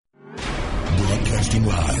Broadcasting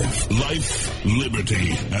live. Life,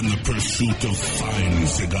 liberty, and the pursuit of fine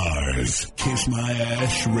cigars. Kiss My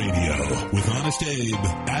Ash Radio with Honest Abe,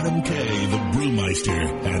 Adam K, the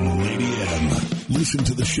Brewmeister, and Lady M. Listen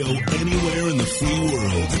to the show anywhere in the free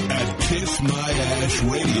world at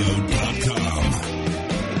kissmyashradio.com.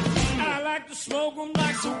 I like to smoke them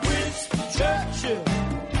like Sir Winston Churchill,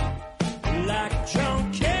 like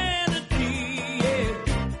John Kennedy, yeah.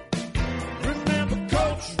 Remember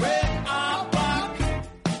Coach Red Auerbach,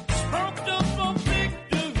 smoked up for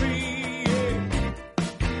victory, yeah.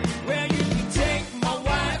 Well, you can take my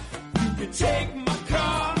wife, you can take my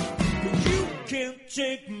car, but you can't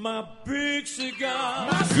take my big cigar.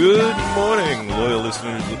 Good morning, loyal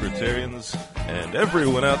listeners, libertarians, and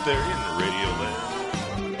everyone out there in radio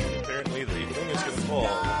land. Apparently the thing is going to fall.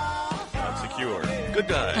 Not secure. Good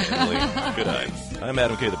eye, Emily. Good eye. I'm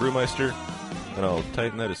Adam K, the Brewmeister, and I'll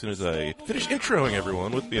tighten that as soon as I finish introing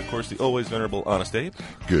everyone with, of course, the always venerable Honest Abe.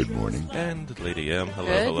 Good morning. And Lady M. Hello,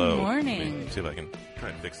 Good hello. morning. Let me see if I can try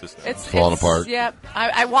and fix this now. It's falling apart. Yep.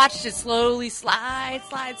 I watched it slowly slide,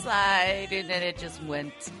 and then it just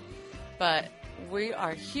went. But we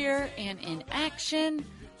are here and in action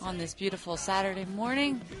on this beautiful Saturday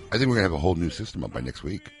morning. I think we're going to have a whole new system up by next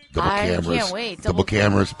week. Double I cameras. can't wait. Double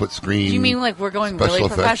cameras, split screen. You mean like we're going special really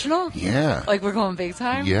effects. professional? Yeah. Like we're going big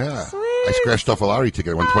time? Yeah. Sweet. I scratched off a lottery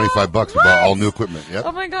ticket. I won $25. We bought all new equipment. Yep.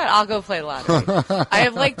 Oh my God, I'll go play lottery. I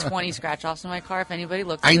have like 20 scratch offs in my car. If anybody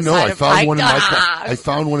looks, I at the know. side I of found one in my car. Ah! I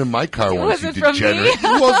found one in my car once. Was You it from me? degenerate. Who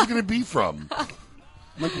else is it going to be from?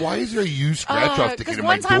 I'm like, why is there a used scratch off ticket Because in my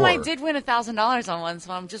one time door? I did win $1,000 on one,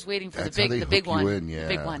 so I'm just waiting for That's the how they big hook one. you in, yeah. The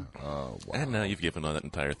big one. Oh, wow. And now you've given that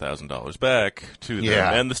entire $1,000 back to them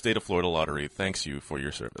Yeah. and the state of Florida Lottery. Thanks you for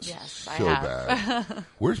your service. Yes, So I have. bad.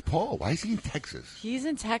 Where's Paul? Why is he in Texas? He's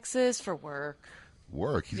in Texas for work.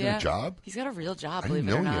 Work. He's Yeah. in a job? He's got a real job, I believe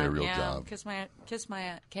didn't it or know not. he had a real yeah. job. Kiss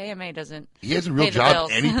my KMA doesn't. He has a real pay the job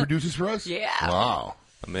bills. and he produces for us? Yeah. Wow.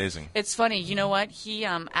 Amazing. It's funny, you know what? He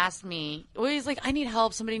asked me. Well, he's like, I need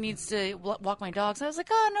help. Somebody needs to walk my dogs. I was like,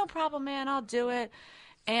 oh, no problem, man. I'll do it.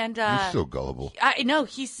 And You're so gullible. I know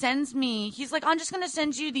he sends me. He's like, I'm just going to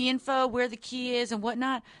send you the info where the key is and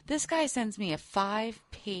whatnot. This guy sends me a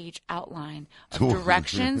 5-page outline of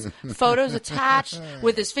directions, photos attached,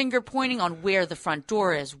 with his finger pointing on where the front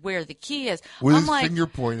door is, where the key is. With I'm his like, finger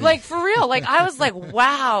pointing? like for real. Like I was like,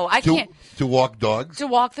 wow, I can't To walk dogs? to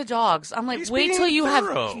walk the dogs. I'm like, He's wait being till you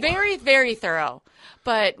thorough. have very, very thorough.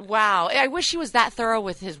 But wow, I wish he was that thorough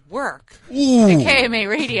with his work. Ooh. At KMA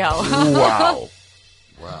Radio. Wow.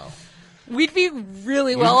 Wow. We'd be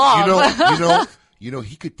really well off. You know,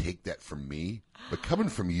 he could take that from me, but coming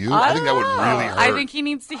from you, I think that would really hurt. I think he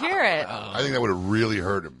needs to hear it. I think that would have really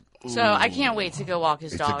hurt him. So I can't wait to go walk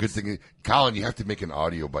his It's dogs. a good thing. Colin, you have to make an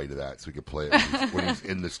audio bite of that so we can play it when he's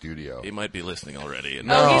in the studio. He might be listening already. And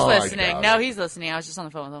Oh, he's No, I listening. doubt No, it. he's listening. I was just on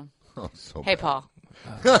the phone with him. Oh, so Hey, bad. Paul.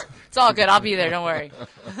 It's all good. I'll be there. Don't worry.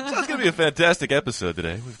 So it's going to be a fantastic episode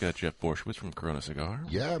today. We've got Jeff Borshwitz from Corona Cigar.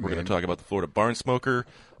 Yeah, We're man. going to talk about the Florida Barn Smoker,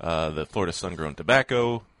 the Florida Sun-Grown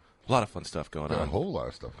Tobacco. A lot of fun stuff going Got a on. whole lot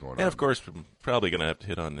of stuff going on. And, of course, we're probably going to have to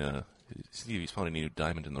hit on Stevie's found a new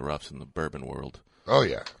diamond in the roughs in the bourbon world. Oh,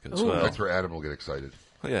 yeah. As well. That's where Adam will get excited.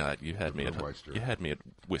 Yeah, you had me Burmeister. at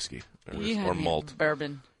whiskey You had or me malt. at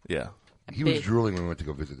bourbon. Yeah. He was drooling when we went to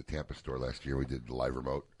go visit the Tampa store last year. We did the live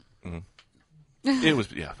remote. It was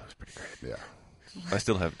pretty great. Yeah. I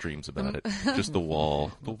still have dreams about it. Just the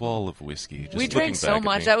wall of whiskey. Just We looking drank so back at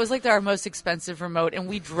much. me. That was like our most expensive remote, and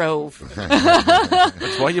we drove.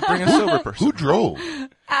 That's why you bring a sober person. Who drove?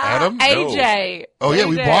 Adam? AJ. Oh, yeah,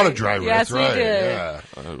 we AJ. bought a driver. Yes, That's right. we did. Yeah.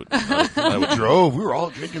 I would We drove. We were all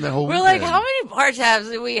drinking that whole We're weekend. like, how many bar tabs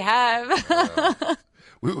do we have?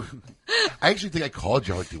 I actually think I called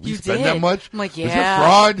you. Like, did we You spend did. that much? I'm like, Was it yeah.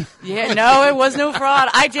 fraud? Yeah, no, it was no fraud.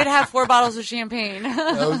 I did have 4 bottles of champagne.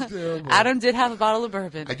 That was terrible. Adam did have a bottle of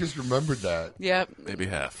bourbon. I just remembered that. Yep. maybe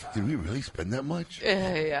half. Did we really spend that much?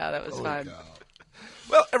 Yeah, that was fun. God.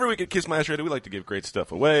 Well, every week at Kiss My Ash Radio, we like to give great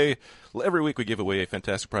stuff away. Well, every week we give away a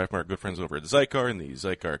fantastic prize from our good friends over at Zycar in the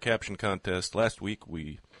Zycar Caption Contest. Last week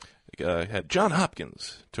we had John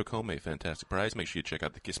Hopkins took home a fantastic prize. Make sure you check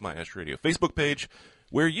out the Kiss My Ash Radio Facebook page,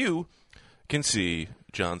 where you can see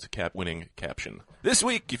John's winning caption. This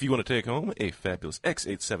week, if you want to take home a fabulous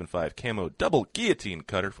X875 camo double guillotine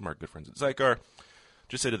cutter from our good friends at Zycar,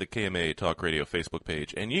 just head to the KMA Talk Radio Facebook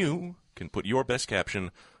page, and you can put your best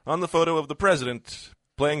caption on the photo of the president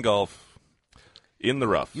playing golf in the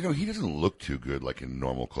rough. You know, he doesn't look too good like in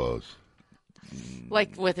normal clothes.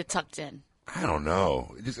 Like with it tucked in. I don't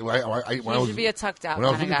know. It just, He should be a tucked out when I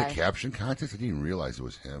was kind of looking guy. at the caption contest, I didn't even realize it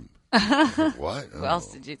was him. I was like, what? Who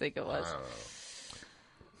else did you think it was?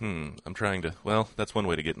 I'm trying to. Well, that's one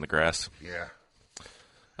way to get in the grass. Yeah.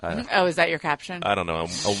 Oh, is that your caption? I don't know.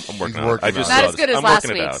 I'm working on it. working I just on it. Not saw as good this. as I'm last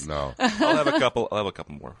working it week's. out. No. I'll have a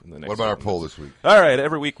couple more in the next. What about our one. poll this week? All right,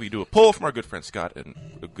 every week we do a poll from our good friend Scott and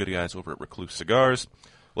the good guys over at Recluse Cigars.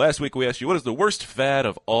 Last week we asked you, what is the worst fad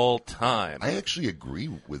of all time? I actually agree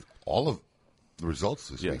with all of the results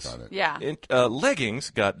this Yes. week on it. Yeah. Leggings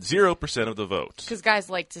got 0% of the vote. Because guys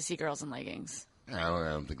like to see girls in leggings. I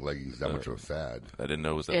don't think leggings is that much of a fad. I didn't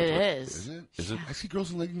know it was that It much. is. Is it? Is it? I see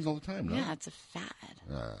girls in leggings all the time. No? Yeah, it's a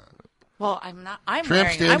fad. Well, I'm not. I'm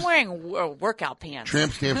Tramp wearing stamps? workout pants.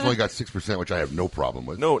 Tramp stamps only got 6%, which I have no problem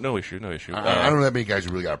with. No issue. I don't know that many guys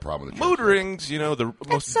who really got a problem with the Mood tramp rings, the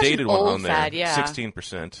most such an dated one old on there, fad, yeah.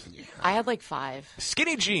 16%. I had like 5.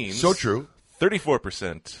 Skinny jeans, So true.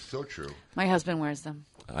 34%. So true. My husband wears them.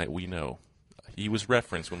 We know. He was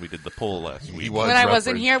referenced when we did the poll last week. He was When I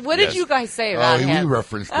wasn't referenced. here, what Yes. did you guys say Oh, about we him?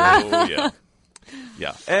 referenced it. Oh, yeah.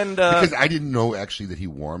 Yeah. And Because I didn't know actually that he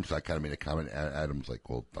wore them, so I kind of made a comment. Adam's like,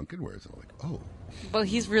 well, Duncan wears them. I'm like, oh. Well,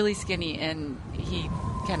 he's really skinny, and he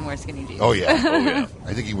can wear skinny jeans. Oh, yeah. oh, yeah.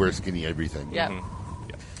 I think he wears skinny everything. Yeah.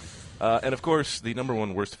 And of course, the number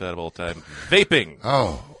one worst fad of all time, vaping.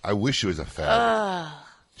 Oh, I wish it was a fad.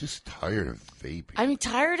 Just tired of vaping. I'm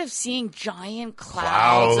tired of seeing giant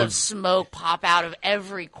clouds of Clouds. smoke pop out of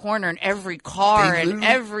every corner and every car and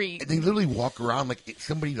every. They literally walk around like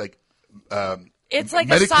somebody like. It's like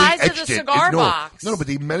the medically size of etched the it. cigar box. No, but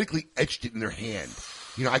they medically etched it in their hand.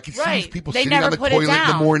 I can see Right. these people They sitting never on the put it toilet in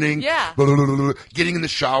the down. morning, Yeah. getting in the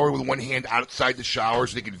shower with one hand outside the shower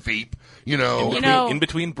so they can vape. In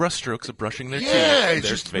between brushstrokes of brushing their teeth, Yeah, there's it's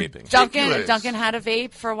just vaping. ridiculous. Duncan had a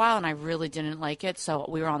vape for a while, and I really didn't like it. So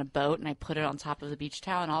we were on a boat, and I put it on top of the beach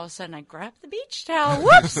towel, and all of a sudden I grabbed the beach towel.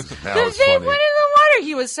 Whoops! The vape was went funny. in the water.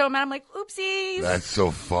 He was so mad. I'm like, oopsies. That's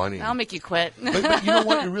so funny. I'll make you quit. But you know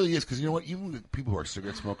what? It really is, because you know what? Even the people who are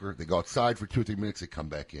cigarette smoker, they go outside for 2 or 3 minutes, they come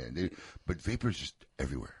back in. But vapors just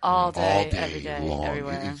everywhere. All day, every day, long.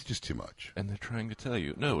 everywhere. It's just too much. And they're trying to tell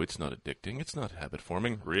you, no, it's not addicting. It's not habit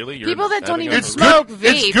forming. Really? People that don't having even a- smoke good.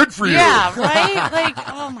 vape. It's good for you. Yeah, right? Like,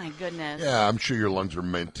 oh my goodness. Yeah, I'm sure your lungs are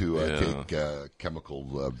meant to Yeah. take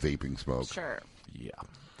chemical vaping smoke. Sure. Yeah.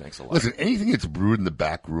 Thanks a lot. Listen, anything that's brewed in the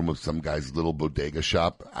back room of some guy's little bodega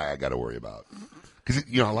shop, I got to worry about. Because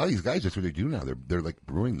a lot of these guys, that's what they do now. They're like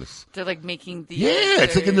brewing this. They're like making the. Yeah,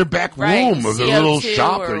 it's like in their back right, room of their little CO2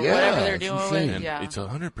 shop. or Yeah, whatever they're it's doing. insane. and Yeah. it's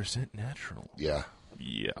 100% natural. Yeah.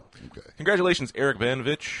 Yeah. Okay. Congratulations, Eric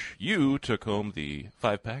Vanovich. You took home the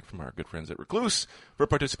 5-pack from our good friends at Recluse for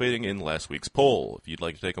participating in last week's poll. If you'd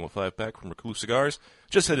like to take home a 5-pack from Recluse Cigars,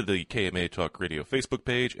 just head to the KMA Talk Radio Facebook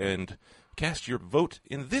page and cast your vote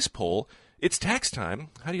in this poll. It's tax time.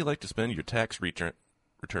 How do you like to spend your tax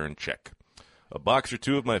return check? A box or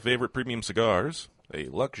two of my favorite premium cigars, a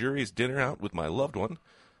luxurious dinner out with my loved one,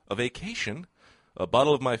 a vacation, a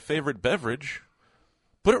bottle of my favorite beverage.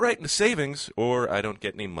 Put it right into savings, or I don't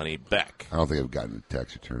get any money back. I don't think I've gotten a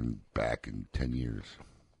tax return back in 10 years.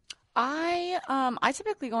 I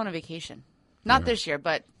typically go on a vacation. Not this year,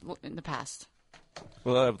 but in the past.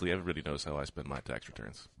 Well, everybody knows how I spend my tax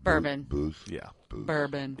returns. Bourbon. Booze. Yeah.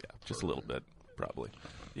 Bourbon. Yeah, just a little bit, probably.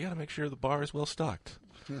 You got to make sure the bar is well stocked.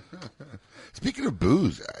 Speaking of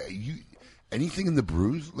booze, anything in the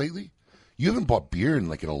brews lately? You haven't bought beer in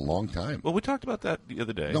a long time. Well, we talked about that the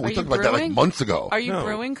other day. No, Are we you talked about that like brewing? months ago. Are you No.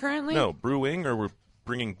 brewing currently? No, brewing, or we're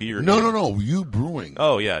bringing beer. No, in? no. You brewing.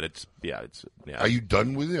 Oh, yeah, yeah. Are you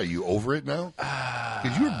done with it? Are you over it now?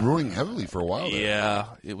 Because you were brewing heavily for a while there. Yeah,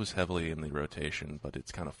 it was heavily in the rotation, but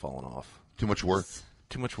it's kind of fallen off. Too much work.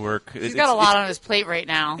 Too much work. He's got a lot on his plate right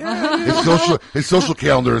now. His social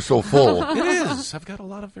calendar is so full. It is. I've got a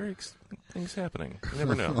lot of things happening. You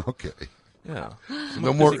never know. Okay. Yeah. I'm No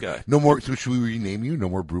a more. busy guy. No more. So should we rename you? No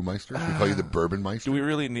more Brewmeister. Should we call you the Bourbon Meister? Do we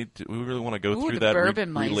really need to? We really want to go Ooh, through the that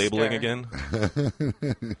Bourbon Meister. relabeling again?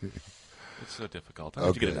 It's so difficult. I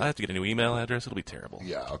have to get a new email address. It'll be terrible.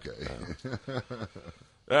 Yeah. Okay.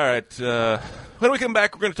 All right. When we come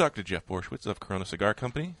back, we're going to talk to Jeff Borschwitz of Corona Cigar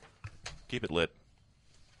Company. Keep it lit.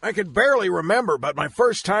 I could barely remember, but my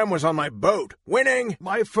first time was on my boat. Winning!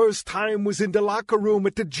 My first time was in the locker room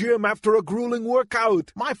at the gym after a grueling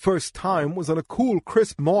workout. My first time was on a cool,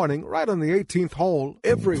 crisp morning right on the 18th hole.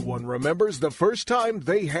 Everyone remembers the first time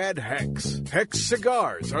they had Hex. Hex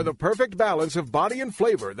cigars are the perfect balance of body and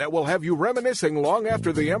flavor that will have you reminiscing long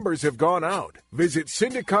after the embers have gone out. Visit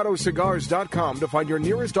syndicatocigars.com to find your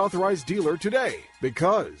nearest authorized dealer today,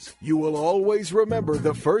 because you will always remember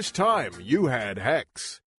the first time you had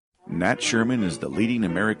Hex. Nat Sherman is the leading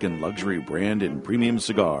American luxury brand in premium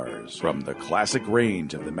cigars. From the classic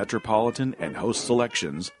range of the Metropolitan and Host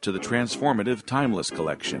selections to the transformative Timeless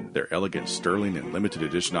collection, their elegant Sterling and limited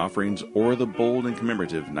edition offerings, or the bold and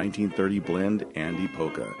commemorative 1930 blend Andy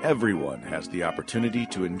Polka. Everyone has the opportunity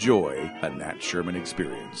to enjoy a Nat Sherman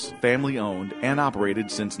experience. Family owned and operated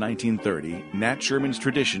since 1930, Nat Sherman's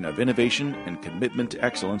tradition of innovation and commitment to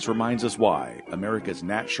excellence reminds us why America's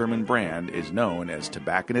Nat Sherman brand is known as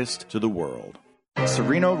tobacconist to the world.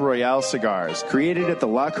 Sereno Royale cigars, created at the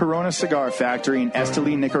La Corona Cigar Factory in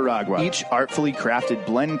Esteli, Nicaragua. Each artfully crafted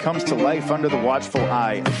blend comes to life under the watchful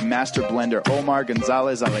eye of master blender Omar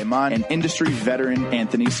Gonzalez Aleman and industry veteran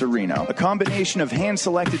Anthony Sereno. A combination of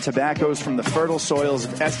hand-selected tobaccos from the fertile soils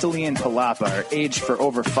of Esteli and Palapa are aged for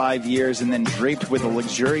over 5 years and then draped with a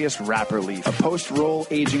luxurious wrapper leaf. A post-roll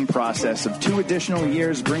aging process of 2 additional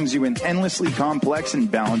years brings you an endlessly complex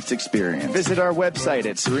and balanced experience. Visit our website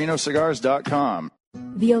at serenocigars.com.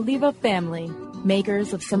 The Oliva family,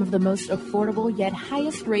 makers of some of the most affordable yet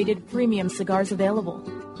highest-rated premium cigars available.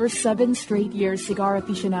 For 7 straight years, Cigar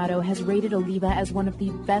Aficionado has rated Oliva as one of the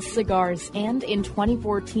best cigars, and in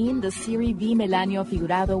 2014, the Serie V Melanio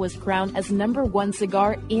Figurado was crowned as #1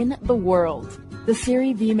 cigar in the world. The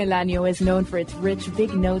Serie V Melanio is known for its rich,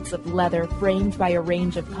 big notes of leather framed by a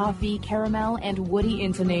range of coffee, caramel, and woody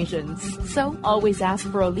intonations. So always ask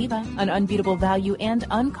for Oliva, an unbeatable value and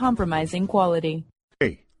uncompromising quality.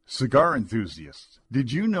 Hey, cigar enthusiasts,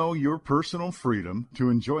 did you know your personal freedom to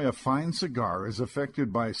enjoy a fine cigar is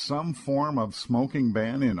affected by some form of smoking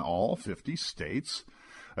ban in all 50 states?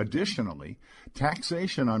 Additionally,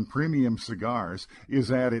 taxation on premium cigars is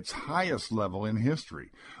at its highest level in history,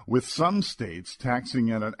 with some states taxing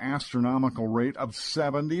at an astronomical rate of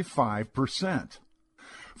 75%.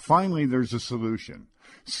 Finally, there's a solution.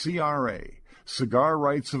 CRA, Cigar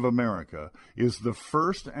Rights of America, is the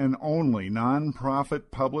first and only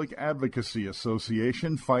nonprofit public advocacy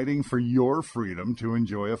association fighting for your freedom to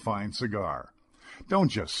enjoy a fine cigar. Don't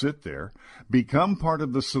just sit there. Become part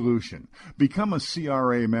of the solution. Become a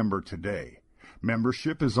CRA member today.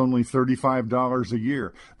 Membership is only $35 a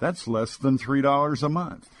year. That's less than $3 a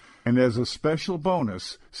month. And as a special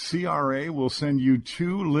bonus, CRA will send you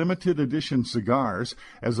 2 limited edition cigars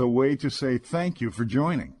as a way to say thank you for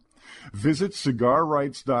joining. Visit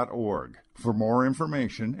cigarrights.org for more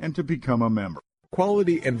information and to become a member.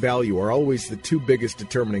 Quality and value are always the 2 biggest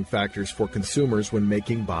determining factors for consumers when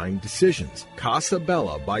making buying decisions. Casa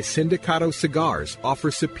Bella by Sindicato Cigars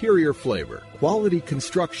offers superior flavor, quality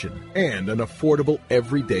construction, and an affordable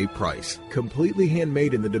everyday price. Completely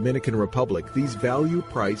handmade in the Dominican Republic, these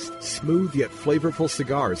value-priced, smooth yet flavorful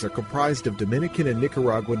cigars are comprised of Dominican and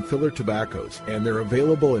Nicaraguan filler tobaccos, and they're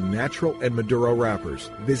available in natural and Maduro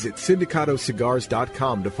wrappers. Visit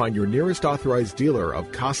SindicatoCigars.com to find your nearest authorized dealer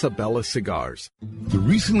of Casa Bella cigars. The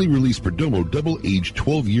recently released Perdomo Double-Aged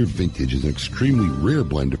 12-Year Vintage is an extremely rare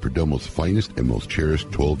blend of Perdomo's finest and most cherished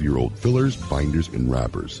 12-year-old fillers, binders, and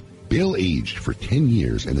wrappers. Bale-aged for 10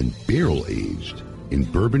 years and then barrel-aged in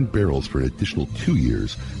bourbon barrels for an additional 2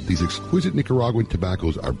 years, these exquisite Nicaraguan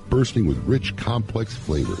tobaccos are bursting with rich, complex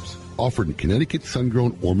flavors. Offered in Connecticut,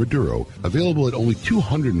 sun-grown, or Maduro, available at only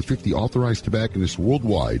 250 authorized tobacconists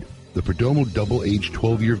worldwide, the Perdomo Double-Aged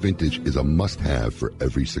 12-Year Vintage is a must-have for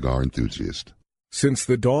every cigar enthusiast. Since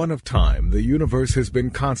the dawn of time, the universe has been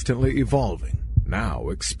constantly evolving. Now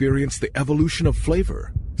experience the evolution of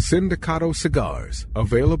flavor. Sindicato Cigars,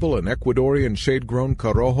 available in Ecuadorian shade-grown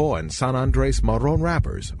Corojo and San Andres Marron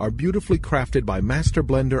wrappers, are beautifully crafted by master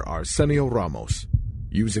blender Arsenio Ramos.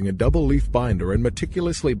 Using a double-leaf binder and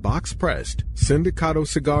meticulously box-pressed, Sindicato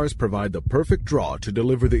Cigars provide the perfect draw to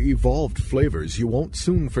deliver the evolved flavors you won't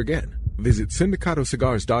soon forget. Visit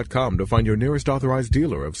SindicatoCigars.com to find your nearest authorized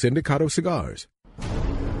dealer of Sindicato Cigars.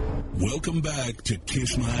 Welcome back to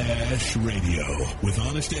Kiss My Ash Radio with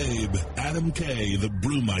Honest Abe, Adam K, the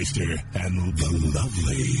Brewmeister, and the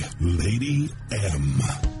lovely Lady M.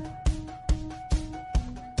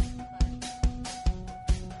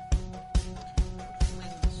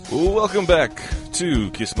 Welcome back to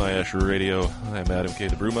Kiss My Ash Radio. I'm Adam K,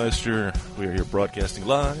 the Brewmeister. We are here broadcasting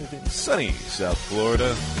live in sunny South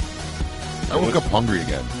Florida. I woke up hungry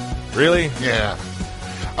again. Really? Yeah.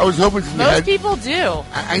 I was hoping Most people do.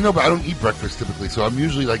 I know, but I don't eat breakfast typically, so I'm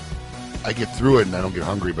usually like, I get through it and I don't get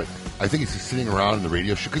hungry, but I think it's just sitting around in the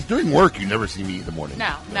radio show, because during work you never see me in the morning.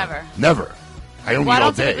 No, never. Never. I don't eat all day. Well, I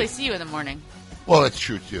don't typically see you in the morning. Well, that's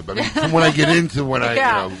true, too. But I mean, from when I get into when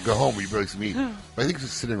Yeah. I go home, you really see me. But I think it's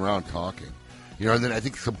just sitting around talking. You know, and then I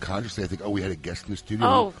think subconsciously, we had a guest in the studio.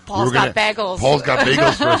 Oh, Paul's got bagels. Paul's got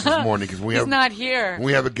bagels for us this morning because He's not here. When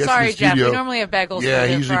we have a guest Sorry, in the studio. Jeff. We normally have bagels. Yeah,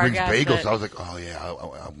 he for usually our brings guests, bagels. but- I was like, oh yeah,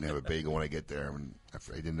 I'm gonna have a bagel when I get there. And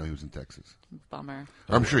I didn't know he was in Texas. Bummer.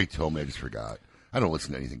 I'm sure he told me. I just forgot. I don't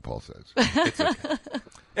listen to anything Paul says. It's okay.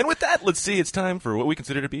 And with that, let's see. It's time for what we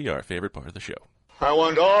consider to be our favorite part of the show. I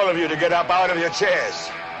want all of you to get up out of your chairs.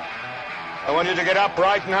 I want you to get up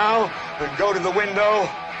right now and go to the window,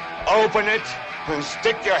 open it, and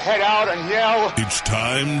stick your head out and yell. It's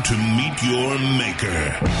time to meet your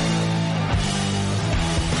maker.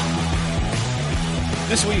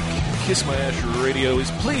 This week, Kiss My Ash Radio is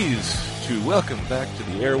pleased to welcome back to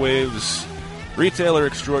the airwaves retailer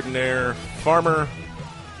extraordinaire, farmer,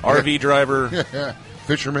 RV driver,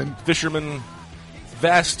 fisherman,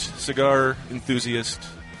 vast cigar enthusiast,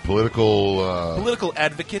 political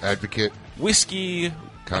advocate, whiskey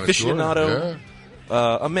connoisseur, aficionado,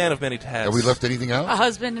 a man of many hats. Have we left anything out? A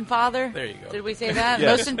husband and father. There you go. Did we say that?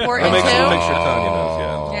 Yes. Most important, Make too? sure Tanya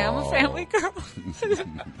knows, Yeah, I'm a family girl.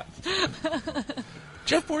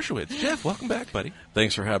 Jeff Borshowitz. Jeff, welcome back, buddy.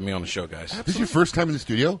 Thanks for having me on the show, guys. This is your first time in the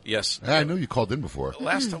studio? Yes. I know you called in before.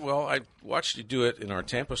 Last time, well, I watched you do it in our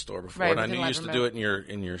Tampa store before, Right, and I we knew can you let used to them do know. it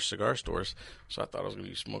in your cigar stores, so I thought I was going to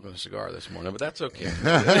be smoking a cigar this morning, but that's okay.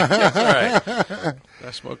 That's all right.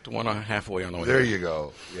 I smoked one halfway on the way. There you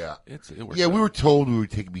go. Yeah. It works We out. were told we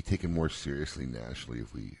would be taken more seriously nationally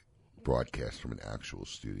if we broadcast from an actual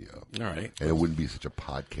studio. All right. And it wouldn't be such a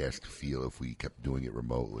podcast feel if we kept doing it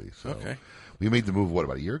remotely. So Okay. we made the move,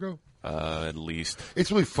 about a year ago? At least.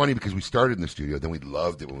 It's really funny because we started in the studio, then we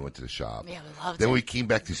loved it when we went to the shop. Yeah, we loved Then it. we came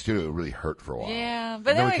back to the studio, it really hurt for a while. Yeah, but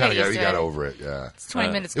And then we got kinda used to got it. over it, yeah. It's 20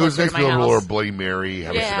 minutes It was closer nice to to be my able to roll a house. Bloody Mary,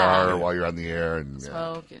 have a Yeah. cigar while you're on the air. And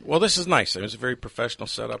Smoke. Well, this is nice. It was a very professional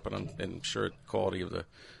setup, and I'm sure the quality of the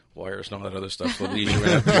wires and all that other stuff will ease you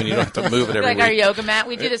when you don't have to move it every Like week. our yoga mat.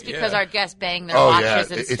 We do this because Yeah. our guests bang their Oh,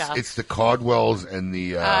 watches yeah. and stuff. It's the Caldwells and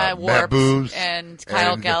the Warps Mabus. and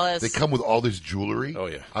Kyle Gellis. They come with all this jewelry Oh,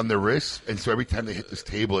 yeah. on their wrists, and so every time they hit this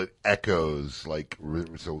table, it echoes.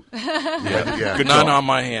 So, yeah. Good none on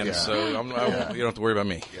my hands, Yeah. so you don't have to worry about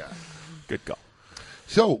me. Yeah. Good call.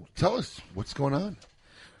 So, tell us, what's going on?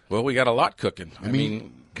 Well, we got a lot cooking. I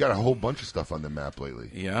mean, got a whole bunch of stuff on the map lately.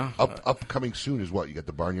 Yeah. Upcoming soon is what? You got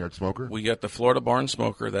the Barnyard Smoker? We got the Florida Barn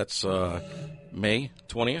Smoker. That's May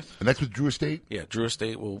 20th. And that's with Drew Estate? Yeah, Drew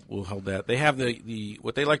Estate will hold that. They have the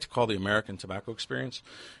what they like to call the American Tobacco Experience.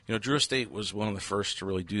 You know, Drew Estate was one of the first to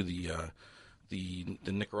really do the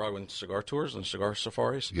Nicaraguan cigar tours and cigar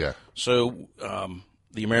safaris. Yeah. So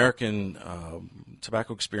the American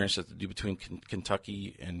Tobacco Experience that they do between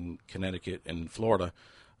Kentucky and Connecticut and Florida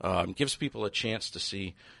gives people a chance to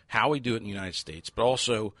see how we do it in the United States, but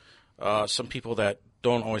also some people that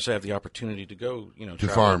don't always have the opportunity to go, to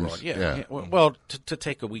travel farms. abroad. Yeah. Well, to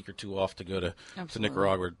take a week or two off to go to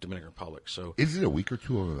Nicaragua or Dominican Republic. So Is it a week or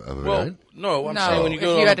two of an well, event? no, I'm No, saying when you if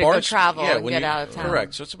go you on had to go barn- travel yeah, and when get you- out of town.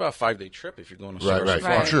 Correct. So it's about a 5-day trip if you're going to Right.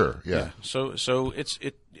 Right. Sure, yeah. So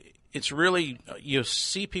it's really you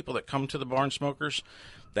see people that come to the Barn Smokers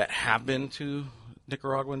that have been to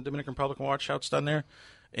Nicaragua and Dominican Republic and watch how it's done there,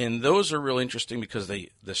 and those are really interesting because the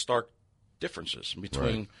stark differences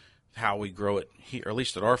between how we grow it here, or at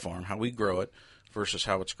least at our farm, how we grow it versus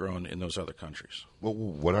how it's grown in those other countries. Well,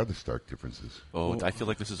 what are the stark differences? Oh, I feel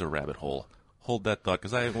like this is a rabbit hole. Hold that thought,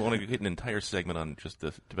 because I want to get an entire segment on just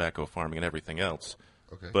the tobacco farming and everything else.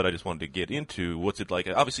 Okay. But I just wanted to get into what's it like.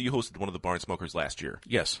 Obviously, you hosted one of the Barn Smokers last year.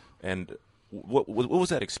 Yes. And what was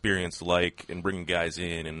that experience like in bringing guys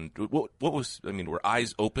in? And what was, I mean, were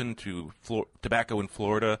eyes open to tobacco in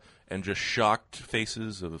Florida and just shocked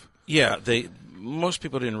faces of... Yeah, most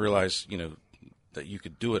people didn't realize, that you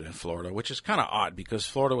could do it in Florida, which is kind of odd because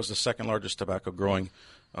Florida was the second largest tobacco growing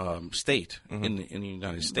state in the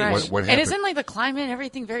United States. Right. And isn't like the climate and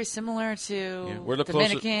everything very similar to we're the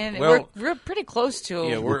Dominican? closest- We're pretty close to.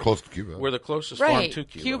 Yeah, we're close to Cuba. We're the closest farm Right. to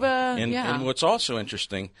Cuba. Cuba, and, yeah. and what's also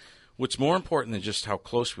interesting, what's more important than just how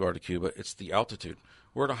close we are to Cuba, it's the altitude.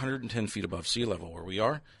 We're at 110 feet above sea level where we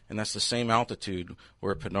are, and that's the same altitude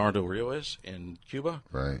where Pinar del Rio is in Cuba.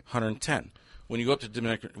 Right. 110. When you go up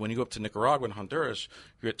to Nicaragua and Honduras,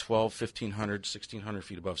 you're at 1,200, 1,500, 1,600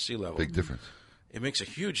 feet above sea level. Big difference. It makes a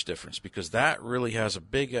huge difference because that really has a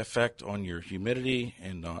big effect on your humidity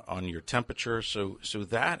and on your temperature. So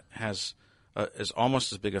that has is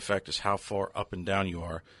almost as big effect as how far up and down you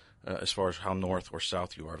are, as far as how north or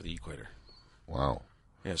south you are of the equator. Wow.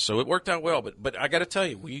 Yeah, so it worked out well, but I got to tell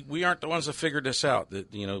you, we aren't the ones that figured this out.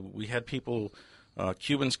 That we had people,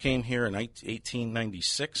 Cubans came here in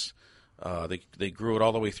 1896. They grew it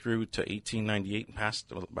all the way through to 1898 and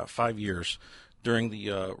passed about 5 years during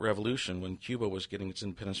the revolution, when Cuba was getting its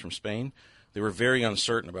independence from Spain, they were very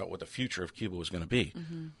uncertain about what the future of Cuba was going to be.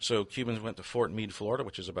 Mm-hmm. So Cubans went to Fort Meade, Florida,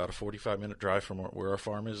 which is about a 45-minute drive from where our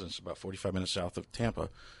farm is, and it's about 45 minutes south of Tampa.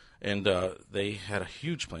 And they had a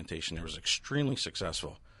huge plantation. It was extremely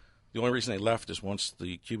successful. The only reason they left is once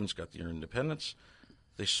the Cubans got their independence,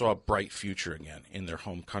 they saw a bright future again in their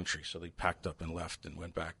home country. So they packed up and left and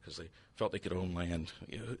went back because they felt they could own land.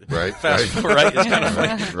 Right. Fast forward, right? It's kind of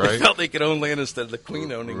funny. Right. They felt they could own land instead of the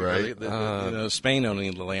Queen owning, Right. Spain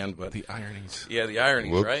owning the land. But the ironies. Yeah, the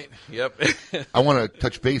ironies, Whoops. right? Yep. I want to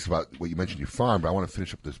touch base about what you mentioned, your farm, but I want to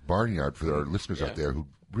finish up this barnyard for our listeners out there who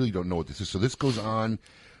really don't know what this is. So this goes on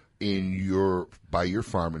by your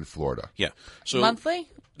farm in Florida. Yeah. So monthly?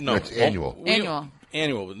 No, it's annual.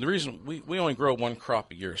 Annual. The reason we only grow one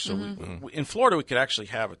crop a year, so we, in Florida we could actually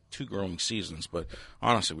have 2 growing seasons. But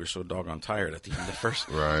honestly, we're so doggone tired at the end of the first.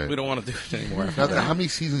 Right. We don't want to do it anymore. Now, how many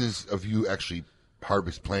seasons of you actually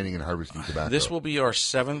planting and harvesting tobacco? This will be our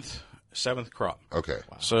seventh crop. Okay.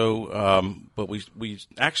 So, but we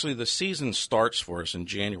actually the season starts for us in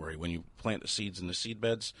January when you plant the seeds in the seed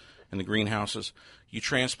beds in the greenhouses. You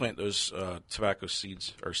transplant those tobacco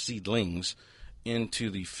seeds or seedlings into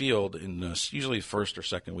the field in usually the first or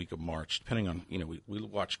second week of March, depending on we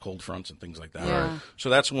watch cold fronts and things like that. Yeah. So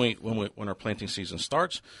that's when our planting season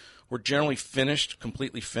starts. We're generally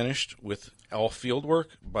completely finished with all field work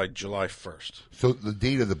by July 1st. So the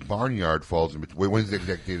date of the barnyard falls in between. When is the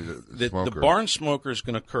exact date of the smoker? The barn smoker is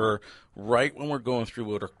going to occur right when we're going through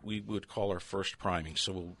what we would call our first priming.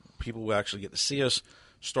 So people will actually get to see us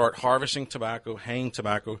start harvesting tobacco, hanging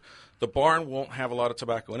tobacco. The barn won't have a lot of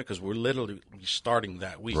tobacco in it because we're literally starting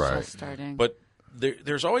that week. Right. Starting. But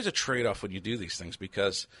there's always a trade-off when you do these things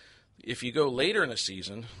because if you go later in the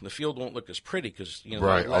season, the field won't look as pretty because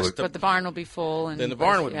Right. But the barn will be full. And then the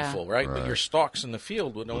barn would be full, right? But your stalks in the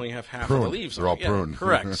field would only have half of the leaves. They're all pruned.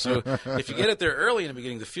 Correct. So if you get it there early in the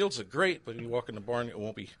beginning, the fields look great, but if you walk in the barn, it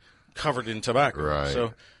won't be covered in tobacco. Right.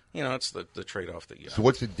 So it's the trade-off that you have. So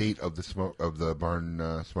what's the date of the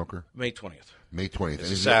barn smoker? May 20th. May 20th. It's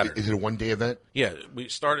and Saturday. Is it a one-day event? Yeah, we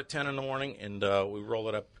start at 10 in the morning, and we roll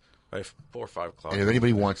it up by 4 or 5 o'clock. And if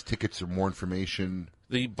anybody wants tickets or more information...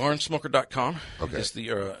 The barnsmoker.com is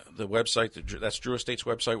the website. That's Drew Estate's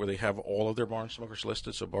website where they have all of their barn smokers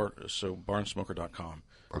listed. So barnsmoker.com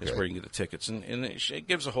is where you can get the tickets. And it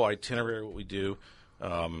gives a whole itinerary of what we do.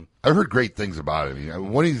 I've heard great things about it. I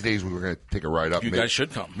mean, one of these days we were going to take a ride up. You guys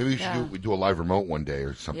should come. Maybe we do a live remote one day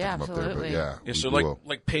or something Yeah, up there. But absolutely. So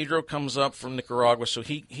like Pedro comes up from Nicaragua, so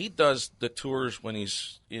he does the tours when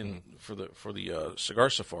he's in for the cigar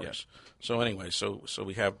safaris. Yeah. So anyway, so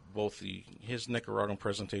we have both his Nicaraguan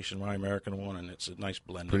presentation, my American one, and it's a nice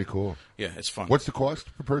blend. Pretty cool. Yeah, it's fun. What's the cost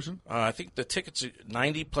per person? I think the tickets are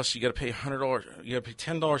 $90 plus. You got to pay $100. You got to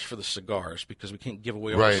pay $10 for the cigars because we can't give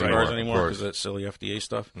away all the cigars anymore because of that silly FDA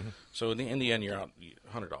stuff. Mm-hmm. So in the end, you're out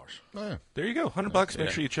 $100. Oh, yeah. There you go, $100.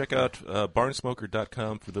 Make sure you check out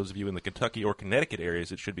barnsmoker.com for those of you in the Kentucky or Connecticut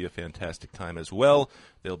areas. It should be a fantastic time as well.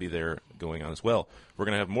 They'll be there going on as well. We're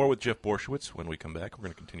going to have more with Jeff Borshowitz when we come back. We're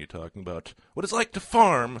going to continue talking about what it's like to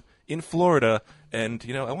farm in Florida. And,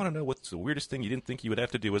 I want to know what's the weirdest thing you didn't think you would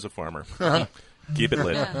have to do as a farmer. Keep it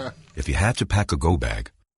lit. If you had to pack a go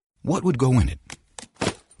bag, what would go in it?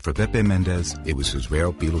 For Pepe Mendez, it was his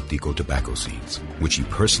rare Pilotico tobacco seeds, which he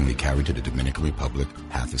personally carried to the Dominican Republic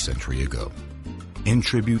half a century ago. In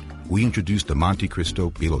tribute, we introduced the Monte Cristo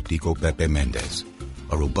Pilotico Pepe Mendez,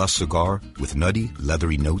 a robust cigar with nutty,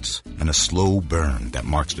 leathery notes and a slow burn that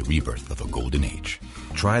marks the rebirth of a golden age.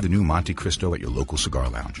 Try the new Monte Cristo at your local cigar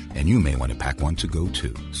lounge, and you may want to pack one to go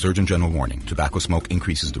too. Surgeon General warning, tobacco smoke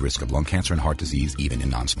increases the risk of lung cancer and heart disease even in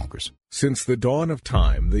non-smokers. Since the dawn of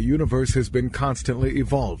time, the universe has been constantly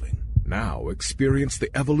evolving. Now experience the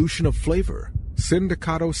evolution of flavor.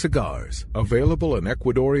 Sindicato cigars, available in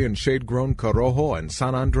Ecuadorian shade-grown Corojo and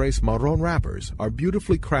San Andres Marron wrappers, are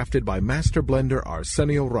beautifully crafted by master blender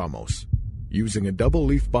Arsenio Ramos. Using a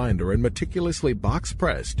double-leaf binder and meticulously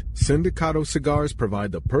box-pressed, Sindicato cigars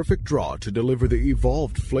provide the perfect draw to deliver the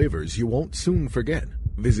evolved flavors you won't soon forget.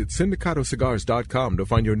 Visit SindicatoCigars.com to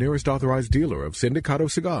find your nearest authorized dealer of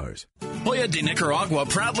Sindicato cigars. Hoya de Nicaragua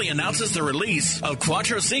proudly announces the release of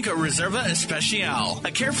Cuatro Cinco Reserva Especial,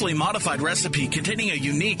 a carefully modified recipe containing a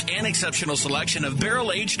unique and exceptional selection of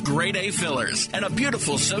barrel-aged grade A fillers and a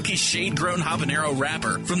beautiful silky shade-grown habanero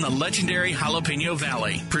wrapper from the legendary Jalapeno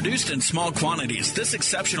Valley. Produced in small quantities, this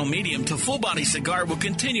exceptional medium to full-body cigar will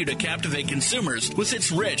continue to captivate consumers with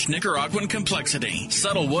its rich Nicaraguan complexity,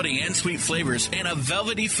 subtle woody and sweet flavors, and a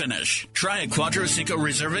velvety finish. Try a Cuatro Cinco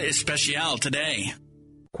Reserva Especial today.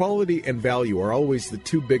 Quality and value are always the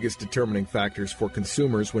two biggest determining factors for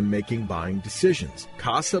consumers when making buying decisions.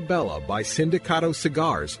 Casa Bella by Sindicato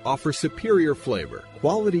Cigars offers superior flavor,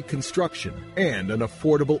 quality construction, and an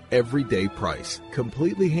affordable everyday price.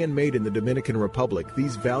 Completely handmade in the Dominican Republic,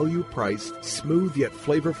 these value-priced, smooth yet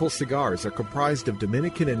flavorful cigars are comprised of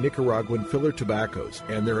Dominican and Nicaraguan filler tobaccos,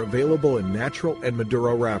 and they're available in natural and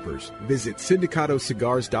Maduro wrappers. Visit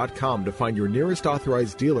syndicatocigars.com to find your nearest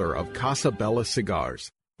authorized dealer of Casa Bella cigars.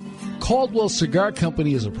 Caldwell Cigar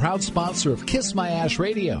Company is a proud sponsor of Kiss My Ash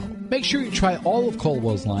Radio. Make sure you try all of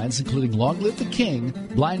Caldwell's lines, including Long Live the King,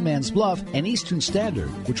 Blind Man's Bluff, and Eastern Standard,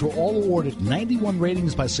 which were all awarded 91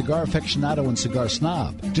 ratings by Cigar Aficionado and Cigar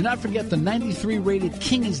Snob. Do not forget the 93-rated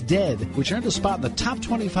King is Dead, which earned a spot in the top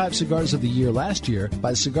 25 cigars of the year last year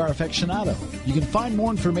by Cigar Aficionado. You can find more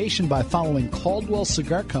information by following Caldwell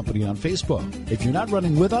Cigar Company on Facebook. If you're not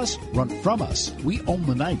running with us, run from us. We own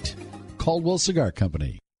the night. Caldwell Cigar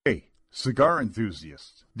Company. Hey, cigar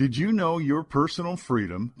enthusiasts, did you know your personal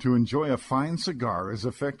freedom to enjoy a fine cigar is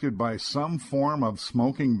affected by some form of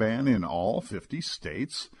smoking ban in all 50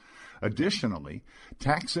 states? Additionally,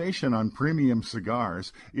 taxation on premium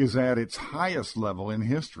cigars is at its highest level in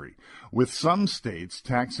history, with some states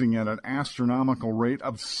taxing at an astronomical rate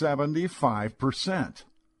of 75%.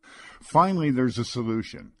 Finally, there's a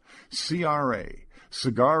solution. CRA,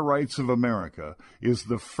 Cigar Rights of America, is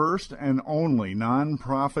the first and only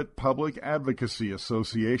nonprofit public advocacy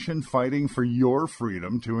association fighting for your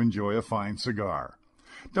freedom to enjoy a fine cigar.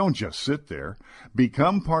 Don't just sit there.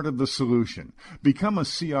 Become part of the solution. Become a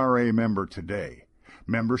CRA member today.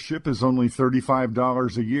 Membership is only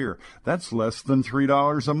 $35 a year. That's less than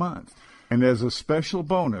 $3 a month. And as a special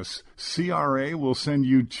bonus, CRA will send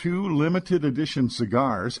you 2 limited edition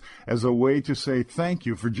cigars as a way to say thank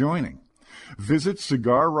you for joining. Visit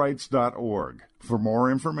cigarrights.org for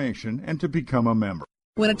more information and to become a member.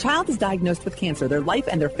 When a child is diagnosed with cancer, their life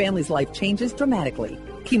and their family's life changes dramatically.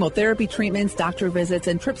 Chemotherapy treatments, doctor visits,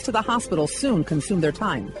 and trips to the hospital soon consume their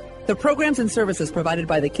time. The programs and services provided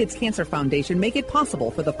by the Kids Cancer Foundation make it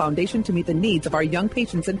possible for the foundation to meet the needs of our young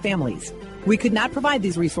patients and families. We could not provide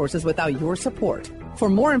these resources without your support. For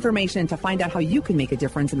more information and to find out how you can make a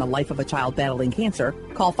difference in the life of a child battling cancer,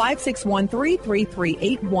 call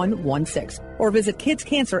 561-333-8116 or visit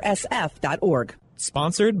kidscancersf.org.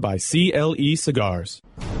 Sponsored by CLE Cigars.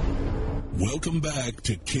 Welcome back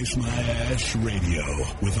to Kiss My Ash Radio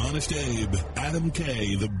with Honest Abe, Adam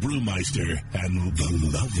K, the Brewmeister, and the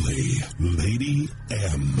lovely Lady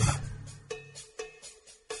M.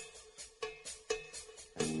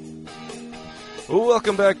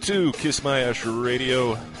 Welcome back to Kiss My Ash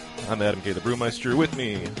Radio. I'm Adam K, the Brewmeister. With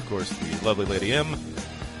me, of course, the lovely Lady M,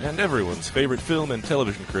 and everyone's favorite film and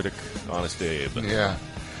television critic, Honest Abe. Yeah.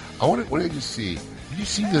 What did I just see? Did you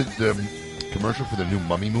see the commercial for the new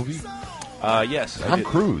Mummy movie? Yes. Tom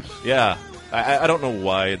Cruise. Yeah. I don't know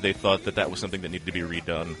why they thought that was something that needed to be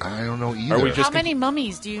redone. I don't know either. How many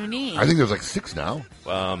mummies do you need? I think there's like 6 now.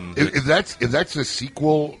 If that's a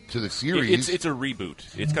sequel to the series, it's a reboot.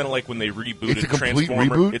 It's kind of like when they rebooted It's a complete Transformers.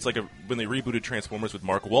 reboot? It's like when they rebooted Transformers with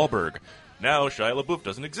Mark Wahlberg. Now Shia LaBeouf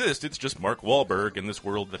doesn't exist. It's just Mark Wahlberg in this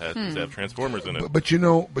world that happens to have Transformers in it. But you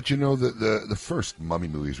know the first Mummy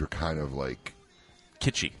movies were kind of like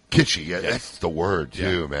kitschy. Kitschy, yeah, that's the word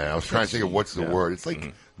too, man. I was trying to think of what's the word. It's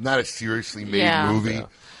like not a seriously made movie,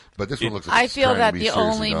 but this one looks like I it's feel trying that to be the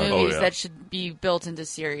only seriously done. movies that should be built into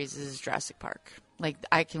series is Jurassic Park. Like,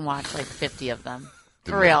 I can watch like 50 of them.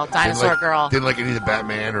 For real. Dinosaur Girl. Didn't like any of the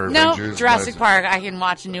Batman or No, Avengers. Jurassic Park. I can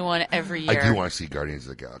watch a new one every year. I do want to see Guardians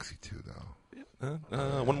of the Galaxy too, though.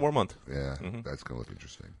 1 more month. Yeah, that's going to look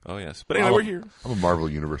interesting. Oh, yes. But anyway, we're here. I'm a Marvel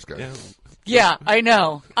Universe guy. Yeah, I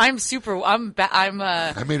know. I made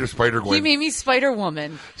her Spider-Gwen. He made me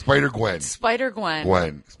Spider-Woman. Spider-Gwen.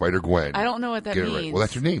 Spider-Gwen. Spider-Gwen. I don't know what that Get it means. right. Well,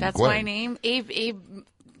 that's your name, That's Gwen. my name. Abe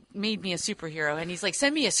made me a superhero, and he's like,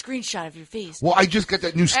 send me a screenshot of your face. Well, I just got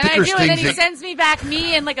that new And sticker I do, thing. and then he sends me back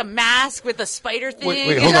me in like a mask with a spider thing,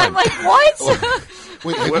 Wait, and hold I'm on. like, what?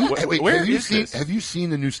 Have you seen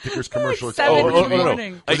the new stickers commercial? Like 7 in the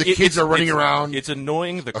morning. Where the kids are running around. It's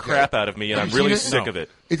annoying the crap out of me, and Have I'm you really seen sick of it.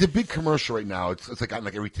 It's a big commercial right now. It's like on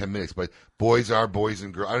like every 10 minutes. But boys are boys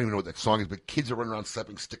and girls. I don't even know what that song is. But kids are running around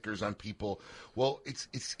slapping stickers on people. Well,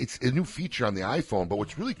 it's a new feature on the iPhone. But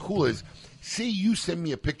what's really cool is, say you send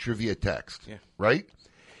me a picture via text, right?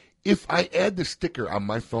 If I add the sticker on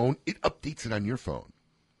my phone, it updates it on your phone.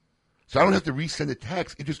 So I don't have to resend the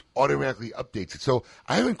text. It just automatically updates it. So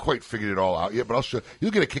I haven't quite figured it all out yet, but I'll show.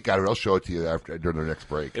 You'll get a kick out of it. I'll show it to you during the next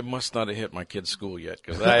break. It must not have hit my kid's school yet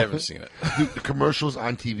because I haven't seen it. Dude, the commercials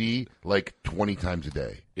on TV like 20 times a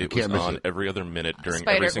day. It was on every other minute during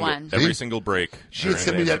Spider-Gwen. every single break. She had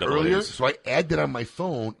sent me that NCAAs. earlier, so I add that on my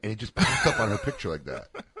phone, and it just pops up on her picture like that.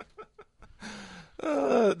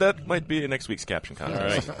 That might be next week's caption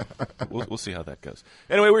contest. We'll see how that goes.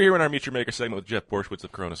 Anyway, we're here in our Meet Your Maker segment with Jeff Borschwitz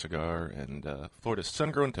of Corona Cigar and Florida's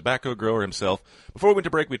sun-grown tobacco grower himself. Before we went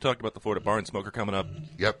to break, we talked about the Florida Barn Smoker coming up.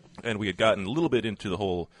 Yep. And we had gotten a little bit into the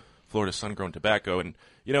whole Florida sun-grown tobacco. And,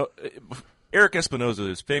 you know, Eric Espinoza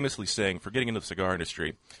is famously saying, for getting into the cigar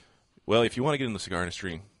industry, well, if you want to get in the cigar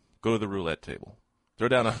industry, go to the roulette table. Throw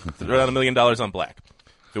down $1 million on black.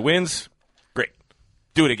 If it wins, great.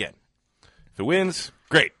 Do it again. If it wins,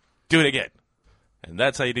 great. Do it again. And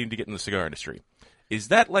that's how you need to get in the cigar industry. Is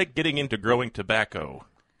that like getting into growing tobacco?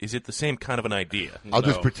 Is it the same kind of an idea? I'll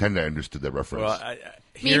just pretend I understood that reference. Well,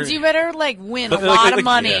 means you better win a lot of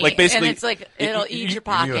money, and it's like it'll eat your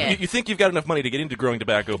pocket. You think you've got enough money to get into growing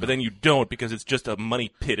tobacco, but then you don't because it's just a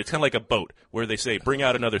money pit. It's kind of like a boat where they say bring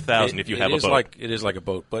out another 1,000 if you have a boat. It is like a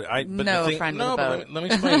boat, but friend of the boat. Let me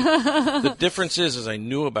explain. The difference is I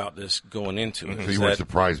knew about this going into it. So you weren't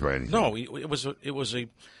surprised by anything? No, it was a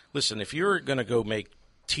listen. If you're going to go make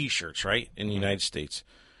T-shirts, right, in the United States,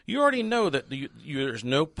 you already know that there's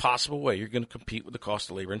no possible way you're going to compete with the cost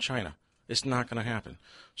of labor in China. It's not going to happen.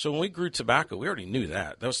 So when we grew tobacco, we already knew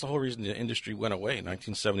that. That was the whole reason the industry went away in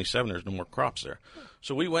 1977. There's no more crops there.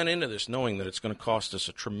 So we went into this knowing that it's going to cost us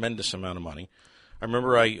a tremendous amount of money. I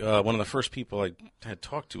remember one of the first people I had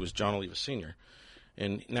talked to was John Oliva Sr.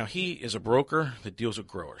 And now he is a broker that deals with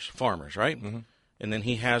growers, farmers, right? Mm-hmm. And then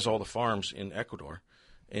he has all the farms in Ecuador.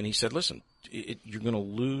 And he said, listen, you're going to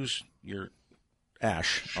lose your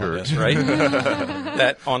ash on this, right?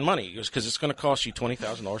 That on money, because it's going to cost you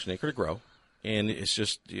 $20,000 an acre to grow, and it's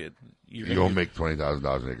just you don't make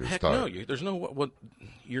 $20,000 an acre. Heck no, there's no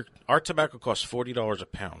our tobacco costs $40 a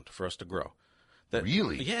pound for us to grow.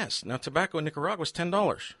 Really? Yes. Now tobacco in Nicaragua is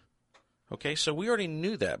 $10. Okay, so we already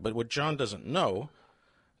knew that, but what John doesn't know,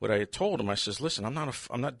 what I had told him, I says, listen,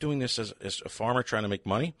 I'm not doing this as a farmer trying to make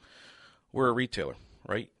money. We're a retailer,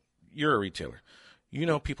 right? You're a retailer. You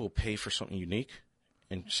know, people pay for something unique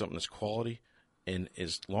and something that's quality, and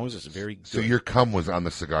as long as it's very good. So your cum was on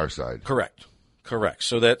the cigar side. Correct.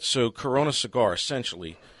 So Corona Cigar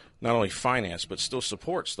essentially not only financed but still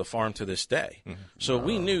supports the farm to this day. Mm-hmm. So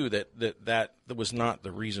we knew that was not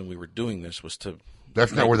the reason we were doing this, was to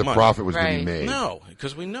That's not where the profit was going to be made. No,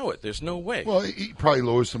 because we know it. There's no way. Well, it probably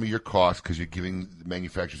lowers some of your costs because you're giving the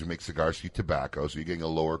manufacturers who make cigars to you tobacco, so you're getting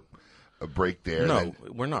a break there. No,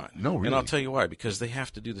 we're not. No, really. And I'll tell you why. Because they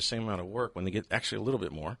have to do the same amount of work when they get actually a little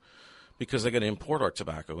bit more, because they got to import our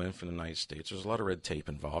tobacco in from the United States. There's a lot of red tape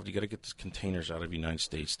involved. You got to get the containers out of the United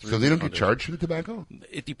States. So they don't get charged for the tobacco?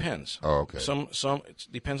 It depends. Oh, okay. Some it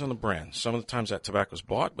depends on the brand. Some of the times that tobacco's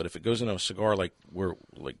bought, but if it goes into a cigar like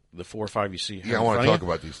the 4 or 5 you see. Yeah, I want to talk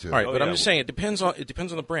about these too. All right, but I'm just saying it depends on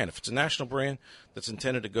the brand. If it's a national brand that's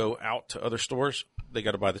intended to go out to other stores, they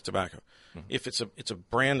got to buy the tobacco. Mm-hmm. If it's a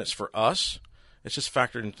brand that's for us, it's just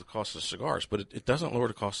factored into the cost of the cigars, but it doesn't lower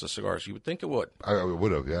the cost of the cigars. You would think it would. I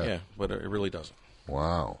would have, yeah. Yeah, but it really doesn't.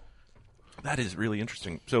 Wow. That is really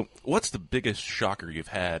interesting. So what's the biggest shocker you've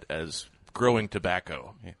had as growing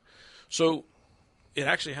tobacco? Yeah. So it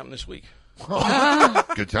actually happened this week.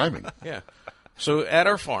 Good timing. Yeah. So at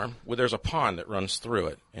our farm, where there's a pond that runs through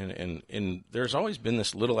it, and there's always been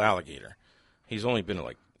this little alligator. He's only been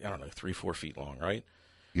 3-4 feet long, right?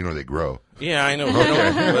 You know they grow. Yeah, I know.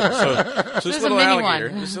 So this little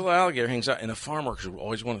alligator hangs out, and the farm workers would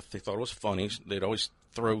always they thought it was funny. They'd always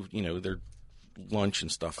throw, their lunch and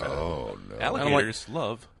stuff at it. Oh, no. Alligators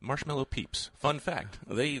love marshmallow peeps. Fun fact.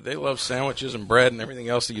 They love sandwiches and bread and everything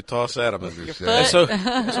else that you toss at them. And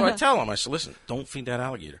so I tell them, I said, listen, don't feed that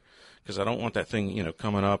alligator, because I don't want that thing,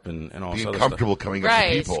 coming up and all this other stuff. Comfortable coming up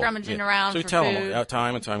to people. Scrummaging around. So we for tell food. them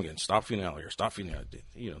time and time again, stop feeding the alligator, stop feeding the alligator,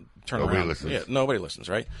 turn Nobody around. listens. Yeah, nobody listens,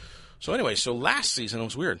 right? So anyway, last season it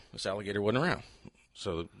was weird. This alligator wasn't around.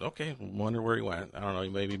 So, okay, wonder where he went. I don't know, he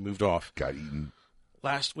maybe moved off. Got eaten.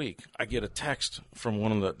 Last week, I get a text from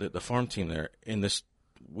one of the farm team there, and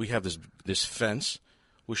we have this fence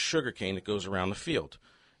with sugarcane that goes around the field,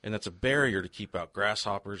 and that's a barrier to keep out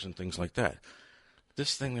grasshoppers and things like that.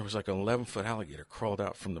 This thing, there was like an 11-foot alligator crawled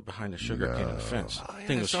out from behind the sugarcane in the fence. Oh, yeah,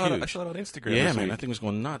 Thing was I huge. saw it on Instagram. Yeah, this man, week. that thing was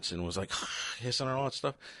going nuts and was like hissing and all that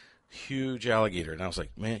stuff. Huge alligator, and I was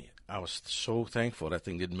like, man, I was so thankful that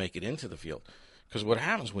thing didn't make it into the field. Because what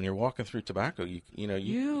happens when you're walking through tobacco, he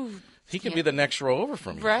can be the next row over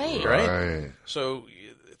from you. Right. Right. So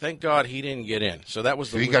thank God he didn't get in. So that was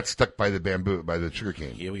So he got stuck by the bamboo, by the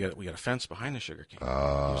sugarcane. Yeah, we got a fence behind the sugarcane.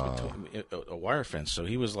 A wire fence. So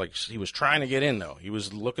he was trying to get in though. He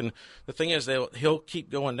was looking. The thing is, he'll keep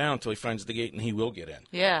going down until he finds the gate, and he will get in.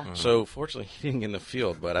 Yeah. Mm-hmm. So fortunately, he didn't get in the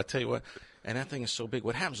field. But I tell you what, and that thing is so big.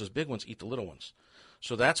 What happens is big ones eat the little ones.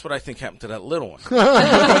 So that's what I think happened to that little one.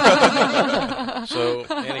 So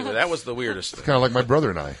anyway, that was the weirdest thing. It's kind of like my brother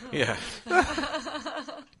and I. Yeah.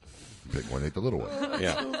 Big one ate the little one.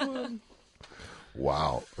 Yeah.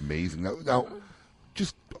 Wow, amazing. Now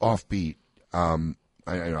just offbeat.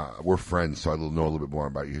 We're friends, so I know a little bit more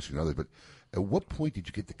about your history than others. But at what point did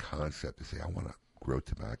you get the concept to say, I want to grow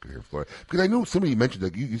tobacco here in Florida? Because I know somebody mentioned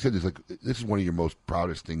that you said this is one of your most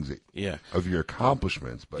proudest things of your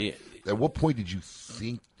accomplishments. But at what point did you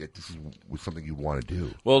think that this was something you want to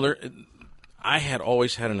do? Well, I had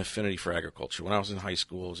always had an affinity for agriculture. When I was in high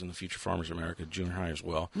school, I was in the Future Farmers of America, junior high as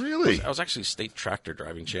well. Really? I was actually state tractor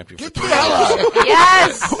driving champion for 3 years.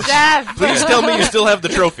 Yes, Jeff. Please tell me you still have the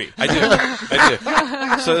trophy. I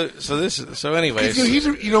do. So anyways,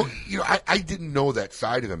 I didn't know that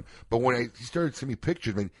side of him, but when he started sending me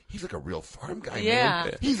pictures, man, he's like a real farm guy. Yeah.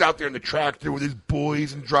 Man. He's out there in the tractor with his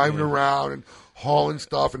boys and driving around and hauling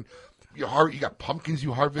stuff, and you got pumpkins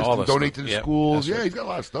you harvest and donate to the schools. Yeah, he's got a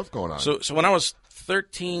lot of stuff going on. So when I was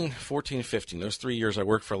 13, 14, 15, those 3 years, I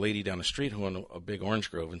worked for a lady down the street who owned a big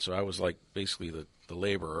orange grove, and so I was like basically the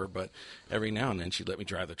laborer. But every now and then she'd let me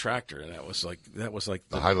drive the tractor, and that was like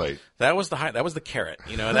the highlight. That was the carrot,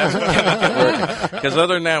 That's what kept me working. Because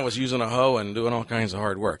other than that, I was using a hoe and doing all kinds of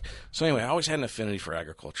hard work. So anyway, I always had an affinity for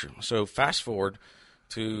agriculture. So fast forward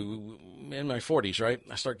to in my 40s, right?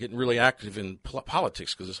 I started getting really active in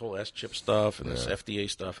politics because this whole S-chip stuff and this FDA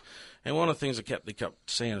stuff. And one of the things they kept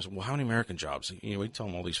saying is, well, how many American jobs? We tell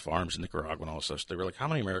them all these farms in Nicaragua and all this stuff. So they were like, how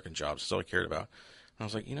many American jobs? That's all I cared about. And I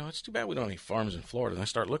was like, it's too bad we don't have any farms in Florida. And I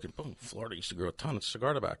started looking, boom, Florida used to grow a ton of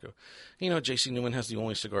cigar tobacco. J.C. Newman has the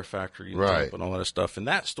only cigar factory and all that stuff. And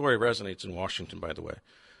that story resonates in Washington, by the way.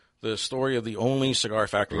 The story of the only cigar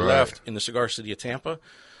factory left in the cigar city of Tampa.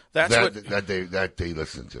 That they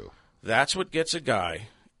listen to. That's what gets a guy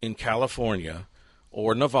in California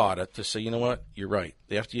or Nevada to say, you know what, you're right.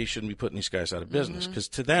 The FDA shouldn't be putting these guys out of business because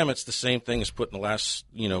to them it's the same thing as putting the last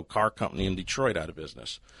car company in Detroit out of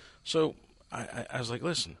business. So I was like,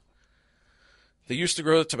 listen, they used to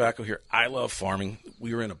grow the tobacco here. I love farming.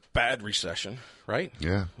 We were in a bad recession, right?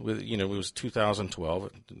 Yeah. It was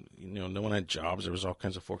 2012. No one had jobs. There was all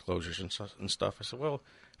kinds of foreclosures and stuff. I said, well,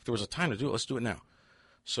 if there was a time to do it, let's do it now.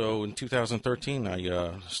 So in 2013,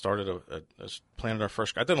 I planted our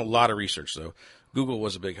first. I've done a lot of research, though. Google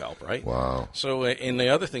was a big help, right? Wow. So, and the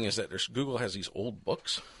other thing is that Google has these old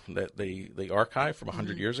books that they archive from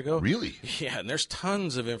 100 years ago. Really? Yeah, and there's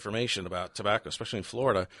tons of information about tobacco, especially in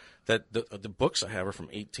Florida, that the books I have are from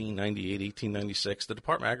 1898, 1896. The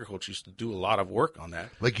Department of Agriculture used to do a lot of work on that.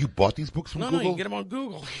 Like you bought these books from Google? No, you can get them on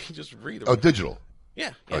Google. You just read them. Oh, digital.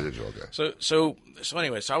 Yeah. Oh, digital, okay. So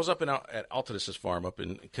anyway, I was up at Altadis's farm up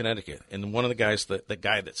in Connecticut, and one of the guys, the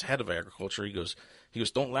guy that's head of agriculture, he goes,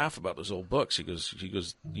 don't laugh about those old books. He goes,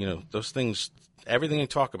 those things, everything they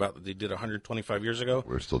talk about that they did 125 years ago,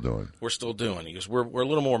 we're still doing. He goes, we're a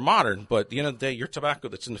little more modern, but at the end of the day, your tobacco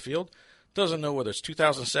that's in the field doesn't know whether it's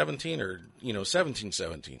 2017 or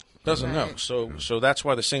 1717. Doesn't know. So that's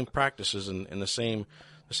why the same practices and the same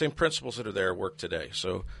principles that are there work today.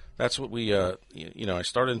 So that's what we, I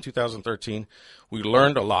started in 2013. We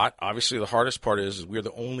learned a lot. Obviously, the hardest part is we're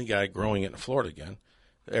the only guy growing it in Florida again.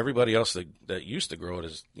 Everybody else that used to grow it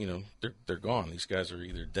is, they're gone. These guys are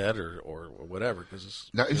either dead or whatever.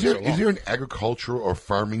 Now, is there an agricultural or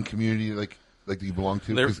farming community like that you belong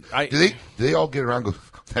to? Do they all get around and go,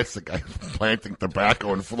 that's the guy planting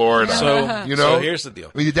tobacco in Florida? So here's the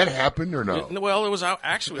deal. I mean, did that happen or no? Well, it was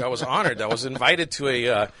actually, I was honored. I was invited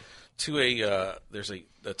to there's a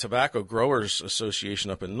tobacco growers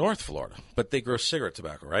association up in North Florida, but they grow cigarette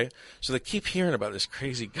tobacco, right? So they keep hearing about this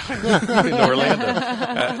crazy guy in Orlando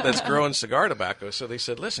that's growing cigar tobacco. So they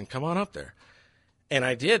said, listen, come on up there. And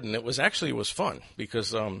I did, and it was fun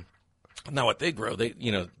because now what they grow,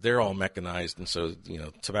 they're all mechanized, and so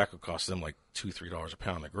tobacco costs them like $2-3 a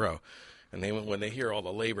pound to grow. And when they hear all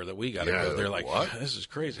the labor that we got to go, they're like, what? This is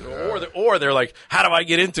crazy. Yeah. Or they're like, how do I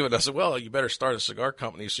get into it? And I said, well, you better start a cigar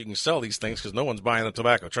company so you can sell these things because no one's buying the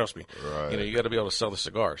tobacco. Trust me. Right. You got to be able to sell the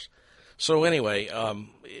cigars. So anyway, there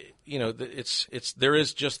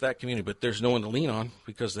is just that community, but there's no one to lean on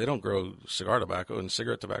because they don't grow cigar tobacco, and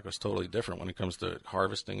cigarette tobacco is totally different when it comes to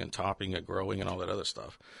harvesting and topping and growing and all that other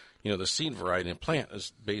stuff. The seed variety and plant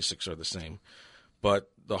basics are the same.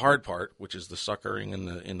 But the hard part, which is the suckering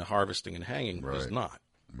and the harvesting and hanging, is not.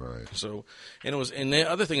 Right. So, and the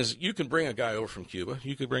other thing is, you can bring a guy over from Cuba,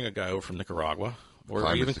 you could bring a guy over from Nicaragua,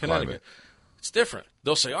 or even Connecticut. It's different.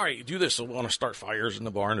 They'll say, all right, you do this, so we want to start fires in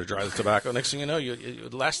the barn to dry the tobacco. Next thing you know,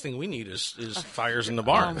 the last thing we need is fires in the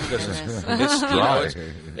barn. Because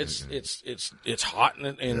it's hot,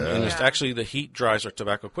 and it's actually the heat dries our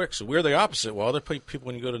tobacco quick. So we're the opposite. Well, other people,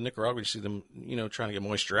 when you go to Nicaragua, you see them, trying to get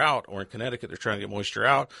moisture out, or in Connecticut, they're trying to get moisture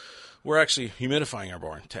out. We're actually humidifying our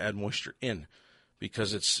barn to add moisture in.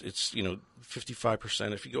 Because it's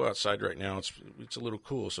 55%. If you go outside right now, it's a little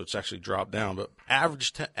cool, so it's actually dropped down. But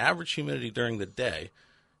average humidity during the day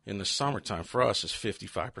in the summertime for us is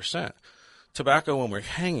 55%. Tobacco, when we're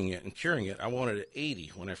hanging it and curing it, I want it at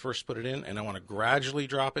 80 when I first put it in, and I want to gradually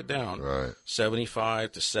drop it down,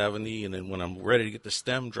 75 to 70, and then when I'm ready to get the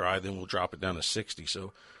stem dry, then we'll drop it down to 60.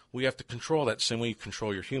 So we have to control that the same way you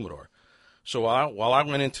control your humidor. So while I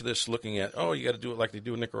went into this looking at, you got to do it like they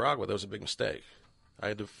do in Nicaragua, that was a big mistake. I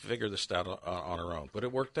had to figure this out on our own, but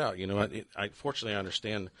it worked out. Fortunately, I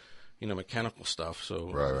understand, mechanical stuff.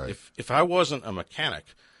 So if I wasn't a mechanic,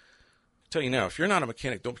 I'll tell you now, if you're not a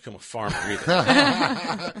mechanic, don't become a farmer either.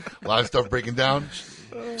 A lot of stuff breaking down.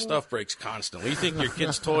 Stuff breaks constantly. You think your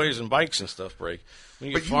kids' toys and bikes and stuff break? When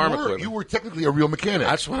you But get farm equipment. you were technically a real mechanic.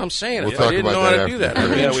 That's what I'm saying. We'll If I didn't know how to do that,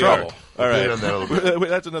 I'd be in trouble. All right.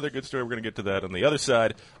 That's another good story. We're going to get to that on the other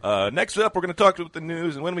side. Next up, we're going to talk about the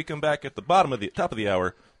news, and when we come back at the top of the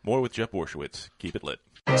hour, more with Jeff Borshowitz. Keep it lit.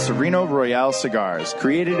 Sereno Royale cigars,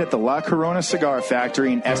 created at the La Corona Cigar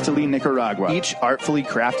Factory in Esteli, Nicaragua. Each artfully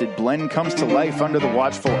crafted blend comes to life under the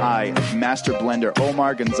watchful eye of master blender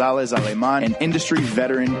Omar Gonzalez Aleman and industry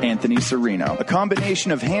veteran Anthony Sereno. A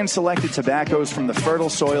combination of hand-selected tobaccos from the fertile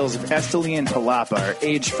soils of Esteli and Jalapa are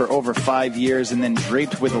aged for over 5 years and then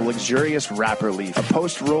draped with a luxurious wrapper leaf. A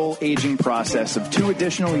post-roll aging process of 2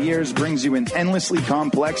 additional years brings you an endlessly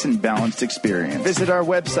complex and balanced experience. Visit our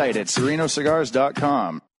website at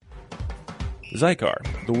serenocigars.com. Zycar,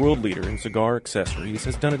 the world leader in cigar accessories,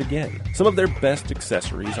 has done it again. Some of their best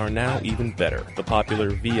accessories are now even better. The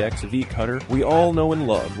popular VX V-Cutter we all know and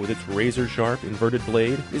love with its razor-sharp inverted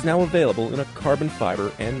blade is now available in a carbon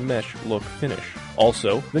fiber and mesh look finish.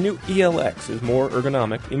 Also, the new ELX is more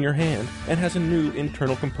ergonomic in your hand and has a new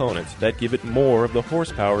internal components that give it more of the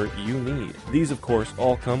horsepower you need. These, of course,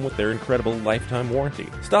 all come with their incredible lifetime warranty.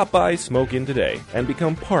 Stop by Smoke In today and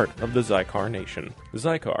become part of the Zycar Nation.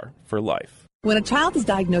 Zycar for life. When a child is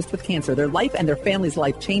diagnosed with cancer, their life and their family's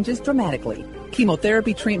life changes dramatically.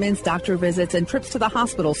 Chemotherapy treatments, doctor visits, and trips to the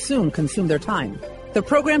hospital soon consume their time. The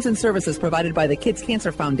programs and services provided by the Kids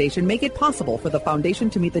Cancer Foundation make it possible for the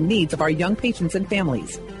foundation to meet the needs of our young patients and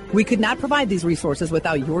families. We could not provide these resources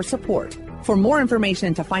without your support. For more information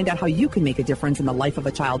and to find out how you can make a difference in the life of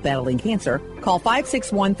a child battling cancer, call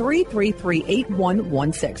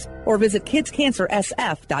 561-333-8116 or visit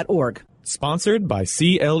kidscancersf.org. Sponsored by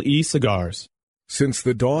CLE Cigars. Since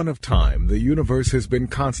the dawn of time, the universe has been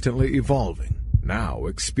constantly evolving. Now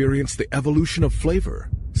experience the evolution of flavor.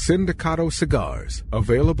 Sindicato cigars,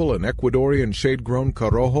 available in Ecuadorian shade-grown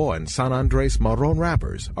Corojo and San Andres Marron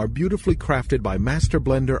wrappers, are beautifully crafted by master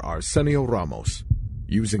blender Arsenio Ramos.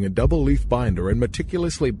 Using a double-leaf binder and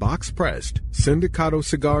meticulously box-pressed, Sindicato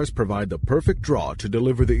cigars provide the perfect draw to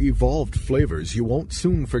deliver the evolved flavors you won't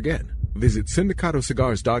soon forget. Visit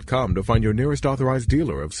syndicatocigars.com to find your nearest authorized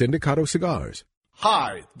dealer of Sindicato cigars.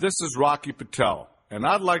 Hi, this is Rocky Patel, and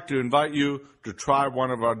I'd like to invite you to try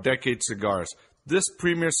one of our Decade cigars. This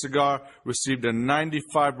premier cigar received a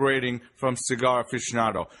 95 rating from Cigar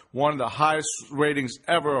Aficionado, one of the highest ratings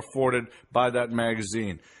ever afforded by that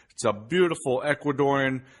magazine. It's a beautiful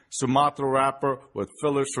Ecuadorian Sumatra wrapper with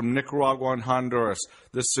fillers from Nicaragua and Honduras.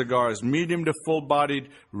 This cigar is medium to full-bodied,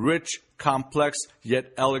 rich, complex,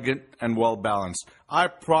 yet elegant and well-balanced. I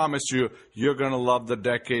promise you, you're going to love the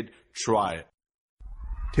Decade. Try it.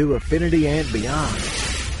 To affinity and beyond.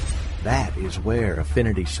 That is where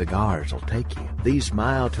Affinity Cigars will take you. These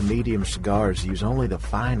mild to medium cigars use only the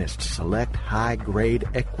finest select high-grade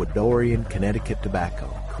Ecuadorian Connecticut tobacco,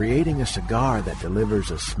 creating a cigar that delivers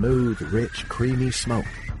a smooth, rich, creamy smoke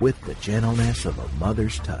with the gentleness of a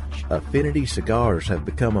mother's touch. Affinity Cigars have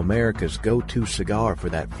become America's go-to cigar for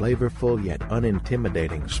that flavorful yet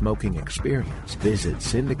unintimidating smoking experience. Visit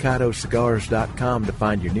syndicatocigars.com to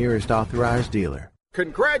find your nearest authorized dealer.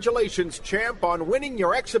 Congratulations, champ, on winning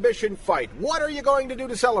your exhibition fight. What are you going to do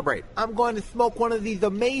to celebrate? I'm going to smoke one of these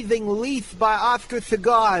amazing Leaf by Oscar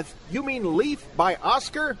cigars. You mean Leaf by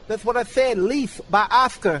Oscar? That's what I said, Leaf by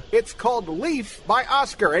Oscar. It's called Leaf by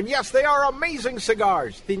Oscar, and yes, they are amazing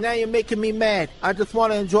cigars. See, now you're making me mad. I just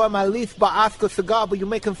want to enjoy my Leaf by Oscar cigar, but you're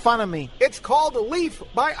making fun of me. It's called Leaf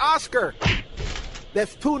by Oscar.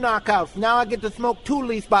 That's 2 knockouts. Now I get to smoke 2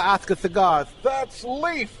 Leaf by Oscar cigars. That's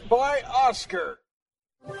Leaf by Oscar.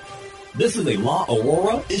 This is a La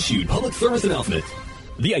Aurora issued public service announcement.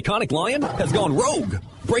 The iconic lion has gone rogue.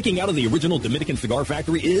 Breaking out of the original Dominican cigar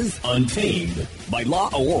factory is Untamed by La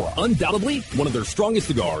Aurora. Undoubtedly, one of their strongest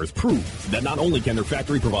cigars proves that not only can their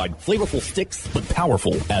factory provide flavorful sticks, but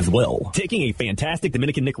powerful as well. Taking a fantastic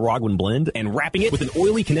Dominican Nicaraguan blend and wrapping it with an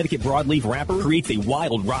oily Connecticut broadleaf wrapper creates a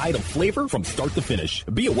wild ride of flavor from start to finish.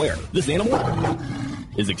 Be aware, this animal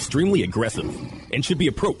is extremely aggressive and should be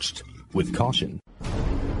approached with caution.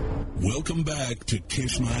 Welcome back to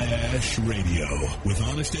Kiss My Ash Radio with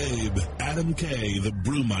Honest Abe, Adam K, the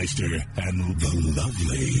Brewmeister, and the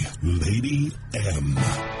lovely Lady M.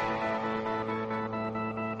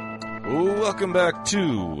 Welcome back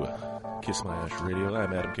to Kiss My Ash Radio.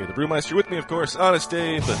 I'm Adam K, the Brewmeister. With me, of course, Honest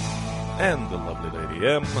Abe and the lovely Lady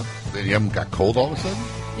M. Lady M got cold all of a sudden?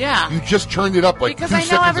 Yeah. You just turned it up like because 2 I know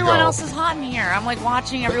seconds everyone ago. else is hot in here. I'm like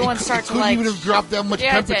watching everyone start to couldn't like. even have dropped that much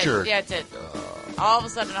temperature. It did. All of a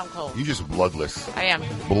sudden, I'm cold. You just bloodless. I am.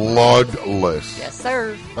 Bloodless. Yes,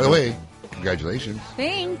 sir. By the way, congratulations.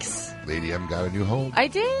 Thanks. Lady M got a new home. I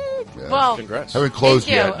did. Yeah. Well, congrats. Haven't closed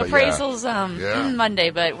thank you. yet, but Appraisals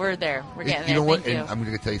Monday, but we're there. We're getting there. You know what? Thank And I'm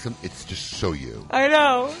going to tell you something. It's just so you. I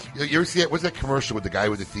know. You ever see it? What's that commercial with the guy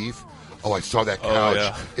with the thief? Oh, I saw that couch. Oh,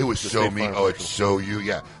 yeah. It was The so State me. Farm Oh, it's so you.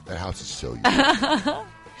 Yeah, that house is so you.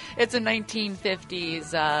 It's a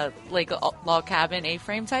 1950s like log cabin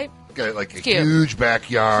A-frame type. Got like a It's cute. huge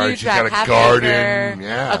backyard. Huge She's got a half garden. acre,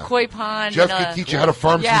 Yeah. a koi pond. Jeff and can teach you how to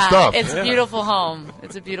farm some yeah, stuff. It's Yeah. a beautiful home.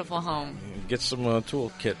 It's a beautiful home. Get some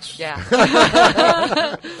tool kits. Yeah.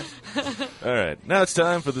 All right, now it's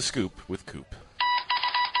time for the scoop with Coop.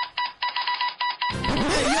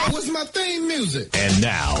 What's my theme music? And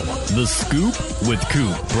now, The Scoop with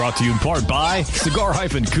Coop, brought to you in part by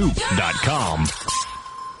cigar-coop.com.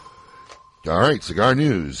 All right, cigar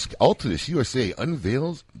news. Altadis USA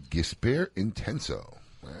unveils Gisper Intenso.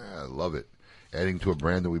 I love it. Adding to a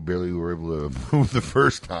brand that we barely were able to move the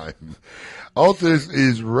first time. Altadis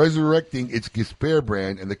is resurrecting its Gisper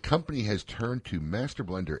brand, and the company has turned to master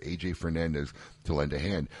blender A.J. Fernandez to lend a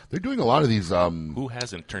hand. They're doing a lot of these... Who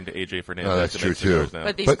hasn't turned to A.J. Fernandez? that's to true, make too. cigars now?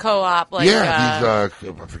 But these co-op, like... Yeah, these...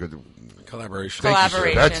 I forget the... Collaboration. Thank you,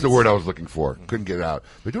 sir. That's the word I was looking for. Couldn't get it out.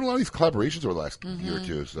 They're doing a lot of these collaborations over the last year or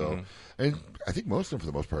two. So, and I think most of them, for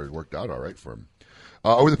the most part, have worked out all right for them.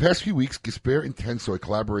 Over the past few weeks, Gisper Intenso, a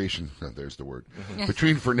collaboration, there's the word,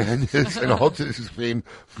 between Fernandez and Altadis' famed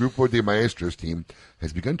Grupo de Maestros team,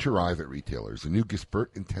 has begun to arrive at retailers. The new Gisper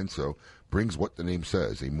Intenso brings what the name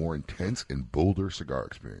says, a more intense and bolder cigar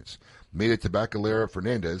experience. Made at Tabacalera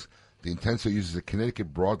Fernandez, the Intenso uses a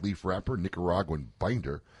Connecticut broadleaf wrapper, Nicaraguan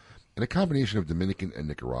binder, and a combination of Dominican and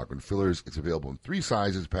Nicaraguan fillers. It's available in 3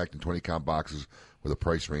 sizes, packed in 20-count boxes, with a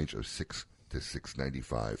price range of $6 to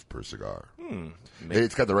 $6.95 per cigar.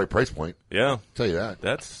 It's got the right price point. Yeah, tell you that.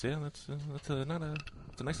 That's a nice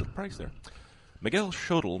little price there. Miguel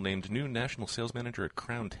Schodel named new national sales manager at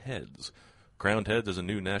Crowned Heads. Crowned Heads is a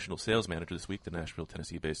new national sales manager this week. The Nashville,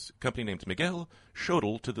 Tennessee-based company named Miguel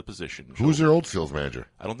Schodel to the position. Who's their old sales manager?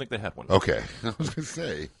 I don't think they had one. Okay, I was going to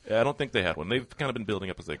say. Yeah, I don't think they had one. They've kind of been building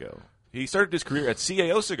up as they go. He started his career at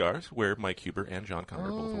CAO Cigars, where Mike Huber and John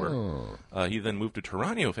Conner both were. He then moved to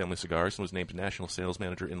Toranio Family Cigars and was named national sales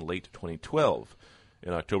manager in late 2012.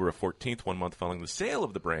 In October 14th, 1 month following the sale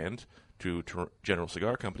of the brand to General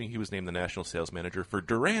Cigar Company, he was named the national sales manager for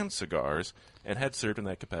Duran Cigars and had served in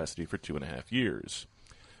that capacity for 2.5 years.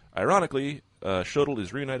 Ironically, Schodel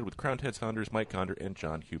is reunited with Crowned Heads founders Mike Conner and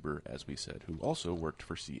John Huber, as we said, who also worked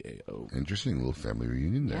for CAO. Interesting little family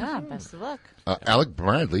reunion there. Yeah, best of luck. Alec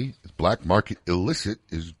Bradley, Black Market Illicit,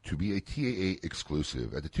 is to be a TAA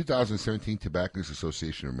exclusive at the 2017 Tobacconists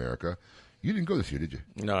Association of America. You didn't go this year, did you?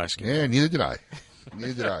 No, I skipped. Yeah, neither did I.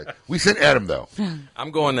 Neither did I. We sent Adam, though.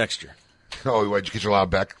 I'm going next year. Oh, did you get a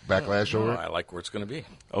lot of backlash over it? I like where it's going to be.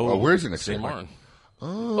 Oh, where's it next St. year? Martin.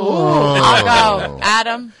 Oh. I'll go.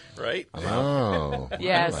 Adam. Right? Oh.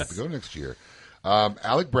 Yes. I'll have to go next year.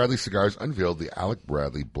 Alec Bradley Cigars unveiled the Alec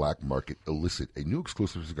Bradley Black Market Illicit, a new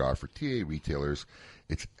exclusive cigar for TA retailers.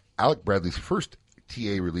 It's Alec Bradley's first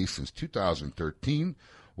TA release since 2013.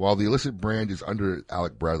 While the Illicit brand is under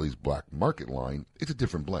Alec Bradley's Black Market line, it's a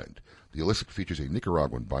different blend. The Illicit features a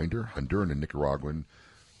Nicaraguan binder, Honduran and Nicaraguan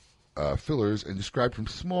fillers, and described from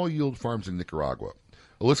small yield farms in Nicaragua.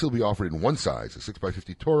 Illicit will be offered in 1 size, a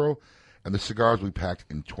 6x50 Toro, and the cigars will be packed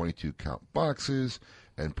in 22-count boxes,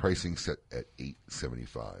 and pricing set at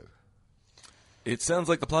 $8.75. It sounds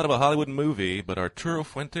like the plot of a Hollywood movie, but Arturo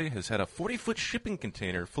Fuente has had a 40-foot shipping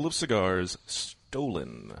container full of cigars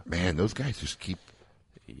stolen. Man, those guys just keep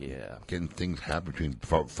Yeah. Getting things happen between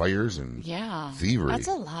fires and thievery. That's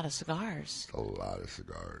a lot of cigars. A lot of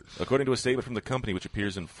cigars. According to a statement from the company, which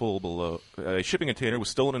appears in full below, a shipping container was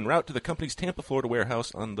stolen en route to the company's Tampa, Florida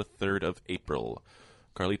warehouse on the 3rd of April.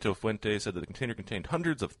 Carlito Fuente said that the container contained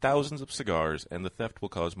hundreds of thousands of cigars, and the theft will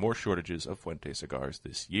cause more shortages of Fuente cigars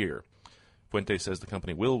this year. Fuente says the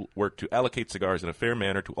company will work to allocate cigars in a fair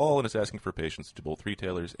manner to all and is asking for patience to both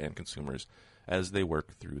retailers and consumers as they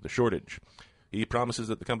work through the shortage. He promises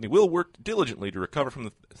that the company will work diligently to recover from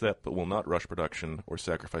the theft but will not rush production or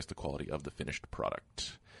sacrifice the quality of the finished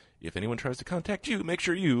product. If anyone tries to contact you, make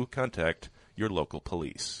sure you contact your local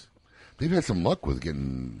police. They've had some luck with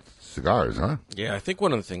getting cigars, huh? Yeah, I think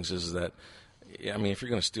one of the things is that, I mean, if you're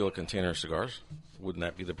going to steal a container of cigars, wouldn't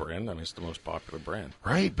that be the brand? I mean, it's the most popular brand.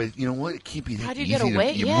 Right, but you know what? It can't be that How do you easy. get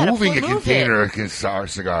away? You're moving a container of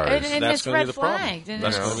cigars. And That's it's going to red be the problem. flagged.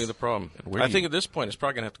 That's going to be the problem. Where I do think you- at this point, it's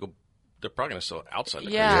probably going to have to go. They're probably going to sell it outside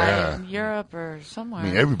the Yeah, country. in Europe or somewhere. I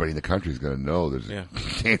mean, everybody in the country is going to know there's a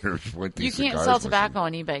container of Fuente You can't cigars sell missing. tobacco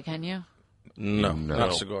on eBay, can you? No,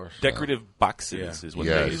 not cigars. Decorative boxes is what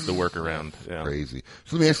they use the workaround. Yeah. Crazy.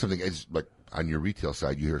 So let me ask something. It's like on your retail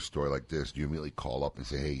side, you hear a story like this. Do you immediately call up and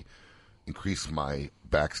say, "Hey, increase my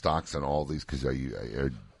back stocks on all these"? Because do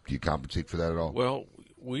you compensate for that at all? Well,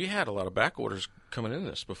 we had a lot of back orders coming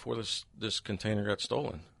in before this container got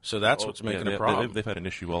stolen. So that's what's making a problem. They've had an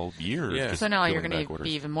issue all year. Yeah. just So now you're filling going back to orders.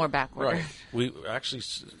 be even more backward. Right. We actually,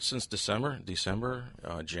 since December,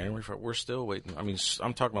 January, we're still waiting. I mean,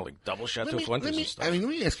 I'm talking about like double Chateau Fuentes and stuff. let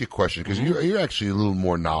me ask you a question because you're actually a little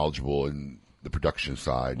more knowledgeable in the production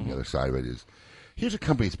side. And the other side of it is, here's a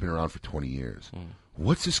company that's been around for 20 years.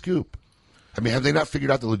 What's the scoop? I mean, have they not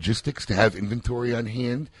figured out the logistics to have inventory on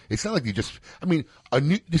hand? It's not like you just. I mean,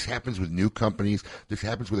 this happens with new companies. This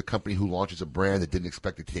happens with a company who launches a brand that didn't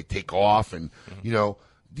expect it to take off, and you know,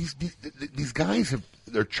 these guys have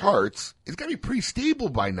their charts. It's got to be pretty stable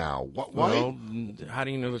by now. Why? Well, how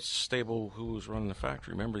do you know it's stable? Who was running the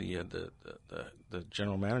factory? Remember, you had the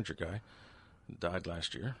general manager guy died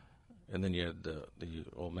last year. And then you had the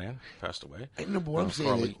old man passed away. I know, but what I'm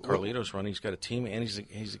saying, Carlito's running. He's got a team, and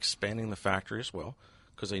he's expanding the factory as well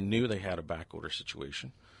because they knew they had a back order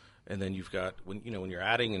situation. And then you've got when you're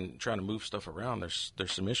adding and trying to move stuff around, there's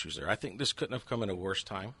some issues there. I think this couldn't have come in a worse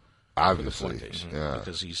time. Obviously, for the Fuentes, yeah.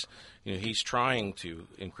 because he's trying to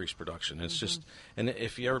increase production. It's just, and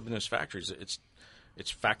if you ever been to his factories,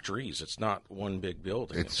 it's factories. It's not one big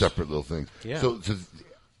building. It's separate little things. Yeah. So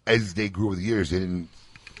as they grew over the years, they didn't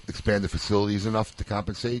expand the facilities enough to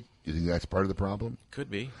compensate. Do you think that's part of the problem? Could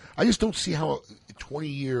be. I just don't see how a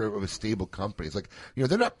 20-year of a stable company. It's like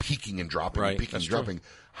they're not peaking and dropping, Right, peaking that's and dropping. true.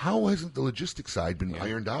 How hasn't the logistics side been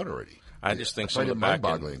ironed out already? I just think I some find of it the back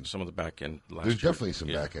mind-boggling. end, some of the back end. Last There's year, definitely some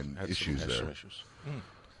back end had issues some there. issues.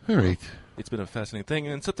 All right. It's been a fascinating thing,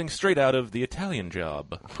 and something straight out of The Italian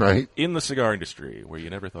Job. Right. In the cigar industry, where you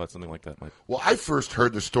never thought something like that might. Well, I first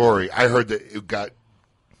heard the story. I heard that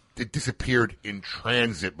it disappeared in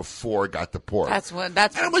transit before it got to port. That's And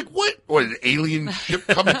I'm like, what? What, an alien ship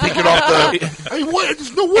come and take it off the... I mean, what?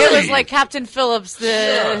 There's no way. It was like Captain Phillips.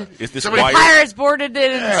 Is this the wire? pirates boarded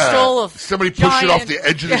it and stole a Somebody pushed it off the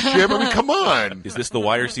edge of the ship. I mean, come on. Is this The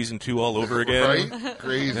Wire season 2 all over again? Right?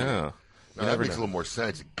 Crazy. Yeah. No, that makes a little more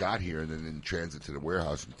sense. It got here and then in transit to the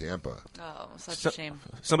warehouse in Tampa. Oh, such a shame.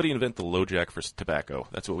 Somebody invent the LoJack for tobacco.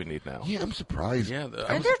 That's what we need now. Yeah, I'm surprised. Yeah,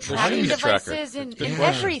 And they're tracking devices in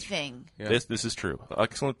everything. Yeah. This is true.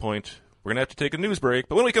 Excellent point. We're going to have to take a news break,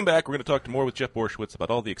 but when we come back, we're going to talk more with Jeff Borshwitz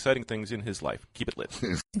about all the exciting things in his life. Keep it lit.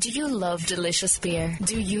 Do you love delicious beer?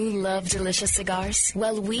 Do you love delicious cigars?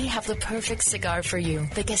 Well, we have the perfect cigar for you.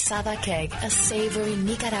 The Quesada Keg, a savory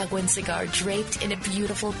Nicaraguan cigar draped in a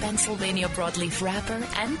beautiful Pennsylvania broadleaf wrapper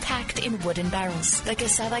and packed in wooden barrels. The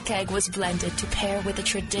Quesada Keg was blended to pair with the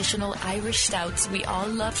traditional Irish stouts we all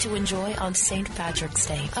love to enjoy on St. Patrick's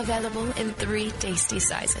Day. Available in 3 tasty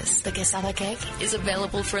sizes. The Quesada Keg is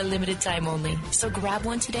available for a limited time only, so grab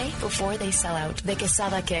one today before they sell out. The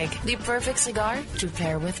Quesada Keg, the perfect cigar to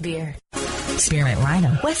pair with beer. Spearmint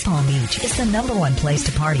Rhino, West Palm Beach is the #1 place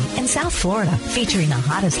to party in South Florida, featuring the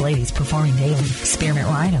hottest ladies performing daily. Spearmint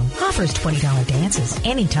Rhino offers $20 dances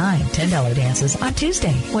anytime, $10 dances on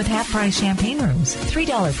Tuesday with half-price champagne rooms,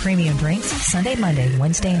 $3 premium drinks Sunday, Monday,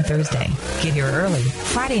 Wednesday, and Thursday. Get here early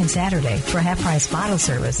Friday and Saturday for half-price bottle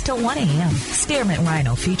service till 1 a.m. Spearmint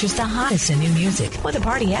Rhino features the hottest in new music with a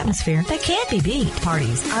party atmosphere that can't be beat.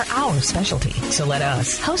 Parties are our specialty, so let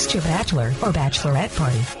us host your bachelor or bachelorette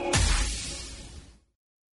party.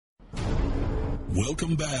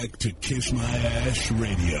 Welcome back to Kiss My Ash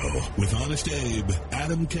Radio with Honest Abe,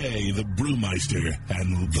 Adam K, the Brewmeister,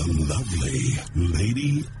 and the lovely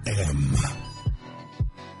Lady M.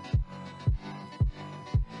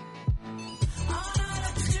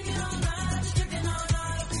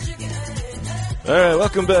 All right,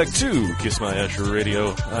 welcome back to Kiss My Ash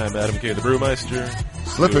Radio. I'm Adam K. the Brewmeister.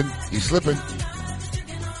 Slipping. He's slipping.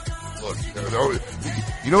 Look,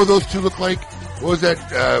 you know what those two look like? What was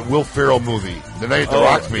that Will Ferrell movie? The Night at the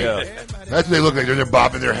Roxbury. Yeah. That's what they look like. They're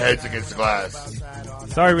bobbing their heads against the glass.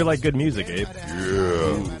 Sorry, we like good music, Abe.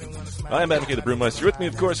 Yeah. I'm Adam K. the Brewmeister. With me,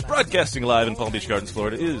 of course, broadcasting live in Palm Beach Gardens,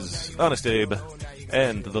 Florida, is Honest Abe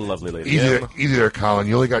and the lovely lady M. Easy there, Colin.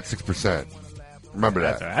 You only got 6%. Remember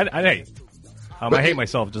that. That's all right. I hate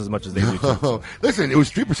myself just as much as they do. Too. Listen, it was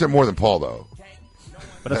 3% more than Paul, though.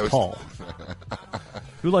 But that's Paul.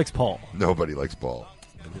 Who likes Paul? Nobody likes Paul.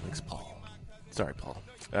 Nobody likes Paul. Sorry, Paul.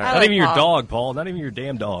 Not even your dog, Paul. Not even your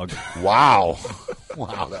damn dog. Wow.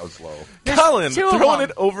 Wow, that was slow. Colin, throwing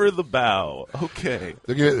it over the bow. Okay.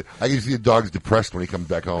 I can see the dog's depressed when he comes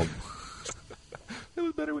back home. It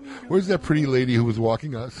was better when you. Where's that pretty lady who was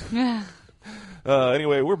walking us? Yeah.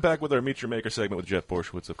 Anyway, we're back with our Meet Your Maker segment with Jeff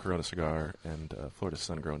Borshwitz of Corona Cigar and Florida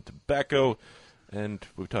Sun-Grown Tobacco. And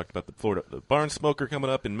we've talked about the Barn Smoker coming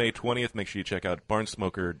up in May 20th. Make sure you check out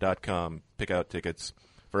barnsmoker.com. Pick out tickets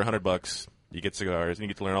for $100. You get cigars, and you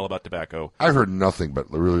get to learn all about tobacco. I've heard nothing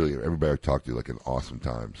but really everybody I've talked to like an awesome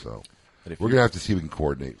time. So we're going to have to see if we can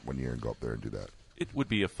coordinate one year and go up there and do that. It would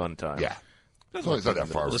be a fun time. Yeah. It's not that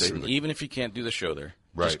far. Listen, even if you can't do the show there,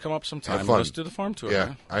 right. just come up sometime. Have fun. Let's do the farm tour. Yeah,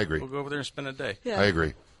 man. I agree. We'll go over there and spend a day. Yeah. I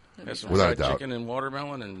agree. Have some Without fried a doubt. chicken and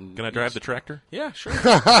watermelon. And can I drive the tractor? Yeah, sure.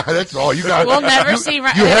 That's all you got. We'll never see. You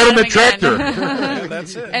had him at tractor. Yeah,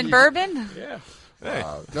 that's it. And bourbon. Yeah. Hey,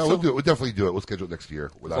 no, we'll do it. We'll definitely do it. We'll schedule it next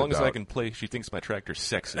year. As long as I can play She Thinks My Tractor's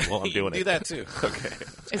Sexy while I'm doing it. Do that, too. Okay.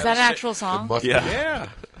 Is that an actual song? Yeah.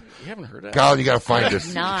 You haven't heard that? Colin, you got to find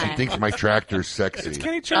this. Not. She thinks my tractor's sexy. It's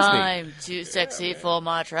Kenny Chesney. I'm too sexy for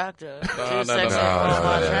my tractor. Too no, sexy for No,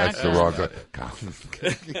 my that's tractor. the wrong song.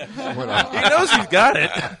 He knows he's got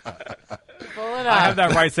it. Pull it I have up.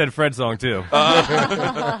 that Right Said Fred song, too.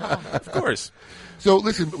 Of course. So,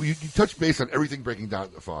 listen, you touched base on everything breaking down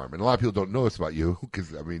at the farm. And a lot of people don't know this about you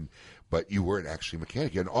because, but you weren't actually a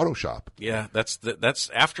mechanic. You had an auto shop. Yeah,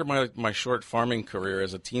 that's after my short farming career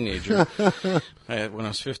as a teenager. When I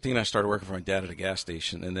was 15, I started working for my dad at a gas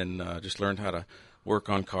station, and then just learned how to work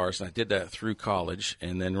on cars. And I did that through college,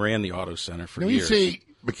 and then ran the auto center for years. You say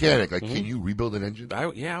mechanic, can you rebuild an engine? I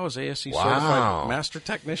was ASE Wow. certified master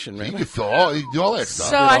technician, man. You do all that stuff.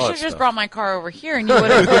 So I should have just brought my car over here, and you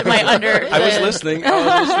would have put my under. I was listening.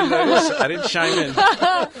 I didn't chime in.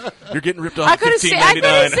 You're getting ripped off. I could have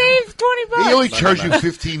saved $20. He only charged you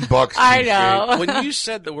 $15. I know. When you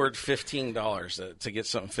said the word $15 to get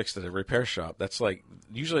something fixed at a repair shop, that's like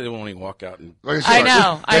usually they won't even walk out and. I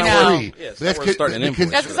know. Yeah, that's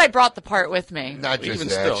because I brought the part with me. Not just Even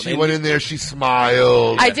that. still, She went in there. She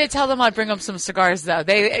smiled. I did tell them I'd bring them some cigars, though.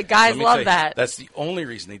 Guys love that. That's the only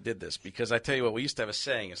reason they did this, because I tell you what, we used to have a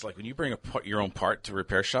saying. It's like when you bring your own part to a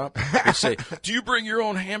repair shop, you say, "Do you bring your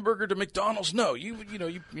own hamburger to McDonald's?" No, you're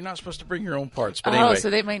not supposed to bring your own parts. But anyway, so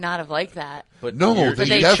they might not have liked that. But no,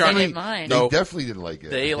 they definitely didn't mind. They definitely didn't like it.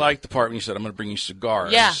 They liked the part when you said, "I'm going to bring you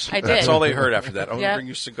cigars." Yeah, I did. That's all they heard after that. I'm going to bring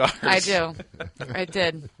you cigars. I do. I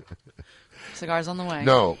did. Cigars on the way.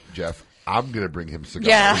 No, Jeff. I'm going to bring him cigars.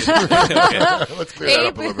 Yeah. Let's clear that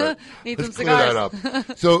up a little bit. Need Let's some clear cigars.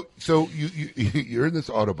 that up. So you're in this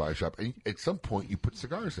auto body shop, and at some point you put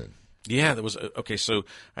cigars in. Yeah, there was okay. So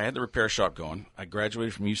I had the repair shop going. I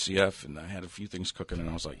graduated from UCF, and I had a few things cooking. And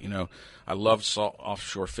I was like, I love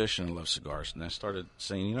offshore fishing and I love cigars. And I started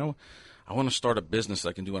saying, I want to start a business that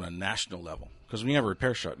I can do on a national level. Because when you have a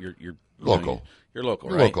repair shop, you're local. You're local,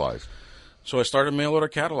 You're right? localized. So I started Mail Order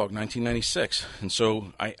Catalog 1996. And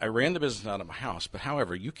so I ran the business out of my house. But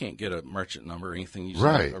however, you can't get a merchant number or anything. You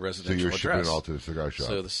Right. a residential So you're address. shipping it all to the cigar shop.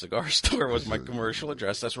 So the cigar store was my commercial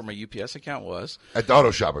address. That's where my UPS account was. At the auto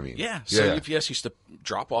shop, I mean. Yeah. So UPS used to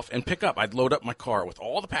drop off and pick up. I'd load up my car with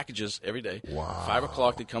all the packages every day. Wow. 5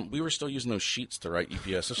 o'clock they'd come. We were still using those sheets to write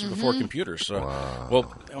UPS. This was before computers. So,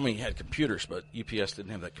 you had computers, but UPS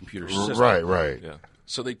didn't have that computer system. Right. Yeah.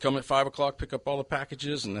 So they'd come at 5 o'clock, pick up all the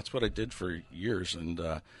packages, and that's what I did for years. And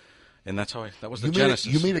that's how that was the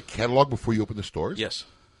genesis. You made a catalog before you opened the stores? Yes.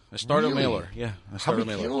 I started Really? a mailer. Yeah. I How started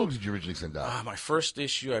many a mailer. catalogs did you originally send out? My first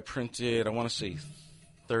issue, I printed, I want to say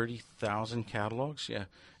 30,000 catalogs. Yeah.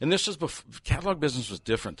 And this was before, catalog business was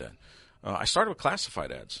different then. I started with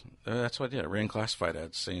classified ads. That's what I did. I ran classified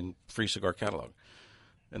ads saying free cigar catalog.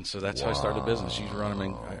 And so that's how I started business.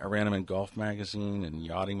 I ran them in Golf Magazine and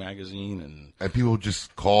Yachting Magazine. And people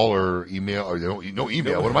just call or email, or they don't no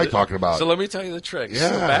email. What am I talking about? So let me tell you the trick. Yeah.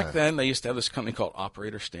 So back then, they used to have this company called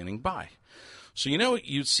Operator Standing By. So what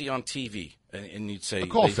you'd see on TV, and you'd say... A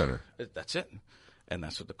call center. That's it. And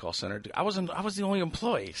that's what the call center did. I was the only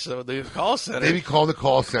employee, so the call center. Maybe call the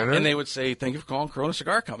call center, and they would say, "Thank you for calling Corona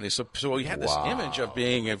Cigar Company." So we had this image of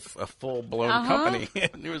being a full blown company,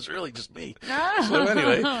 and it was really just me. So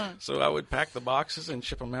anyway, so I would pack the boxes and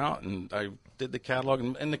ship them out, and I did the catalog.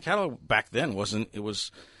 And the catalog back then wasn't. It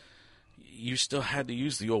was. You still had to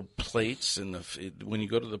use the old plates, and when you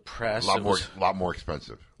go to the press, lot more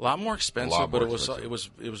expensive. A lot more expensive, but it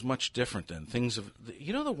was much different then. Things of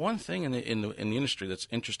the one thing in the industry that's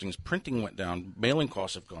interesting is printing went down. Mailing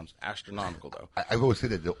costs have gone astronomical, though. I've always said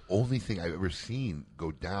that the only thing I've ever seen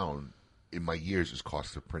go down in my years is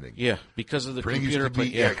cost of printing. Yeah, because of the printing computer.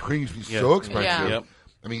 Printing used to be so expensive. Yeah. Yep.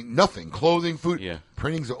 I mean, nothing, clothing, food. Yeah.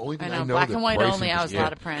 Printing's the only thing I know. Black and white prices only, I was just allowed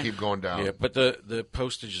to print. keep going down. Yeah, but the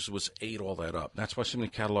postages ate all that up. That's why so many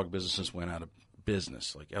catalog businesses went out of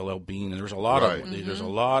business, like LL Bean. And there was a lot of there's a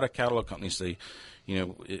lot of catalog companies.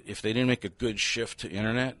 If they didn't make a good shift to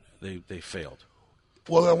internet, they failed.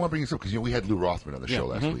 Well, I want to bring this up because we had Lou Rothman on the show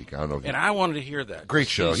last week. I don't know, and I wanted to hear that. Great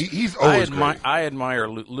show. He's always great. I admire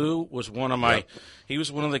Lou. Lou was one of my. He was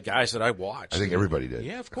one of the guys that I watched. I think everybody did.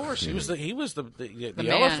 Yeah, of course. He was the man.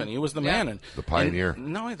 elephant. He was the man, and the pioneer.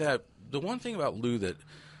 And not only that, the one thing about Lou that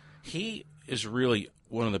he is really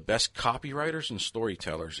one of the best copywriters and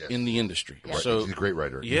storytellers in the industry. Right. So he's a great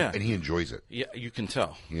writer. Yeah, and he enjoys it. Yeah, you can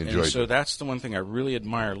tell. He enjoys it. So that's the one thing I really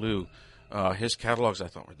admire Lou. His catalogs I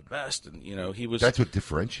thought were the best, and he was. That's what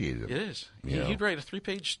differentiated him. It is. He'd write a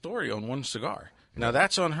 3-page story on one cigar. Now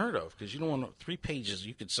that's unheard of because you don't want 3 pages.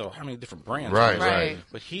 You could sell how many different brands? Right.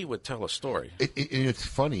 But he would tell a story. And it's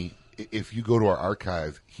funny if you go to our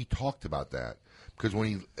archive. He talked about that because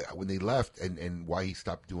when they left and why he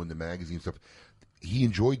stopped doing the magazine stuff. He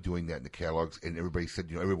enjoyed doing that in the catalogs, and everybody said,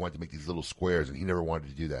 everyone wanted to make these little squares, and he never wanted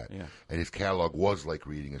to do that. Yeah. And his catalog was like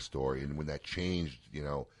reading a story, and when that changed, he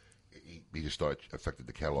just thought it affected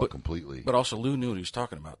the catalog completely. But also, Lou knew what he was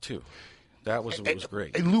talking about too. That was what was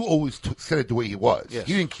great. And Lou always said it the way he was. Yes.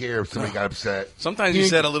 He didn't care if somebody got upset. Sometimes he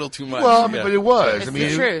said a little too much. Well, but it was. It's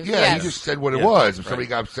the truth. He just said what it was. If somebody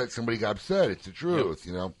got upset, somebody got upset. It's the truth,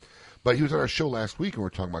 But he was on our show last week, and we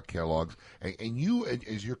were talking about catalogs. And you,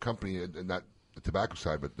 as your company, not the tobacco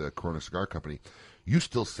side, but the Corona Cigar Company, you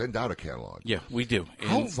still send out a catalog. Yeah, we do.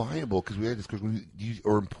 How viable, because we had this discussion,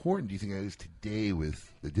 or important do you think that is today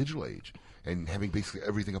with the digital age and having basically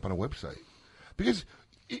everything up on a website? Because,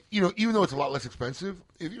 even though it's a lot less expensive,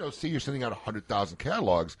 if, say you're sending out 100,000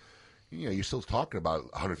 catalogs, you're still talking about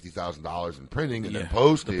 $150,000 in printing and then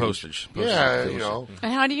postage. The postage. Yeah,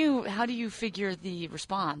 And how do you figure the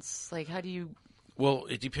response? Like, how do you... Well,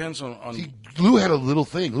 it depends on... See, Lou had a little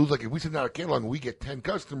thing. Lou's like, if we send out a catalog and we get 10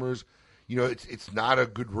 customers, it's not a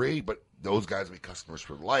good rate, but those guys will be customers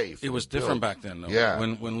for life. It was different back then, though. Yeah.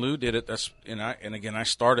 When Lou did it, and again, I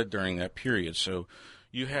started during that period, so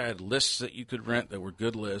you had lists that you could rent that were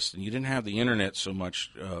good lists, and you didn't have the internet so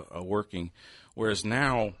much working. Whereas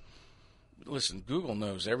now, listen, Google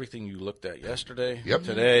knows everything you looked at yesterday,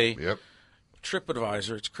 today. Yep.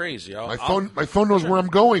 TripAdvisor, it's crazy. My phone knows where I'm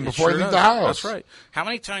going before I leave the house. That's right. How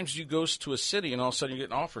many times do you go to a city and all of a sudden you're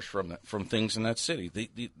getting offers from things in that city?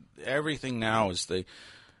 Everything now is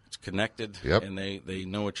it's connected and they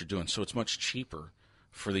know what you're doing. So it's much cheaper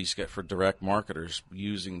for direct marketers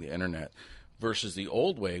using the internet versus the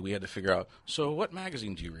old way. We had to figure out, so what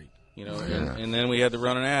magazine do you read? And then we had to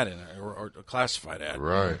run an ad in it, or a classified ad.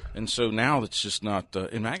 Right. And so now it's just not.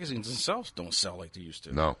 And magazines themselves don't sell like they used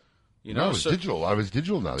to. No. It's digital. A lot of it's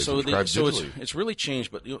digital now. It's really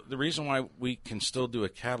changed. But the reason why we can still do a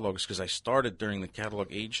catalog is because I started during the catalog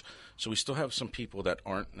age. So we still have some people that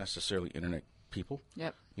aren't necessarily internet people.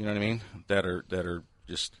 Yep. You know what I mean? That are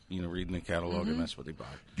just reading the catalog and that's what they buy.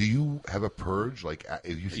 Do you have a purge? Like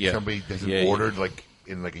if you see somebody doesn't ordered like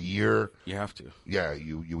in like a year, you have to. Yeah,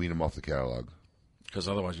 you weed them off the catalog. Because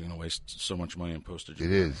otherwise you're going to waste so much money on postage.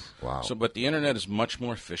 It is. Wow. So, but the internet is much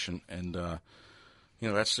more efficient and.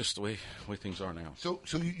 That's just the way things are now. So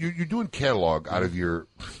you're doing catalog out of your...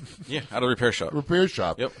 out of repair shop. Repair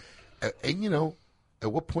shop. Yep. And,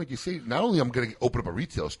 at what point do you say, not only I'm going to open up a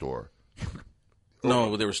retail store...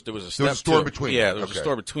 No, there was a step. There was a store in between. Yeah, there was a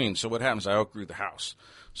store between. So what happens, I outgrew the house.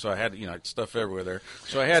 So I had, stuff everywhere there.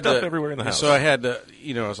 So I had stuff everywhere in the house. So I had to,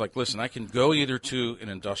 I was like, listen, I can go either to an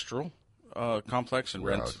industrial complex and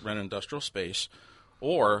rent industrial space,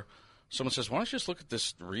 or... Someone says, why don't you just look at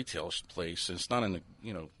this retail place? And it's not in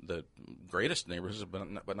the greatest neighborhoods,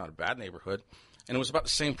 but not a bad neighborhood. And it was about the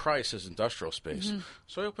same price as industrial space. Mm-hmm.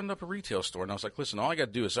 So I opened up a retail store, and I was like, listen, all I got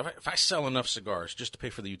to do is if I sell enough cigars just to pay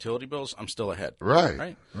for the utility bills, I'm still ahead.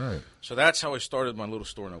 Right. So that's how I started my little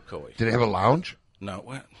store in Ocoee. Did it have a lounge? No,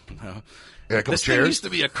 what? No. Yeah, a couple This chairs? thing used to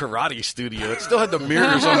be a karate studio. It still had the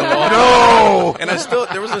mirrors on the wall. No! And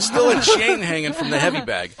there was still a chain hanging from the heavy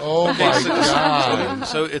bag. Oh, my God.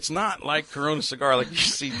 So it's not like Corona cigar like you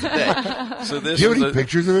see today. So this Do you have any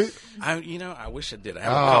pictures of it? I wish I did.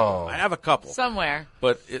 I have a couple somewhere.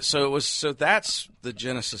 But so that's the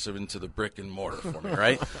genesis of Into the Brick and Mortar for me,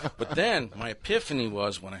 right? But then my epiphany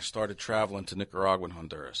was when I started traveling to Nicaragua and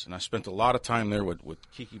Honduras, and I spent a lot of time there with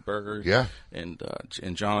Kiki Berger, and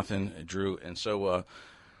Jonathan, and Drew, and so I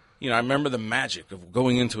remember the magic of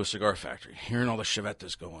going into a cigar factory, hearing all the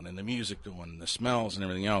chevetas going, and the music going, and the smells, and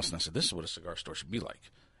everything else, and I said, this is what a cigar store should be like.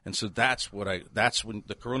 And so that's when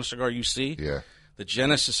the Corona cigar you see. Yeah. The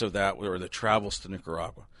genesis of that were the travels to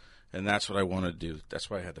Nicaragua, and that's what I wanted to do. That's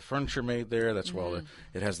why I had the furniture made there. That's why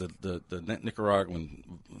it has the Nicaraguan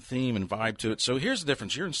theme and vibe to it. So here's the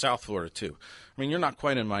difference. You're in South Florida, too. I mean, you're not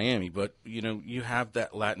quite in Miami, but, you have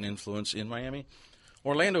that Latin influence in Miami.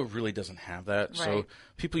 Orlando really doesn't have that. Right. So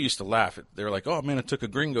people used to laugh. They were like, oh, man, it took a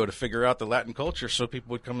gringo to figure out the Latin culture, so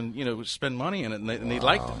people would come and, spend money in it, and they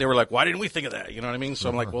liked it. They were like, why didn't we think of that? You know what I mean? So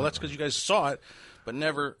I'm like, well, that's because you guys saw it, but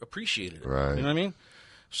never appreciated it. Right. You know what I mean?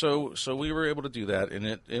 So we were able to do that, and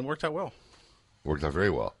it worked out well. Worked out very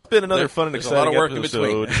well. Been another fun and There's exciting a lot of work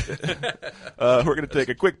episode. in between. We're going to take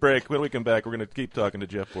a quick break. When we come back, we're going to keep talking to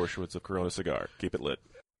Jeff Borshowitz of Corona Cigar. Keep it lit.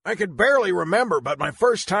 I could barely remember, but my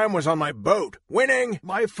first time was on my boat. Winning!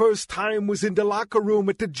 My first time was in the locker room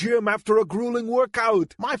at the gym after a grueling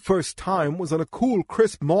workout. My first time was on a cool,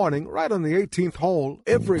 crisp morning right on the 18th hole.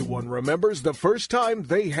 Everyone remembers the first time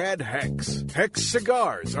they had Hex. Hex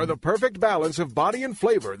cigars are the perfect balance of body and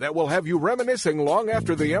flavor that will have you reminiscing long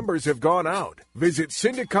after the embers have gone out. Visit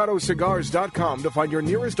syndicatocigars.com to find your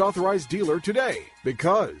nearest authorized dealer today,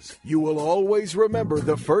 because you will always remember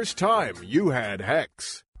the first time you had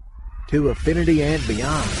Hex. To affinity and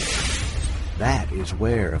beyond. That is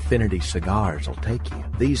where Affinity Cigars will take you.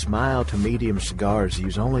 These mild to medium cigars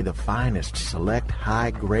use only the finest select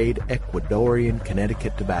high-grade Ecuadorian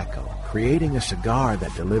Connecticut tobacco, creating a cigar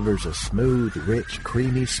that delivers a smooth, rich,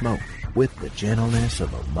 creamy smoke with the gentleness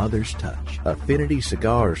of a mother's touch. Affinity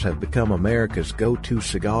Cigars have become America's go-to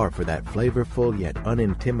cigar for that flavorful yet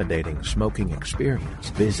unintimidating smoking experience.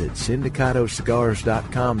 Visit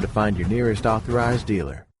syndicatocigars.com to find your nearest authorized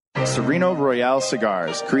dealer. Sereno Royale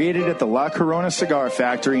cigars, created at the La Corona Cigar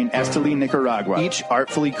Factory in Esteli, Nicaragua. Each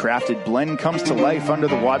artfully crafted blend comes to life under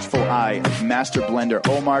the watchful eye of master blender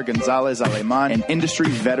Omar Gonzalez Aleman and industry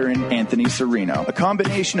veteran Anthony Sereno. A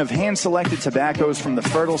combination of hand-selected tobaccos from the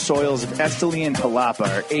fertile soils of Esteli and Jalapa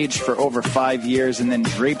are aged for over 5 years and then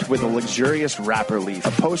draped with a luxurious wrapper leaf.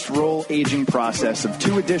 A post-roll aging process of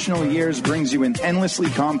 2 additional years brings you an endlessly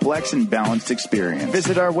complex and balanced experience.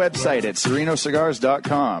 Visit our website at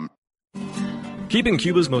serenocigars.com. Keeping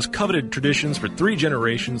Cuba's most coveted traditions for 3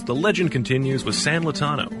 generations, the legend continues with San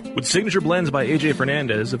Lotano. With signature blends by A.J.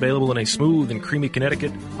 Fernandez available in a smooth and creamy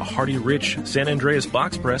Connecticut, a hearty, rich San Andreas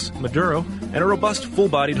box press, Maduro, and a robust,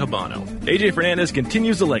 full-bodied Habano. A.J. Fernandez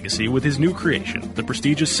continues the legacy with his new creation, the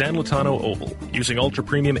prestigious San Lotano Oval. Using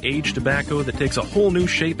ultra-premium aged tobacco that takes a whole new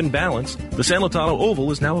shape and balance, the San Lotano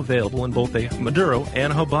Oval is now available in both a Maduro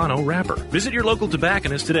and Habano wrapper. Visit your local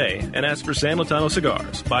tobacconist today and ask for San Lotano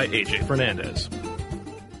Cigars by A.J. Fernandez.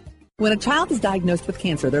 When a child is diagnosed with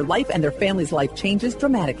cancer, their life and their family's life changes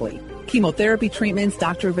dramatically. Chemotherapy treatments,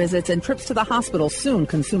 doctor visits, and trips to the hospital soon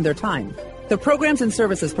consume their time. The programs and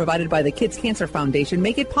services provided by the Kids Cancer Foundation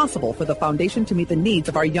make it possible for the foundation to meet the needs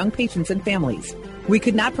of our young patients and families. We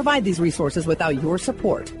could not provide these resources without your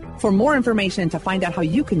support. For more information to find out how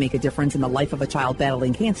you can make a difference in the life of a child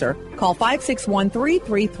battling cancer, call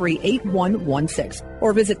 561-333-8116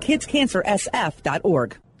 or visit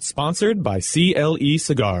kidscancersf.org. Sponsored by CLE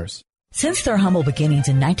Cigars. Since their humble beginnings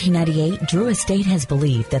in 1998, Drew Estate has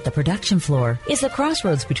believed that the production floor is the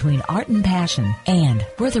crossroads between art and passion, and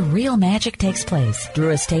where the real magic takes place. Drew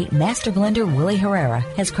Estate Master Blender Willie Herrera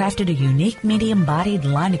has crafted a unique medium-bodied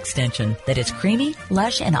line extension that is creamy,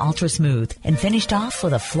 lush, and ultra-smooth, and finished off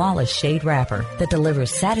with a flawless shade wrapper that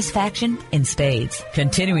delivers satisfaction in spades.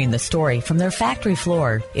 Continuing the story from their factory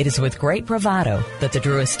floor, it is with great bravado that the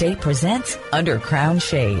Drew Estate presents Under Crown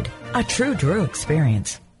Shade, a true Drew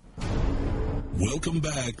experience. Welcome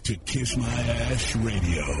back to Kiss My Ash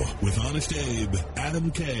Radio with Honest Abe,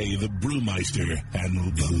 Adam K, the Brewmeister,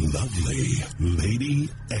 and the lovely Lady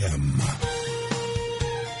M.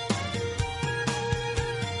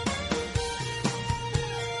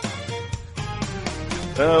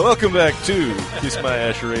 Welcome back to Kiss My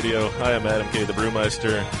Ash Radio. I am Adam K, the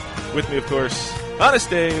Brewmeister. With me, of course,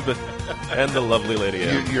 Honest Abe and the lovely Lady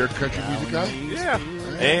M. You're a country music guy? Yeah.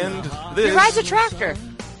 And this... He rides a tractor.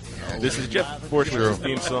 This is Jeff Borchman's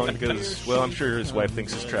theme song because, well, I'm sure his wife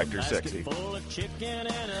thinks his tractor's sexy.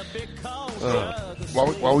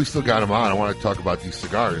 While we still got him on, I want to talk about these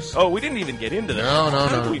cigars. Oh, we didn't even get into that. No.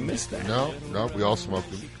 How did we miss that? No, we all smoked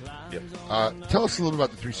them. Yep. Tell us a little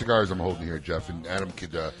about the 3 cigars I'm holding here, Jeff, and Adam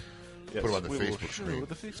could put them on the Facebook screen.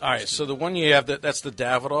 All right, so the one you have, that's the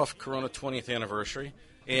Davidoff Corona 20th anniversary.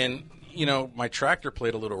 And, you know, my tractor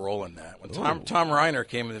played a little role in that. When Tom Reiner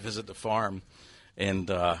came to visit the farm, and,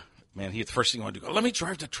 man, the first thing he wanted to go, let me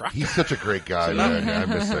drive the tractor. He's such a great guy. So I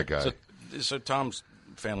miss that guy. So Tom's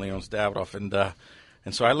family owns Davidoff,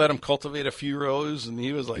 and so I let him cultivate a few rows, and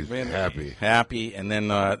he was like, man, happy. And then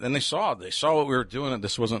they saw what we were doing, and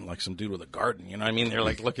this wasn't like some dude with a garden. You know what I mean? They're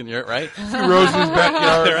like looking at right, a few rows in his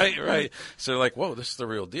backyard, right. So they're like, whoa, this is the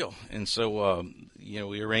real deal. And so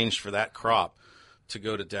we arranged for that crop to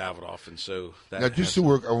go to Davidoff, and so that now just to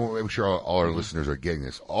work. I want to make sure all our listeners are getting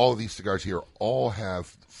this. All of these cigars here all have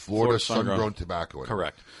Florida sun-grown tobacco in it.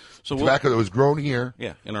 Correct. So tobacco that was grown here,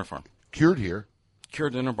 in our farm, cured here.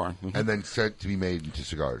 Cured in our barn. Mm-hmm. And then sent to be made into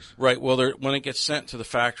cigars. Right. Well, when it gets sent to the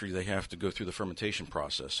factory, they have to go through the fermentation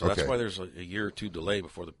process. So that's why there's a year or two delay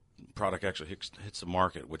before the product actually hits the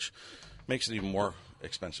market, which makes it even more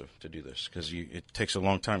expensive to do this because it takes a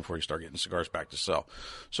long time before you start getting cigars back to sell.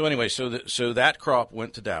 So anyway, so that crop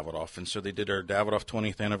went to Davidoff, and so they did our Davidoff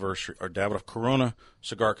 20th anniversary, or Davidoff Corona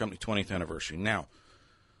Cigar Company 20th anniversary. Now,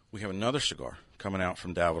 we have another cigar coming out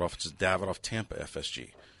from Davidoff. It's a Davidoff Tampa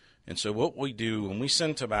FSG. And so what we do when we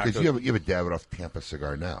send tobacco, because you have a Davidoff Tampa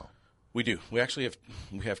cigar now. We do. We actually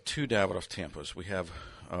have 2 Davidoff Tampas. We have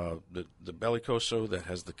the Bellicoso that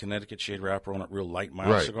has the Connecticut shade wrapper on it, real light,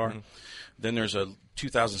 mild cigar. Mm-hmm. Then there's a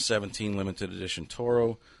 2017 limited edition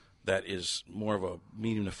Toro that is more of a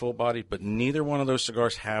medium to full body, but neither one of those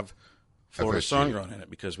cigars have Florida sun-grown in it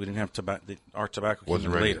because we didn't have tobacco. Our tobacco came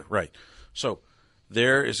in later, right? So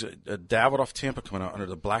there is a Davidoff Tampa coming out under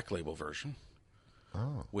the Black Label version.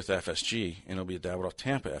 With FSG, and it'll be a Davidoff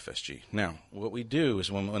Tampa FSG. Now, what we do is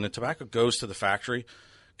when the tobacco goes to the factory,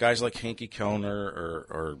 guys like Henke Kellner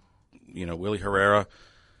or Willie Herrera,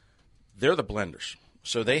 they're the blenders.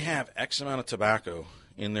 So they have X amount of tobacco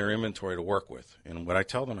in their inventory to work with. And what I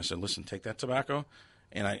tell them, I said, listen, take that tobacco,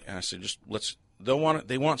 and I said,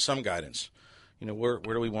 they want some guidance. You know, where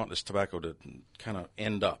do we want this tobacco to kind of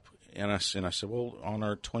end up? And I said, well, on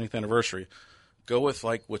our 20th anniversary, go with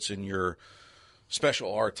like what's in your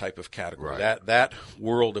special R type of category, that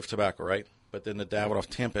world of tobacco, right? But then the Davidoff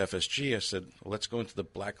Tampa FSG, I said, let's go into the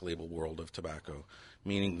Black Label world of tobacco,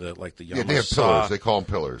 meaning the Yamasa. Yeah, they have pillars. They call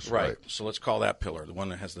them pillars, right? So let's call that pillar, the one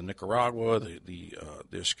that has the Nicaragua, the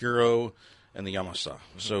Oscuro, and the Yamasa.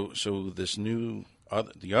 Mm-hmm. So this new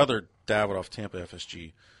the other Davidoff Tampa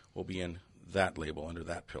FSG will be in that label under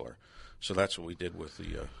that pillar. So that's what we did with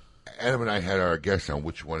the. Adam and I had our guess on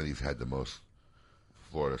which one of these had the most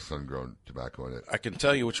Florida sun-grown tobacco in it. I can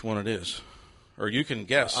tell you which one it is, or you can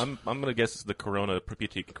guess. I'm going to guess it's the Corona,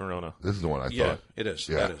 Petite Corona. This is the one I thought. Yeah, it is.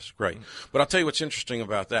 Yeah. That is great. But I'll tell you what's interesting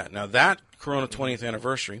about that. Now that Corona 20th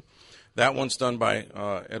anniversary, that one's done by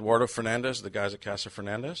Eduardo Fernandez, the guys at Casa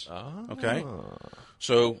Fernandez. Oh. Okay,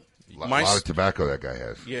 so. A lot of tobacco that guy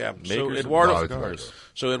has. Yeah, so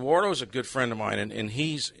Eduardo's a good friend of mine, and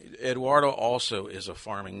Eduardo also is a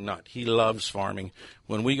farming nut. He loves farming.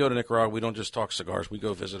 When we go to Nicaragua, we don't just talk cigars. We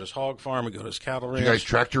go visit his hog farm. We go to his cattle ranch. You guys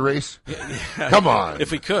tractor race? Yeah. Come on. If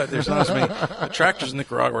we could. There's not as many. The tractors in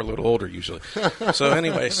Nicaragua are a little older usually. So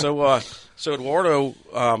anyway, so Eduardo,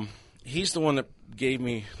 he's the one that gave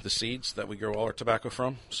me the seeds that we grow all our tobacco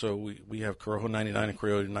from. So we have Corojo 99 and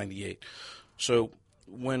Criollo 98. So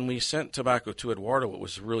when we sent tobacco to Eduardo, what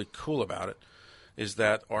was really cool about it is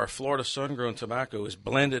that our Florida sun-grown tobacco is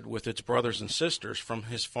blended with its brothers and sisters from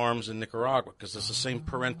his farms in Nicaragua because it's the same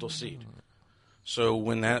parental seed. So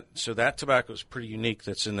that tobacco is pretty unique.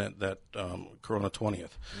 That's in that Corona 20th.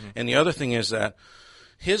 Mm-hmm. And the other thing is that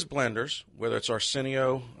his blenders, whether it's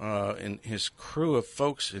Arsenio and his crew of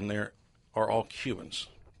folks in there, are all Cubans.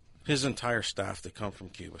 His entire staff, they come from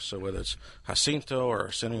Cuba. So whether it's Jacinto or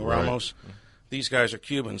Arsenio Ramos. These guys are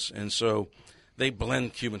Cubans, and so they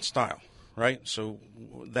blend Cuban style, right? So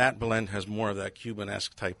that blend has more of that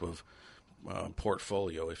Cuban-esque type of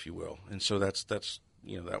portfolio, if you will. And so that's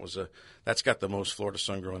got the most Florida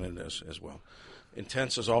sun-grown in it as well.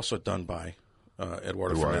 Intense is also done by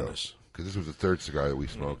Eduardo Fernandez. Because this was the third cigar that we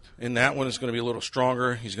smoked. And that one is going to be a little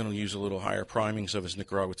stronger. He's going to use a little higher primings of his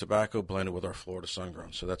Nicaragua tobacco blended with our Florida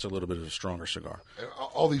sun-grown. So that's a little bit of a stronger cigar.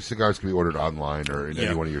 All these cigars can be ordered online or in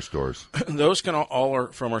any one of your stores. Those can all are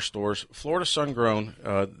from our stores. Florida sun-grown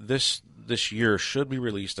this year should be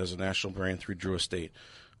released as a national brand through Drew Estate.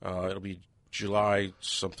 It'll be July,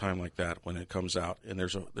 sometime like that when it comes out. And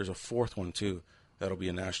there's a fourth one too that'll be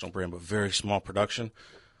a national brand, but very small production.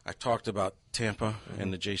 I talked about Tampa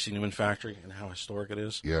and the J.C. Newman factory and how historic it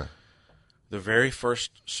is. Yeah. The very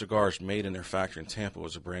first cigars made in their factory in Tampa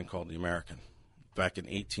was a brand called the American back in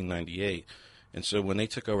 1898. And so when they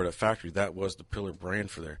took over the factory, that was the pillar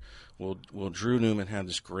brand for there. Well, Drew Newman had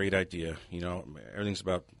this great idea. You know, everything's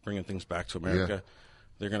about bringing things back to America. Yeah.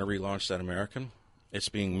 They're going to relaunch that American. It's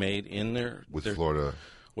being made in there. With Florida.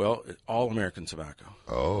 Well, all American tobacco.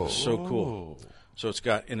 Oh. So cool. So it's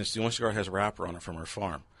got, and it's the only cigar that has a wrapper on it from our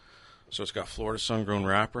farm. So it's got Florida sun-grown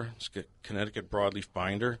wrapper. It's got Connecticut broadleaf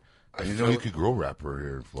binder. I didn't know you could grow wrapper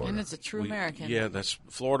here in Florida. And it's a true American. Yeah,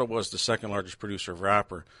 Florida was the second largest producer of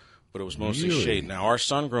wrapper, but it was mostly Really? shade. Now, our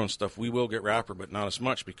sun-grown stuff, we will get wrapper, but not as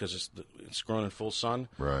much because it's grown in full sun.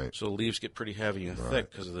 Right. So the leaves get pretty heavy and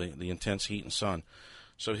thick because of the intense heat and sun.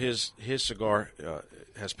 So his cigar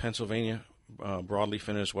has Pennsylvania broadleaf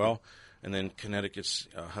in it as well, and then Connecticut's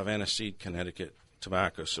Havana Seed Connecticut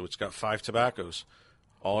tobacco. So it's got 5 tobaccos,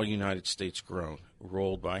 all United States grown,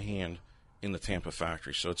 rolled by hand in the Tampa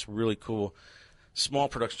factory. So it's really cool. Small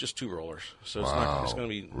production, just 2 rollers. So it's going to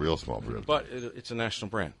be real small production. But it's a national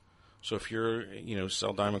brand. So if you're,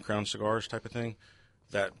 sell Diamond Crown cigars type of thing,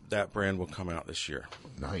 that brand will come out this year.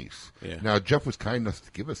 Nice. Yeah. Now, Jeff was kind enough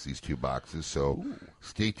to give us these 2 boxes, so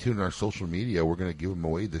stay tuned on our social media. We're going to give them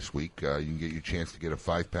away this week. You can get your chance to get a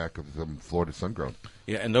 5-pack of some Florida Sun-Grown.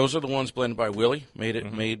 Yeah, and those are the ones blended by Willie,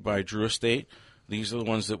 made by Drew Estate. These are the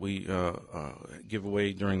ones that we give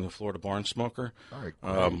away during the Florida Barn Smoker. All right,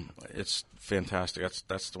 it's fantastic.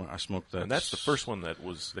 That's the one I smoked. And that's the first one that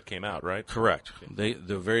came out, right? Correct.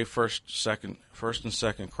 The very first and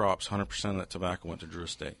second crops, 100% of that tobacco went to Drew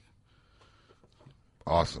Estate.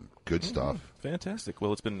 Awesome. Good stuff. Fantastic.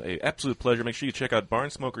 Well, it's been an absolute pleasure. Make sure you check out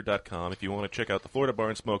barnsmoker.com if you want to check out the Florida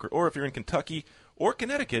Barn Smoker, or if you're in Kentucky or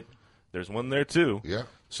Connecticut, there's one there too. Yeah.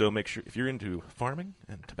 So make sure, if you're into farming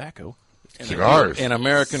and tobacco, cigars and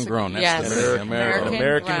American grown. That's the thing.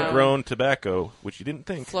 American grown tobacco, which you didn't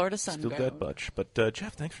think. Florida sun-grown. Still that much. But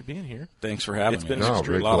Jeff, thanks for being here. Thanks for having me. me. It's been an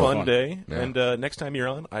extremely fun day. Yeah. And next time you're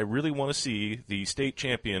on, I really want to see the state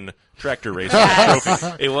champion tractor race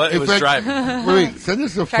trophy. It was driving. Wait, send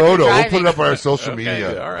us a Tractor photo. driving. We'll put it up on our social Okay,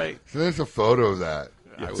 media. all right. Send us a photo of that.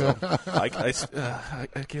 I will. I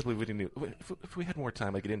can't believe we didn't do. If we had more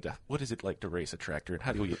time, I'd get into what is it like to race a tractor, and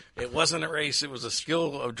how do we? It wasn't a race; it was a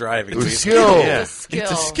skill of driving. It was skill. Yeah, It's a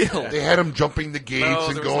it's a skill. They had him jumping the gates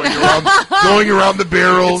and there going around the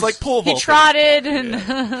barrels. It's like pole vaulting. He trotted and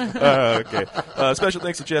Okay. Special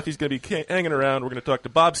thanks to Jeff. He's going to be hanging around. We're going to talk to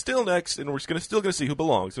Bob Still next, and we're still going to see who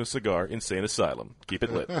belongs to a cigar insane asylum. Keep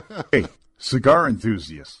it lit. Hey, cigar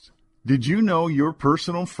enthusiasts. Did you know your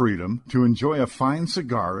personal freedom to enjoy a fine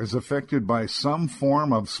cigar is affected by some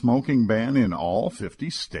form of smoking ban in all 50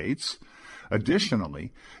 states?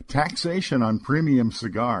 Additionally, taxation on premium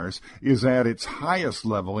cigars is at its highest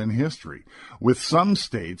level in history, with some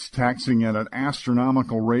states taxing at an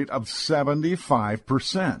astronomical rate of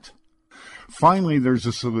 75%. Finally, there's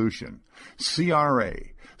a solution. CRA,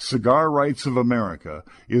 Cigar Rights of America,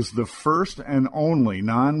 is the first and only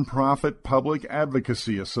nonprofit public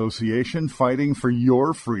advocacy association fighting for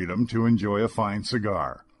your freedom to enjoy a fine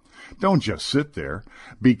cigar. Don't just sit there.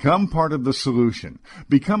 Become part of the solution.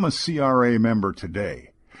 Become a CRA member today.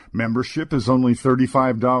 Membership is only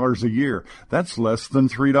 $35 a year. That's less than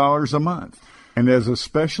 $3 a month. And as a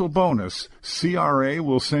special bonus, CRA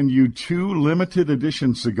will send you 2 limited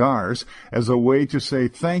edition cigars as a way to say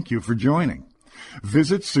thank you for joining.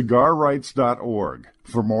 Visit cigarrights.org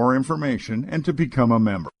for more information and to become a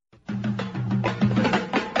member.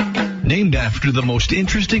 Named after the most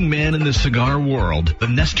interesting man in the cigar world, the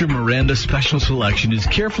Nestor Miranda Special Selection is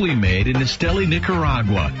carefully made in Esteli,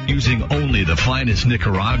 Nicaragua, using only the finest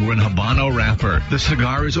Nicaraguan Habano wrapper. The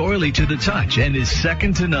cigar is oily to the touch and is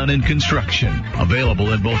second to none in construction.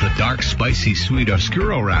 Available in both a dark, spicy, sweet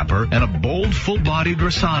Oscuro wrapper and a bold, full-bodied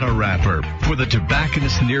Rosado wrapper. For the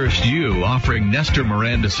tobacconist nearest you offering Nestor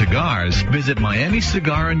Miranda cigars, visit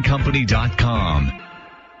MiamiCigarAndCompany.com.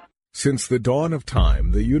 Since the dawn of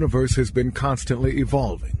time, the universe has been constantly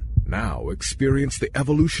evolving. Now experience the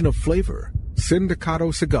evolution of flavor.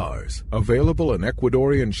 Sindicato cigars, available in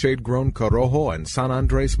Ecuadorian shade-grown Corojo and San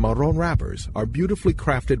Andres Marron wrappers, are beautifully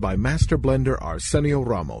crafted by master blender Arsenio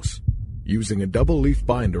Ramos. Using a double-leaf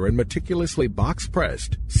binder and meticulously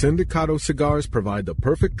box-pressed, Sindicato cigars provide the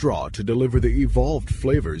perfect draw to deliver the evolved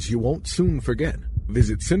flavors you won't soon forget.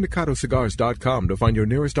 Visit SindicatoCigars.com to find your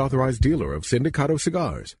nearest authorized dealer of Sindicato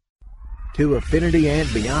cigars. To affinity and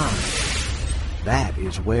beyond. That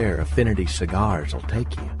is where Affinity Cigars will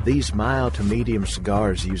take you. These mild to medium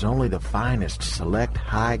cigars use only the finest select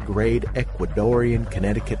high-grade Ecuadorian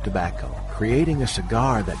Connecticut tobacco, creating a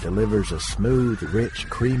cigar that delivers a smooth, rich,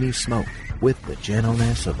 creamy smoke with the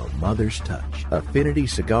gentleness of a mother's touch. Affinity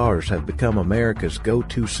Cigars have become America's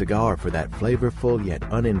go-to cigar for that flavorful yet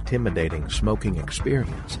unintimidating smoking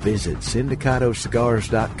experience. Visit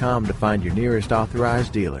syndicatocigars.com to find your nearest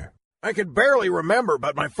authorized dealer. I could barely remember,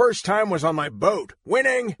 but my first time was on my boat.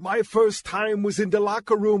 Winning! My first time was in the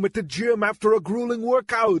locker room at the gym after a grueling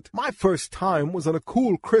workout. My first time was on a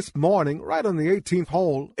cool, crisp morning right on the 18th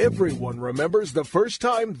hole. Everyone remembers the first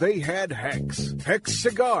time they had Hex. Hex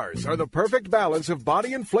cigars are the perfect balance of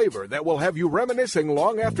body and flavor that will have you reminiscing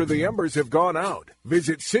long after the embers have gone out.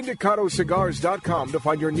 Visit syndicatocigars.com to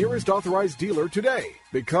find your nearest authorized dealer today,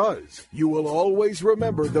 because you will always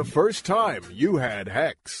remember the first time you had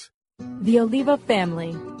Hex. The Oliva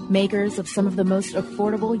family, makers of some of the most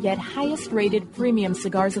affordable yet highest-rated premium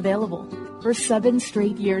cigars available. For 7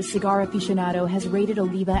 straight years, Cigar Aficionado has rated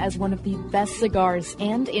Oliva as one of the best cigars,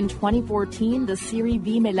 and in 2014, the Serie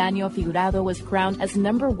V Melanio Figurado was crowned as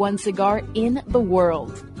 #1 cigar in the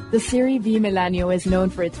world. The Serie V Melanio is known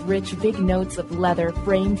for its rich, big notes of leather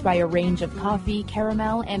framed by a range of coffee,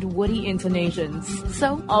 caramel, and woody intonations.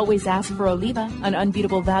 So always ask for Oliva, an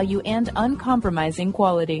unbeatable value and uncompromising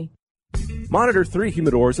quality. Monitor 3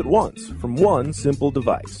 humidors at once from one simple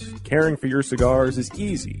device. Caring for your cigars is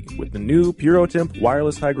easy with the new PuroTemp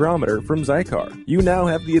wireless hygrometer from Zycar. You now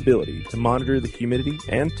have the ability to monitor the humidity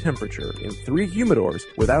and temperature in 3 humidors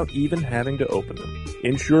without even having to open them.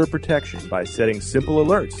 Ensure protection by setting simple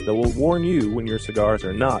alerts that will warn you when your cigars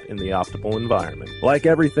are not in the optimal environment. Like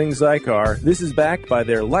everything Zycar, this is backed by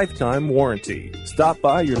their lifetime warranty. Stop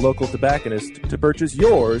by your local tobacconist to purchase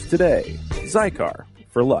yours today. Zycar,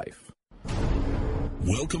 for life.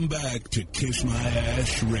 Welcome back to Kiss My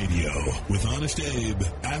Ash Radio with Honest Abe,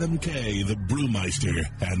 Adam K, the Brewmeister,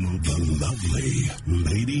 and the lovely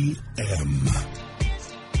Lady M.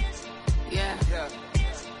 Yeah.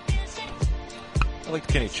 I like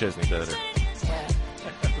Kenny Chesney better.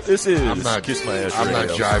 This is Kiss My Ash Radio. I'm not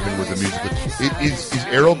jiving with the music. Is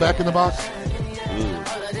Errol back in the box?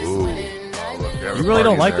 Ooh. You really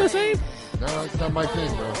don't like this, Abe? No, it's not my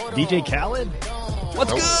thing, bro. DJ Khaled?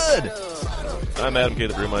 What's good? I'm Adam K,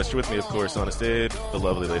 the Brewmeister. With me, of course, Honest Abe, the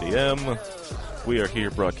lovely Lady M. We are here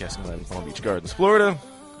broadcasting live in Palm Beach Gardens, Florida.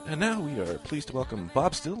 And now we are pleased to welcome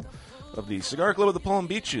Bob Still of the Cigar Club of the Palm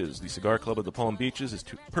Beaches. The Cigar Club of the Palm Beaches'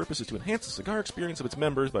 purpose is to enhance the cigar experience of its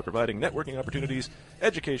members by providing networking opportunities,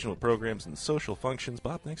 educational programs, and social functions.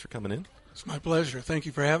 Bob, thanks for coming in. It's my pleasure. Thank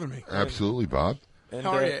you for having me. Absolutely, Bob. And,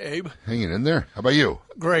 how are you, Abe? Hanging in there. How about you?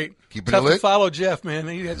 Great. Keeping Tough it lit? to follow Jeff, man.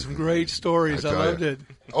 He had some great stories. I loved it.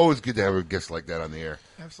 Always good to have a guest like that on the air.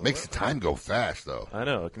 Absolutely. Makes the time go fast, though. I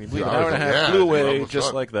know. Can you believe an hour and a half flew away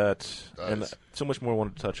just like that? And so much more I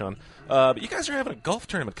wanted to touch on. But you guys are having a golf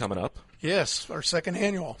tournament coming up. Yes, our second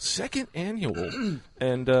annual. Second annual.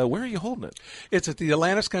 And where are you holding it? It's at the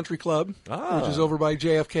Atlantis Country Club, which is over by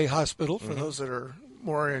JFK Hospital, for those that are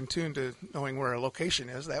more in tune to knowing where a location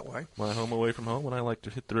is that way. My home away from home when I like to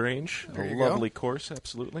hit the range. There you lovely go. course,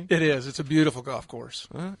 absolutely. It is. It's a beautiful golf course.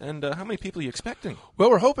 And how many people are you expecting? Well,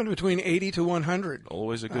 we're hoping between 80 to 100.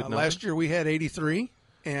 Always a good number. Last year we had 83,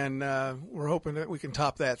 and we're hoping that we can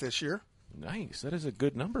top that this year. Nice. That is a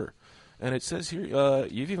good number. And it says here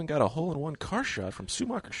you've even got a hole-in-one car shot from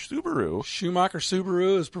Schumacher Subaru. Schumacher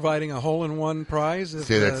Subaru is providing a hole-in-one prize.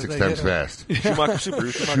 Say that 6 times fast. Schumacher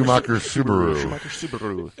Subaru. Schumacher Subaru. Schumacher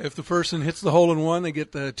Subaru. If the person hits the hole-in-one, they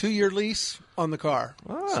get the 2-year lease on the car.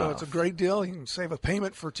 Ah. So it's a great deal. You can save a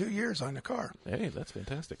payment for 2 years on the car. Hey, that's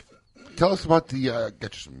fantastic. Tell us about the,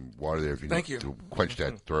 get you some water there if you Thank need you. to quench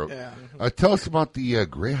that throat. Yeah. Tell us about the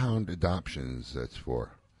Greyhound adoptions that's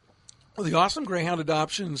for. Well, the Awesome Greyhound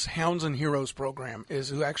Adoptions Hounds and Heroes program is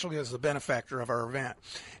who actually is the benefactor of our event.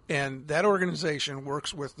 And that organization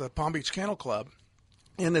works with the Palm Beach Kennel Club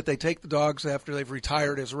in that they take the dogs after they've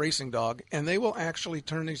retired as a racing dog, and they will actually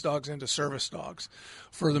turn these dogs into service dogs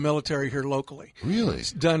for the military here locally. Really?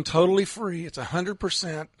 It's done totally free. It's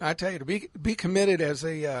 100%. I tell you, to be committed as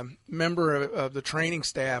a member of the training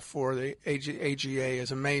staff for the AGA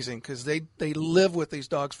is amazing, because they live with these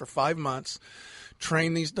dogs for 5 months,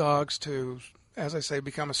 train these dogs to, as I say,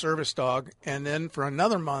 become a service dog, and then for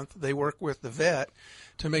another month they work with the vet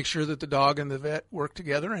to make sure that the dog and the vet work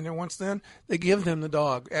together, and then once then they give them the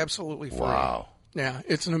dog absolutely free. Wow. Yeah,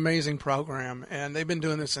 it's an amazing program, and they've been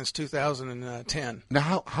doing this since 2010.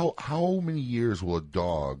 Now, how many years will a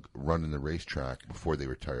dog run in the racetrack before they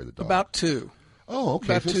retire the dog? About 2. Oh,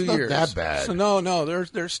 okay. About So it's 2 not years. that bad. So no,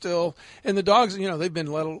 they're still, and the dogs, they've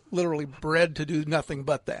been literally bred to do nothing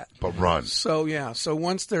but that. But run. So yeah, so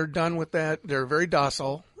once they're done with that, they're very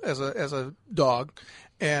docile as a dog,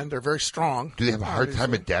 and they're very strong. Do they have a hard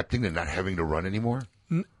time adapting to not having to run anymore?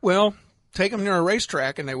 Well, take them near a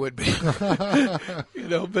racetrack and they would be.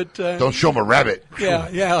 But don't show them a rabbit.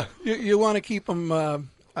 Yeah. You want to keep them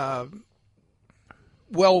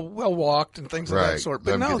well walked and things of that sort.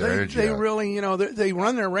 But no, they really, they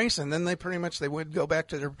run their race and then they would go back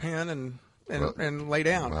to their pen and lay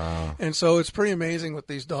down. Wow. And so it's pretty amazing with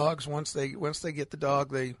these dogs. Once they get the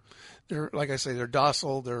dog, they're like I say, they're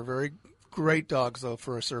docile. They're very great dogs though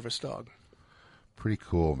for a service dog. Pretty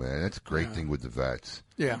cool, man. That's a great thing with the vets.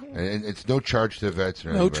 Yeah. And it's no charge to the vets?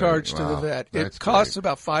 No charge to the vet. It costs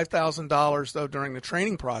about $5,000, though, during the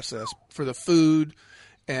training process for the food.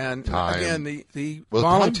 And time. Again, the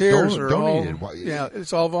volunteers are donated. all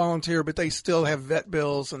it's all volunteer, but they still have vet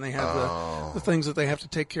bills and they have the things that they have to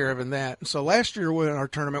take care of in that. And so last year in our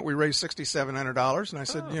tournament we raised $6,700, and I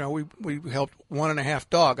said, we helped 1.5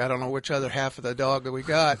 dog. I don't know which other half of the dog that we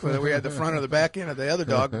got, whether we had the front or the back end of the other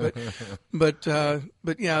dog, but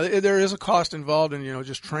yeah, there is a cost involved in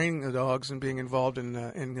just training the dogs and being involved in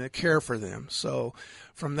the care for them. So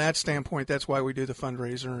from that standpoint, that's why we do the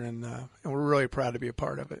fundraiser, and we're really proud to be a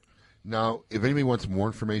part of it. Now, if anybody wants more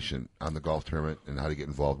information on the golf tournament and how to get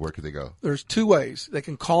involved, where could they go? There's 2 ways. They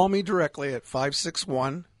can call me directly at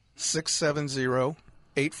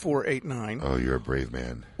 561-670-8489. Oh, you're a brave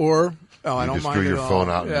man. Or, I don't mind You just threw your at all. phone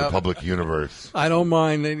out in the public universe. I don't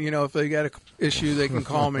mind. And, if they got an issue, they can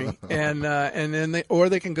call me. And then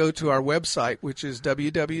they can go to our website, which is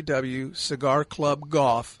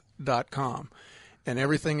www.cigarclubgolf.com. And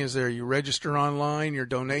everything is there. You register online. Your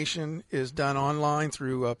donation is done online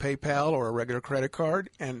through PayPal or a regular credit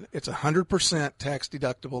card. And it's 100% tax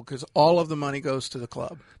deductible because all of the money goes to the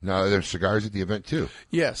club. Now, there's cigars at the event, too.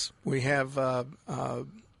 Yes. We have, for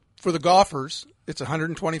the golfers, it's a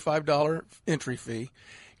 $125 entry fee.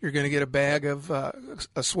 You're going to get a bag of a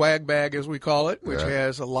swag bag, as we call it, which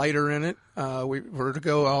has a lighter in it.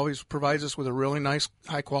 Vertigo always provides us with a really nice,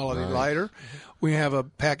 high-quality lighter. We have a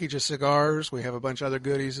package of cigars. We have a bunch of other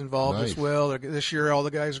goodies involved as well. This year, all the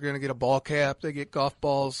guys are going to get a ball cap. They get golf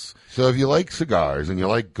balls. So if you like cigars and you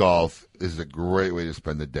like golf, this is a great way to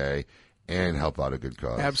spend the day and help out a good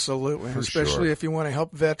cause. Absolutely, especially if you want to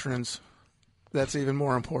help veterans. That's even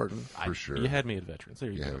more important. For sure. You had me at veterans. There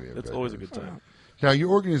you go. That's always a good time. Now,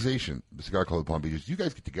 your organization, the Cigar Club of Palm Beaches, you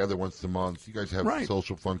guys get together once a month. You guys have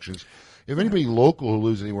social functions. If anybody local who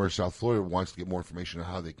lives anywhere in South Florida wants to get more information on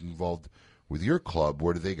how they can get involved with your club,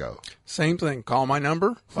 where do they go? Same thing. Call my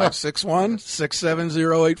number,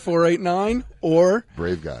 561-670-8489, or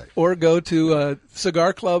brave guy, or go to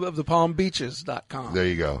cigarclubofthepalmbeaches.com. There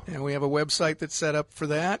you go. And we have a website that's set up for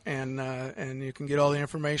that, and you can get all the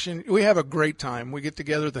information. We have a great time. We get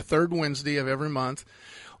together the third Wednesday of every month.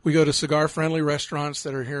 We go to cigar-friendly restaurants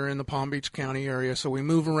that are here in the Palm Beach County area, so we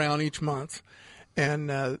move around each month. And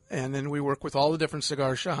then we work with all the different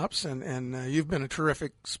cigar shops, and you've been a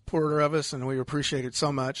terrific supporter of us, and we appreciate it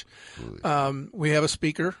so much. We have a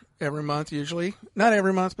speaker every month, usually. Not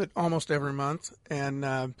every month, but almost every month.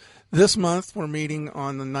 And this month we're meeting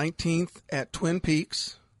on the 19th at Twin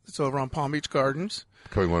Peaks. It's over on Palm Beach Gardens.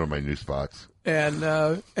 Becoming one of my new spots. And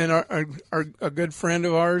a good friend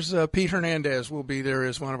of ours, Pete Hernandez, will be there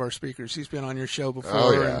as one of our speakers. He's been on your show before.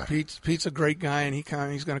 Oh, yeah. And Pete's a great guy, and he's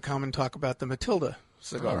going to come and talk about the Matilda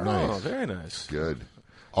cigar. Oh, nice. Oh, very nice. Good.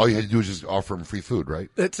 All you had to do is just offer him free food, right?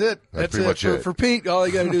 That's it. That's pretty much it. For Pete, all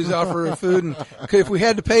you got to do is offer him food. And if we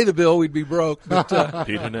had to pay the bill, we'd be broke. But,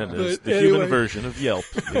 Pete Hernandez, the human version of Yelp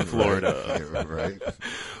in Florida. Right.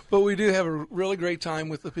 But we do have a really great time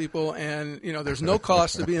with the people, and there's no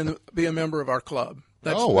cost to be a member of our club.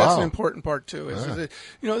 That's an important part too.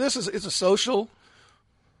 It's a social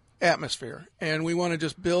atmosphere, and we want to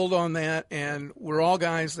just build on that. And we're all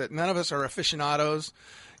guys that none of us are aficionados.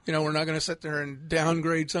 We're not going to sit there and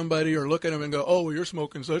downgrade somebody or look at them and go, "Oh, well, you're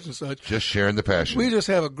smoking such and such." Just sharing the passion. We just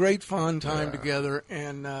have a great fun time together,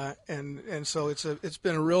 and so it's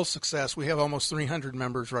been a real success. We have almost 300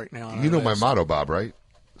 members right now. You know my motto, Bob, right?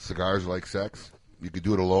 Cigars like sex. You could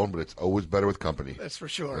do it alone, but it's always better with company. That's for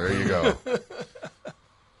sure. There you go.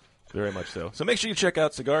 Very much so. So make sure you check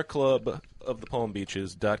out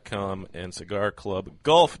cigarclubofthepalmbeaches.com and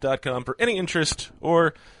cigarclubgolf.com for any interest,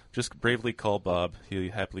 or just bravely call Bob. He'll be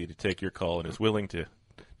happy to take your call and is willing to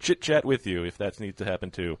chit-chat with you if that needs to happen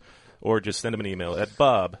too. Or just send him an email at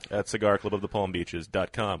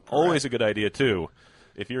bob@cigarclubofthepalmbeaches.com. Always a good idea, too,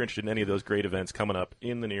 if you're interested in any of those great events coming up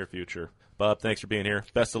in the near future. Bob, thanks for being here.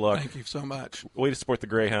 Best of luck. Thank you so much. Way to support the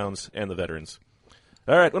Greyhounds and the veterans.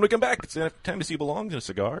 All right, when we come back, it's time to see who belongs in a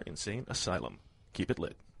cigar insane asylum. Keep it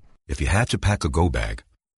lit. If you had to pack a go bag,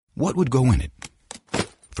 what would go in it?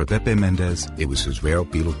 For Pepe Mendez, it was his rare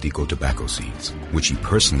Pilotico tobacco seeds, which he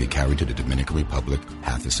personally carried to the Dominican Republic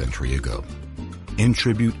half a century ago. In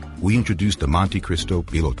tribute, we introduced the Monte Cristo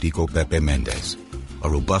Pilotico Pepe Mendez, a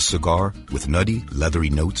robust cigar with nutty, leathery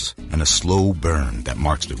notes and a slow burn that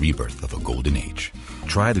marks the rebirth of a golden age.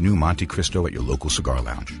 Try the new Monte Cristo at your local cigar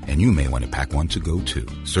lounge, and you may want to pack one to go too.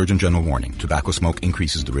 Surgeon General warning, tobacco smoke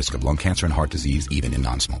increases the risk of lung cancer and heart disease even in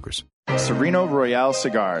non-smokers. Sereno Royale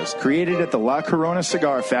cigars, created at the La Corona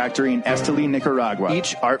Cigar Factory in Esteli, Nicaragua.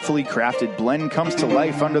 Each artfully crafted blend comes to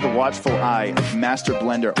life under the watchful eye of master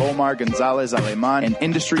blender Omar Gonzalez Aleman and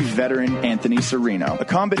industry veteran Anthony Sereno. A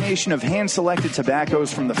combination of hand-selected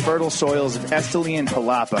tobaccos from the fertile soils of Esteli and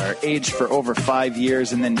Jalapa are aged for over 5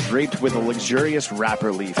 years and then draped with a luxurious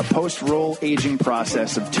wrapper leaf. A post-roll aging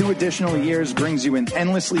process of 2 additional years brings you an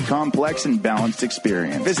endlessly complex and balanced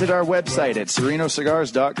experience. Visit our website at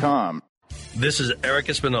serenocigars.com. This is Eric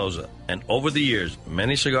Espinoza, and over the years,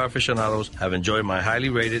 many cigar aficionados have enjoyed my highly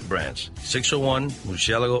rated brands. 601,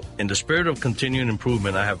 Murcielago. In the spirit of continuing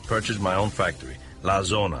improvement, I have purchased my own factory, La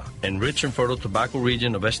Zona, in rich and fertile tobacco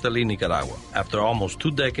region of Esteli, Nicaragua. After almost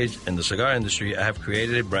 2 decades in the cigar industry, I have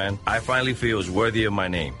created a brand I finally feel is worthy of my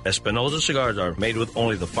name. Espinoza cigars are made with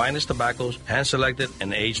only the finest tobaccos, hand-selected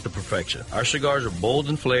and aged to perfection. Our cigars are bold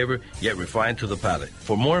in flavor, yet refined to the palate.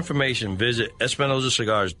 For more information, visit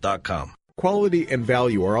EspinozaCigars.com. Quality and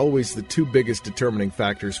value are always the 2 biggest determining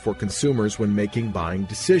factors for consumers when making buying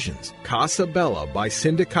decisions. Casa Bella by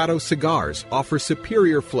Sindicato Cigars offers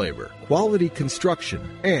superior flavor, quality construction,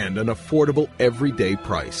 and an affordable everyday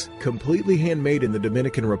price. Completely handmade in the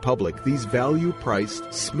Dominican Republic, these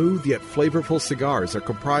value-priced, smooth yet flavorful cigars are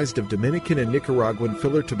comprised of Dominican and Nicaraguan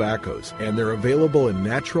filler tobaccos, and they're available in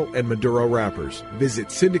natural and Maduro wrappers. Visit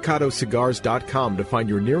SindicatoCigars.com to find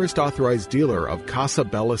your nearest authorized dealer of Casa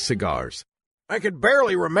Bella cigars. I could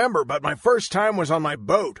barely remember, but my first time was on my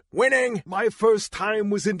boat. Winning! My first time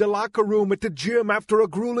was in the locker room at the gym after a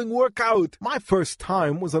grueling workout. My first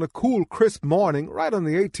time was on a cool, crisp morning right on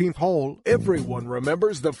the 18th hole. Everyone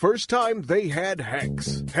remembers the first time they had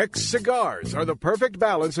Hex. Hex cigars are the perfect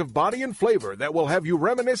balance of body and flavor that will have you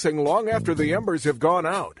reminiscing long after the embers have gone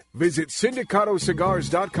out. Visit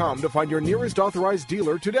SindicatoCigars.com to find your nearest authorized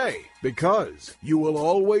dealer today, because you will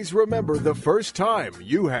always remember the first time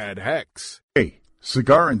you had Hex. Hey,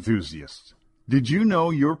 cigar enthusiasts. Did you know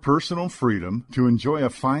your personal freedom to enjoy a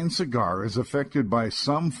fine cigar is affected by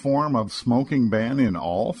some form of smoking ban in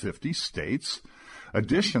all 50 states?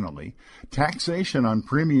 Additionally, taxation on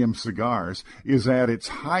premium cigars is at its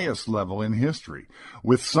highest level in history,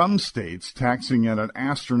 with some states taxing at an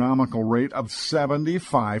astronomical rate of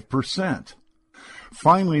 75%.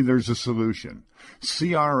 Finally, there's a solution.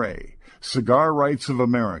 CRA, Cigar Rights of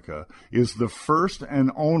America, is the first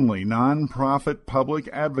and only nonprofit public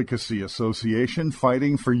advocacy association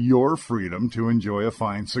fighting for your freedom to enjoy a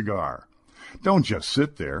fine cigar. Don't just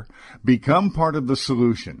sit there. Become part of the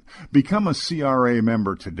solution. Become a CRA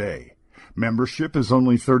member today. Membership is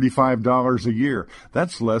only $35 a year.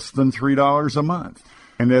 That's less than $3 a month.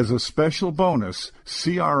 And as a special bonus,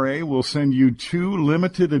 CRA will send you 2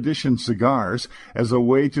 limited edition cigars as a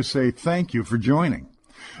way to say thank you for joining.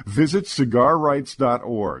 Visit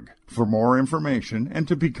cigarrights.org for more information and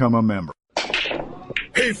to become a member.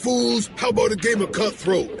 Hey, fools, how about a game of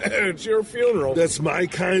Cutthroat? It's your funeral. That's my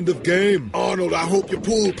kind of game. Arnold, I hope your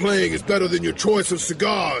pool playing is better than your choice of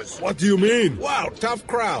cigars. What do you mean? Wow, tough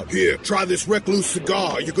crowd. Here, try this Recluse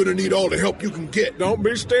cigar. You're going to need all the help you can get. Don't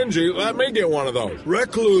be stingy. Let me get one of those.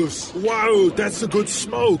 Recluse. Wow, that's a good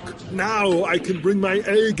smoke. Now I can bring my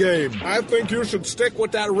A game. I think you should stick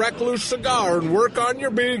with that Recluse cigar and work on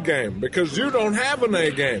your B game, because you don't have an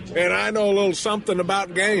A game. And I know a little something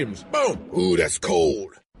about games. Boom. Ooh, that's cold.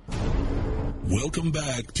 Welcome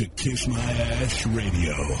back to Kiss My Ash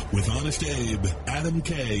Radio with Honest Abe, Adam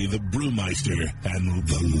K, the Brewmeister, and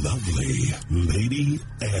the lovely Lady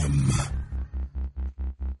M.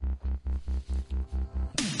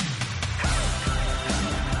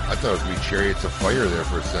 I thought it was going to be Chariots of Fire there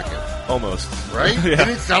for a second. Almost. Right? Yeah. Didn't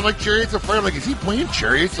it sound like Chariots of Fire? I'm like, is he playing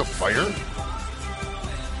Chariots of Fire?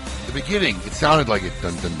 The beginning, it sounded like it.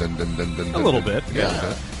 Dun, dun, dun, dun, dun, dun, A little bit.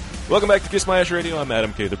 Yeah. Welcome back to Kiss My Ash Radio. I'm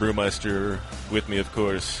Adam K, the Brewmeister. With me, of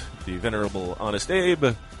course, the venerable Honest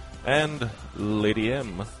Abe and Lady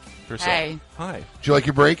M herself. Hey. Hi. Did you like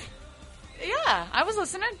your break? Yeah, I was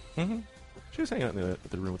listening. Mm-hmm. She was hanging out in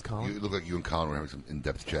the room with Colin. You look like you and Colin were having some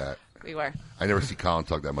in-depth chat. We were. I never see Colin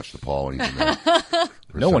talk that much to Paul when he's in there.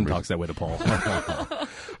 No one talks that way to Paul.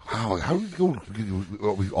 Wow, how do we go?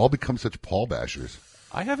 We've all become such Paul bashers.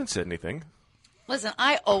 I haven't said anything. Listen,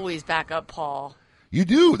 I always back up Paul. You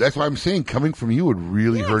do. That's why I'm saying coming from you would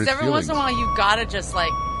really hurt his Every feelings. once in a while, you gotta just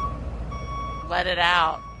like let it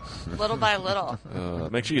out, little by little.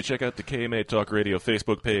 Make sure you check out the KMA Talk Radio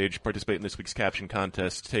Facebook page. Participate in this week's caption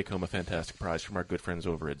contest. Take home a fantastic prize from our good friends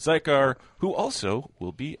over at Zycar, who also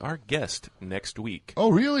will be our guest next week.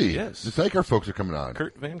 Oh, really? Yes. The Zycar folks are coming on.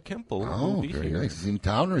 Kurt Van Kempel Oh, will be very here. nice. Is he in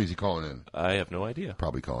town or is he calling in? I have no idea.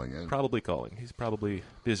 Probably calling in. Probably calling. He's probably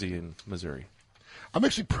busy in Missouri. I'm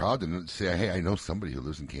actually proud to say, hey, I know somebody who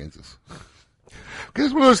lives in Kansas. Because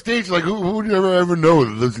it's one of those states, like, who would you ever know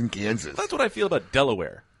that lives in Kansas? That's what I feel about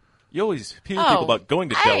Delaware. You always hear people about going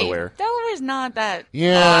to Delaware. Delaware's not that.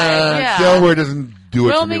 Yeah, Delaware doesn't do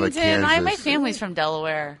it Wilmington, for me like Kansas. my family's from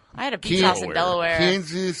Delaware. I had a beach house in Delaware.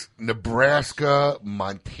 Kansas, Nebraska,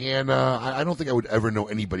 Montana. I don't think I would ever know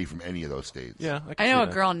anybody from any of those states. Yeah, I know a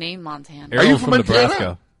girl named Montana. Are you from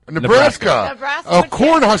Montana? Nebraska. Oh,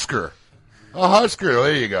 Cornhusker. A Husker.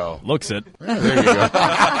 There you go. Looks it. Yeah, there you go.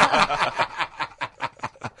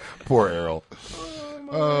 Poor Errol.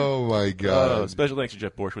 Oh, my God. Special thanks to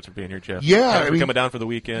Jeff Borschwitz for being here, Jeff. Yeah. Thanks for coming down for the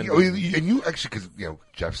weekend. And you actually, because,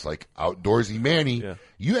 Jeff's like outdoorsy Manny,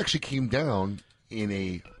 you actually came down in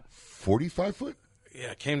a 45-foot?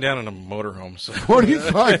 Yeah, I came down in a motorhome. So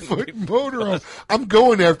 45-foot motorhome. I'm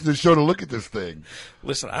going after the show to look at this thing.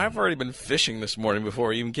 Listen, I've already been fishing this morning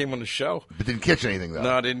before I even came on the show. But didn't catch anything, though.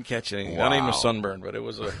 No, I didn't catch anything. Wow. Not even a sunburn, but it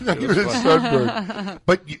was a Not even a sunburn.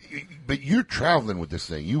 But you're traveling with this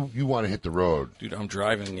thing. You want to hit the road. Dude, I'm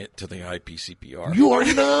driving it to the IPCPR. You are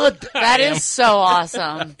not. That is so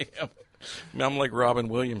awesome. I'm like Robin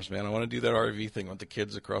Williams, man. I want to do that RV thing with the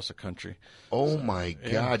kids across the country. Oh, my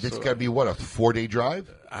God. That's got to be, what, a 4-day drive?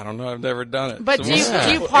 I don't know. I've never done it. But do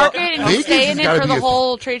you park it and you stay in it for the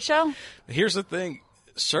whole trade show? Here's the thing.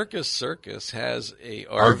 Circus has a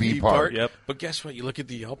RV park. Yep. But guess what? You look at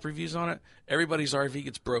the Yelp reviews on it. Everybody's RV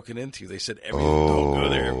gets broken into. They said don't go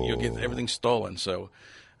there. You'll get everything stolen. So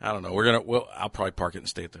I don't know. I'll probably park it and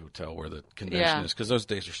stay at the hotel where the convention is because those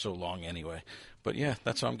days are so long anyway. But yeah,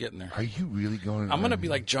 that's how I'm getting there. Are you really going? I'm going to be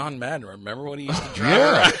like John Madden. Remember when he used to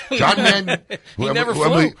drive? Yeah, John Madden. He never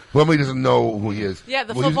flew. Who Emily doesn't know who he is. Yeah,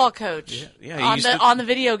 the football coach. Yeah, on the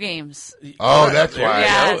video games. Oh, that's why.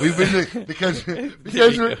 Yes. We've been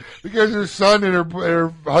because her son and her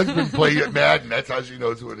husband play Madden. That's how she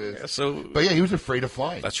knows who it is. Yeah, but yeah, he was afraid of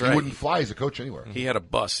flying. That's right. He wouldn't fly as a coach anywhere. He had a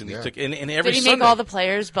bus, and he took and every. Did he Sunday, make all the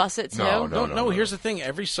players bus it too? No. Here's the thing: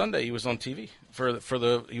 every Sunday he was on TV for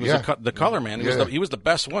the he was Yeah. the color man. He was the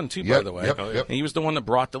best one too, by Yep, the way. yep, yep. And he was the one that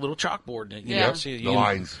brought the little chalkboard. The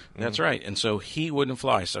lines. That's right. And so he wouldn't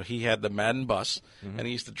fly, so he had the Madden bus, and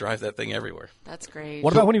he used to drive that thing everywhere. That's great.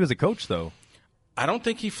 What about when he was a coach, though? I don't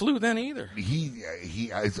think he flew then either.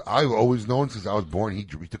 I've always known since I was born. He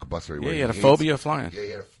took a bus everywhere. Yeah, he had a phobia of flying. Yeah, he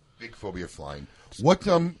had a big phobia of flying. What?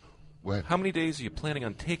 How many days are you planning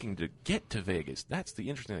on taking to get to Vegas? That's the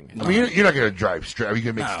interesting thing. I mean, you're not going to drive straight. Are you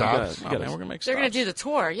going to make stops? We're going to make stops. They're going to do the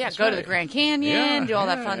tour. Yeah, That's go to right. the Grand Canyon, do all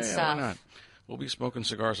that fun Why stuff. not? We'll be smoking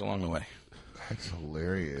cigars along the way. That's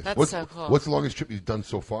hilarious. That's so cool. What's the longest trip you've done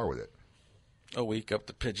so far with it? A week up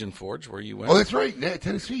to Pigeon Forge, where you went. Oh, that's right. Yeah,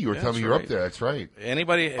 Tennessee. You were telling me you're up there. That's right.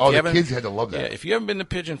 Anybody? If Oh, you the haven't- kids had to love that. Yeah, if you haven't been to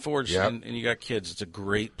Pigeon Forge Yep. and you got kids, it's a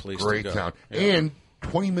great place to Great go. town. Yeah. And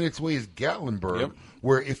 20 minutes away is Gatlinburg, Yep.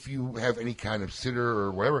 where if you have any kind of sitter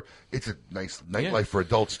or whatever, it's a nice nightlife for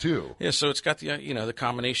adults, too. Yeah, so it's got the the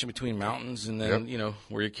combination between mountains and then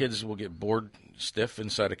where your kids will get bored stiff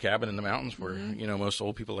inside a cabin in the mountains where most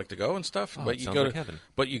old people like to go and stuff. Oh, but it you sounds go like to heaven.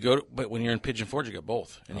 but when you're in Pigeon Forge, you got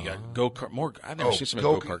both, and you got go kart. More, I've never seen so many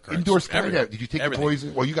go kart carts. Indoor skydive. Everything. Did you take Everything. the boys?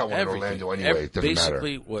 Well, you got one Everything. in Orlando anyway. It doesn't matter.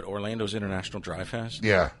 Basically, what Orlando's International Drive has.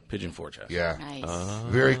 Yeah. Pigeon Forge has. Yeah. Nice.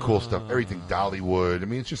 Very cool stuff. Everything Dollywood. I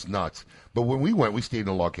mean, it's just nuts. But when we went, we stayed in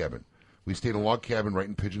a log cabin. We stayed in a log cabin right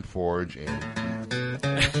in Pigeon Forge and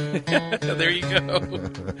There you go.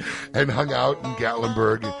 and hung out in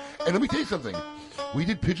Gatlinburg. And let me tell you something. We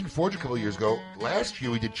did Pigeon Forge a couple of years ago. Last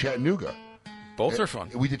year we did Chattanooga. Both are fun.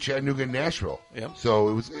 We did Chattanooga and Nashville. Yep.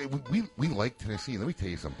 So we like Tennessee. Let me tell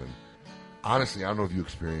you something. Honestly, I don't know if you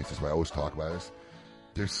experienced this, but I always talk about this.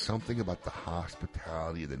 There's something about the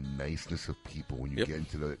hospitality and the niceness of people when you get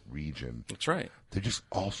into the region. That's right. They're just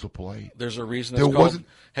all so polite. There's a reason There it's called. wasn't-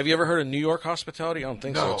 Have you ever heard of New York hospitality? I don't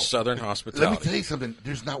think so. No. It's Southern hospitality. Let me tell you something.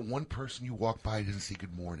 There's not one person you walk by who doesn't say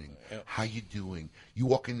good morning. Yep. How you doing? You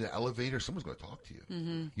walk in the elevator, someone's going to talk to you. Mm-hmm.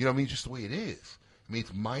 You know what I mean? It's just the way it is. I mean,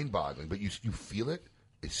 it's mind-boggling, but you feel it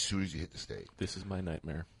as soon as you hit the stage. This is my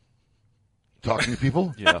nightmare. Talking to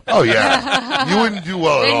people? Yeah. Oh, yeah. You wouldn't do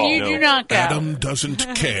well at Then all. you do not go. Adam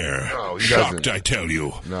doesn't care. No, he Shocked, doesn't. I tell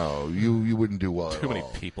you. No, you wouldn't do well at all. Too many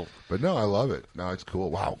people. But no, I love it. No, it's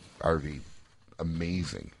cool. Wow, RV.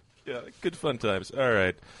 Amazing. Yeah, good fun times. All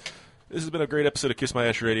right. This has been a great episode of Kiss My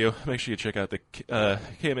Ash Radio. Make sure you check out the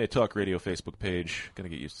KMA Talk Radio Facebook page. Going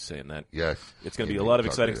to get used to saying that. Yes. It's going to be a KMA lot of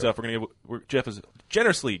Talk exciting Radio. stuff. Jeff has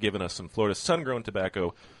generously given us some Florida sun-grown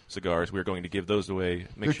tobacco cigars. We're going to give those away.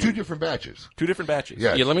 They're two different batches. Two different batches.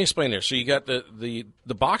 Yeah. Yeah, let me explain there. So you got the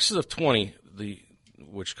boxes of 20,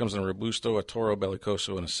 which comes in a Robusto, a Toro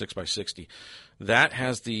Bellicoso, and a 6x60. That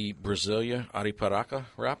has the Brasilia Ariparaca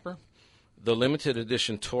wrapper. The limited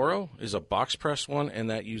edition Toro is a box press one, and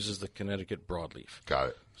that uses the Connecticut broadleaf. Got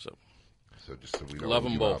it. So just so we know love what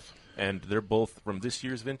them you both. And they're both from this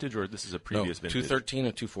year's vintage, or this is a previous vintage? 2013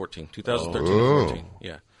 and 2014. 2013 and 14.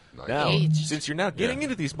 Yeah. Now, Age. since you're now getting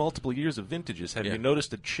into these multiple years of vintages, have you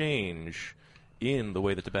noticed a change in the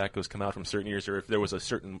way the tobaccos come out from certain years, or if there was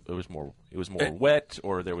it was more wet,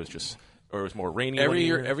 or there was just, or it was more rainy? Every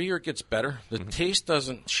year it gets better. The taste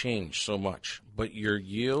doesn't change so much, but your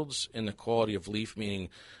yields and the quality of leaf, meaning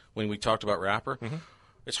when we talked about wrapper,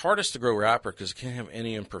 it's hardest to grow wrapper because it can't have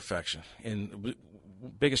any imperfection. And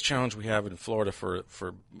biggest challenge we have in Florida for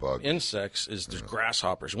insects is there's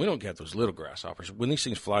grasshoppers. We don't get those little grasshoppers. When these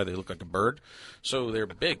things fly, they look like a bird. So they're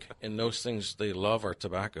big, and those things, they love our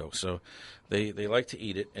tobacco. So they like to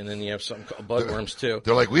eat it. And then you have something called bloodworms, too.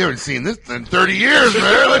 They're like, we haven't seen this in 30 years,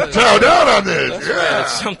 man. Let's chow down on this. That's right.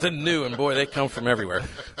 It's something new, and boy, they come from everywhere.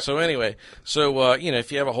 So anyway,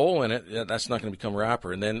 if you have a hole in it, that's not going to become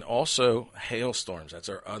wrapper. And then also hailstorms. That's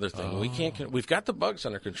our other thing. We've got the bugs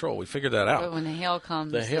under control. We figured that out. But when the hail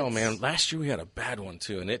comes, The hail, man. Last year we had a bad one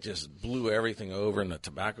too, and it just blew everything over. And the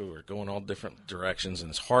tobacco were going all different directions, and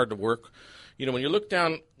it's hard to work. You know, when you look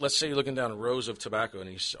down, let's say you're looking down rows of tobacco,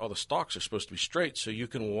 and all the stalks are supposed to be straight, so you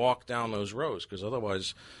can walk down those rows. Because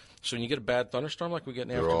otherwise, so when you get a bad thunderstorm like we get in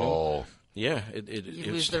the afternoon,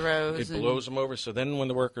 you lose the rows. It blows them over. So then when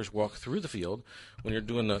the workers walk through the field, when you're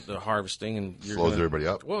doing the harvesting, and you're slows everybody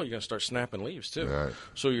up. Well, you're going to start snapping leaves too. Right.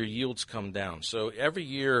 So your yields come down. So every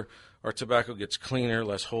year our tobacco gets cleaner,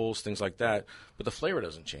 less holes, things like that. But the flavor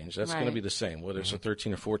doesn't change. That's going to be the same, whether it's a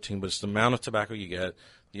 13 or 14. But it's the amount of tobacco you get,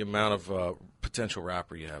 the amount of potential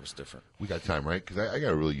wrapper you have is different. We got time, right? Because I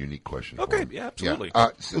got a really unique question. Okay, for yeah, absolutely.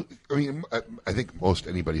 Yeah. I think most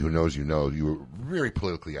anybody who knows you were very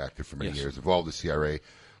politically active for many years, involved with the CRA,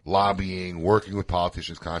 lobbying, working with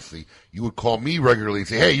politicians constantly. You would call me regularly and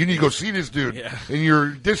say, hey, you need to go see this dude in your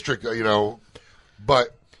district,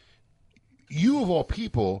 But you, of all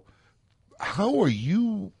people, how are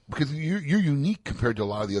you, because you're unique compared to a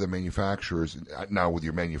lot of the other manufacturers, now with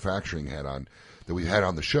your manufacturing hat on, that we've had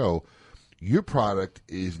on the show, your product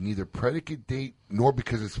is neither predicate date nor,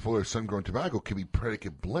 because it's full of sun-grown tobacco, can be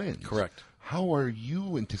predicate blends. Correct. How are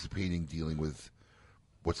you anticipating dealing with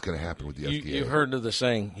what's going to happen with the FDA? You've heard of the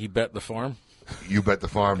saying, he bet the farm? You bet the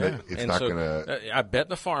farm that it's and not so, going to... I bet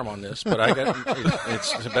the farm on this, but I got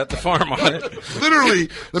it's bet the farm on it. Literally,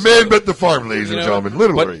 the man bet the farm, ladies and gentlemen,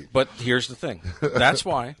 literally. But here's the thing. That's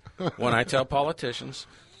why when I tell politicians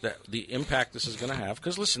that the impact this is going to have,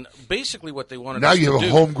 because listen, basically what they wanted now us you to have do, a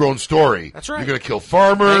homegrown story. That's right. You're going to kill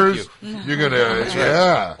farmers. Thank you. You're going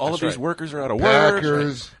to, All of these workers are out of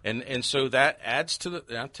Packers. work. And so that adds to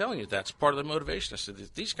the. I'm telling you, that's part of the motivation. I said,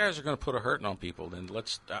 if these guys are going to put a hurting on people, then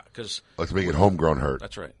let's make it homegrown hurt.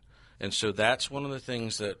 That's right. And so that's one of the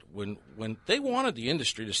things that when they wanted the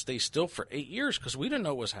industry to stay still for 8 years because we didn't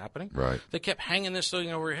know what was happening. Right. They kept hanging this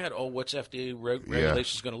thing over your head. Oh, what's FDA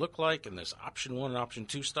regulations going to look like? And this option 1 and option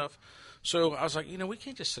 2 stuff. So I was like, we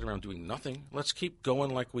can't just sit around doing nothing. Let's keep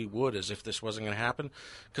going like we would as if this wasn't going to happen.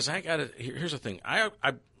 Because I got to. Here's the thing. I'm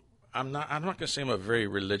not going to say I'm a very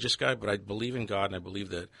religious guy, but I believe in God and I believe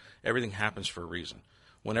that everything happens for a reason.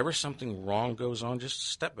 Whenever something wrong goes on, just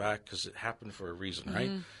step back because it happened for a reason, right?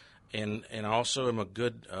 And I also am a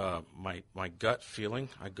good my gut feeling.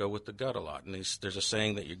 I go with the gut a lot. And there's a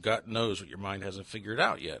saying that your gut knows what your mind hasn't figured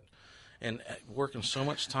out yet. And working so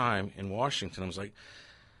much time in Washington, I was like,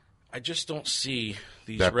 I just don't see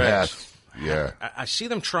these that regs. path. Yeah, I see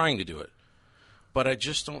them trying to do it, but I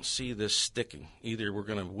just don't see this sticking. Either we're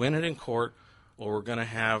going to win it in court, or we're going to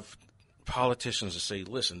have politicians to say,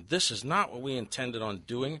 "Listen, this is not what we intended on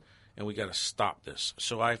doing, and we got to stop this."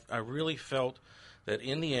 So I really felt that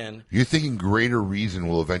in the end, you're thinking greater reason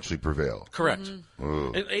will eventually prevail. Correct.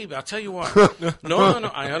 Mm-hmm. And Abe, I'll tell you what. No.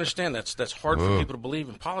 I understand that's hard for people to believe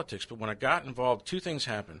in politics. But when I got involved, 2 things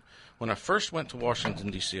happened. When I first went to Washington,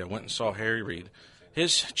 D.C., I went and saw Harry Reid,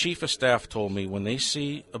 His chief of staff told me when they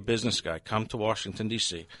see a business guy come to Washington,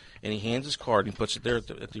 D.C., and he hands his card and he puts it there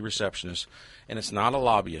at the receptionist, and it's not a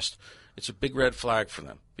lobbyist, it's a big red flag for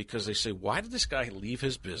them because they say, why did this guy leave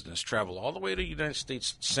his business, travel all the way to the United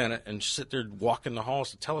States Senate, and sit there and walk in the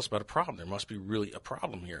halls to tell us about a problem? There must be really a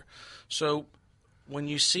problem here. So when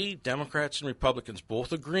you see Democrats and Republicans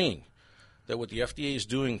both agreeing that what the FDA is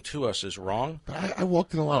doing to us is wrong. But I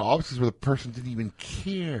walked in a lot of offices where the person didn't even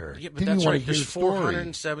care. Yeah, but didn't that's even right. want to hear There's the story.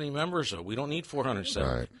 470 members, though. We don't need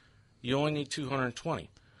 470. Right. You only need 220.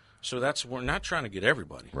 So we're not trying to get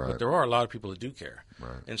everybody, Right. but there are a lot of people that do care.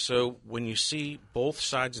 Right. And so when you see both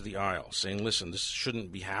sides of the aisle saying, listen, this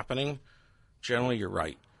shouldn't be happening, generally you're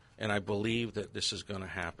right. And I believe that this is going to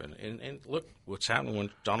happen. And look, what's happening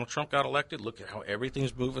when Donald Trump got elected, look at how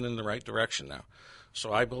everything's moving in the right direction now.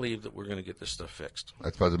 So I believe that we're going to get this stuff fixed.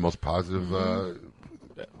 That's probably the most positive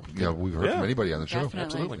we've heard from anybody on the show. Definitely.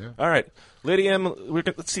 Absolutely. Yeah. All right. Lady M,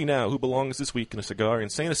 let's see now who belongs this week in a cigar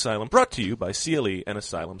insane asylum, brought to you by CLE and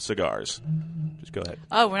Asylum Cigars. Just go ahead.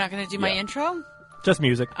 Oh, we're not going to do my intro? Just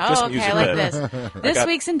music. Oh, Just okay, music. I like Go this. ahead. This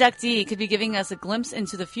week's inductee could be giving us a glimpse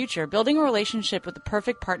into the future. Building a relationship with the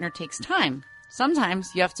perfect partner takes time.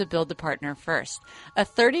 Sometimes you have to build the partner first. A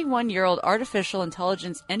 31-year-old artificial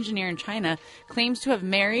intelligence engineer in China claims to have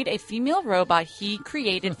married a female robot he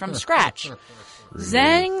created from scratch.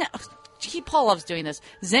 Paul loves doing this.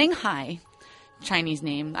 Zheng Hai, Chinese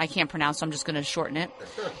name, I can't pronounce, so I'm just going to shorten it,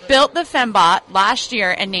 built the fembot last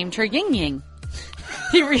year and named her Ying Ying.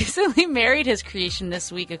 He recently married his creation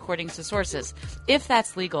this week, according to sources. If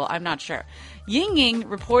that's legal, I'm not sure. Ying Ying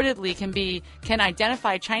reportedly can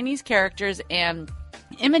identify Chinese characters and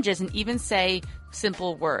images and even say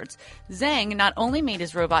simple words. Zhang not only made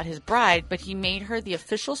his robot his bride, but he made her the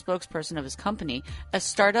official spokesperson of his company, a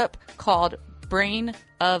startup called Brain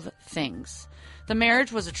of Things. The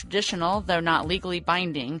marriage was a traditional, though not legally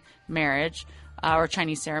binding, marriage or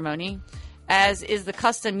Chinese ceremony. As is the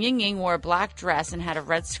custom, Ying Ying wore a black dress and had a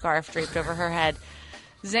red scarf draped over her head.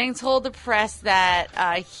 Zhang told the press that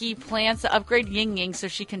he plans to upgrade Ying Ying so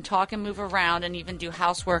she can talk and move around and even do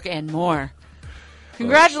housework and more.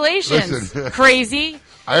 Congratulations, Listen. crazy.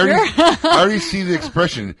 I already see the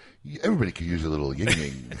expression. Everybody could use a little yin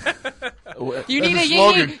yin. You need a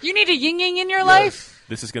Ying Ying. You need a Ying Ying in your life.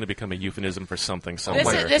 This is going to become a euphemism for something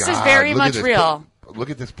somewhere. This is very much real. Look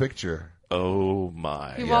at this picture. Oh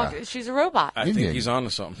my! She's a robot. I think he's on to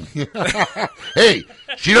something. Hey,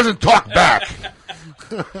 she doesn't talk back.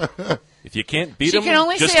 If you can't beat She him, can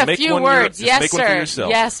only just say a make few one words. Just Yes, make one for sir. yourself.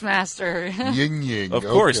 Yes, master. Yin yin. Of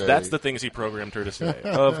course, okay. that's the things he programmed her to say.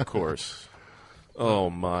 Of course. Oh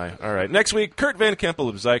my! All right, next week, Kurt Van Kempel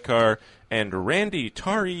of Zycar and Randy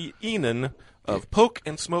Tari Enan of Poke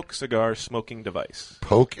and Smoke Cigar Smoking Device.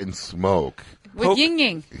 Poke and Smoke. With Ying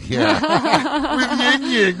Ying. Yeah. With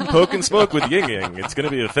Ying Ying. Poke and Smoke with Ying Ying. It's going to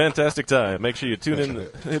be a fantastic time. Make sure you tune in.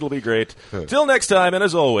 It'll be great. Till next time, and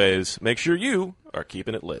as always, make sure you are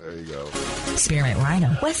keeping it lit. There you go. Spearmint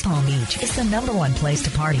Rhino, West Palm Beach is the #1 place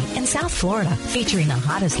to party in South Florida, featuring the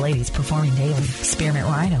hottest ladies performing daily. Spearmint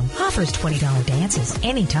Rhino offers $20 dances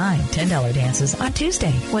anytime, $10 dances on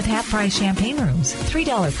Tuesday with half-price champagne rooms,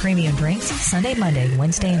 $3 premium drinks Sunday, Monday,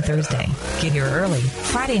 Wednesday, and Thursday. Get here early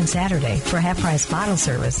Friday and Saturday for half-price bottle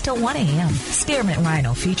service till 1 a.m. Spearmint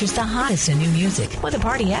Rhino features the hottest in new music with a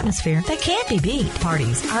party atmosphere that can't be beat.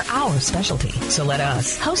 Parties are our specialty, so let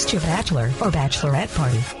us host your bachelor or bachelorette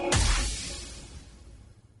party.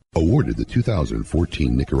 Awarded the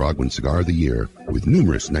 2014 Nicaraguan Cigar of the Year with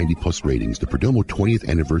numerous 90-plus ratings, the Perdomo 20th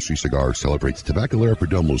Anniversary Cigar celebrates Tabacalera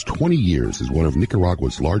Perdomo's 20 years as one of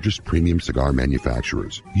Nicaragua's largest premium cigar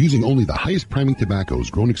manufacturers. Using only the highest priming tobaccos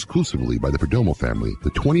grown exclusively by the Perdomo family,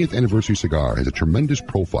 the 20th Anniversary Cigar has a tremendous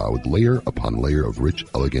profile with layer upon layer of rich,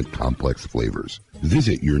 elegant, complex flavors.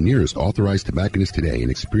 Visit your nearest authorized tobacconist today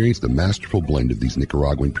and experience the masterful blend of these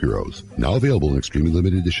Nicaraguan puros. Now available in extremely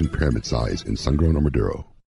limited edition pyramid size in sun-grown or Maduro.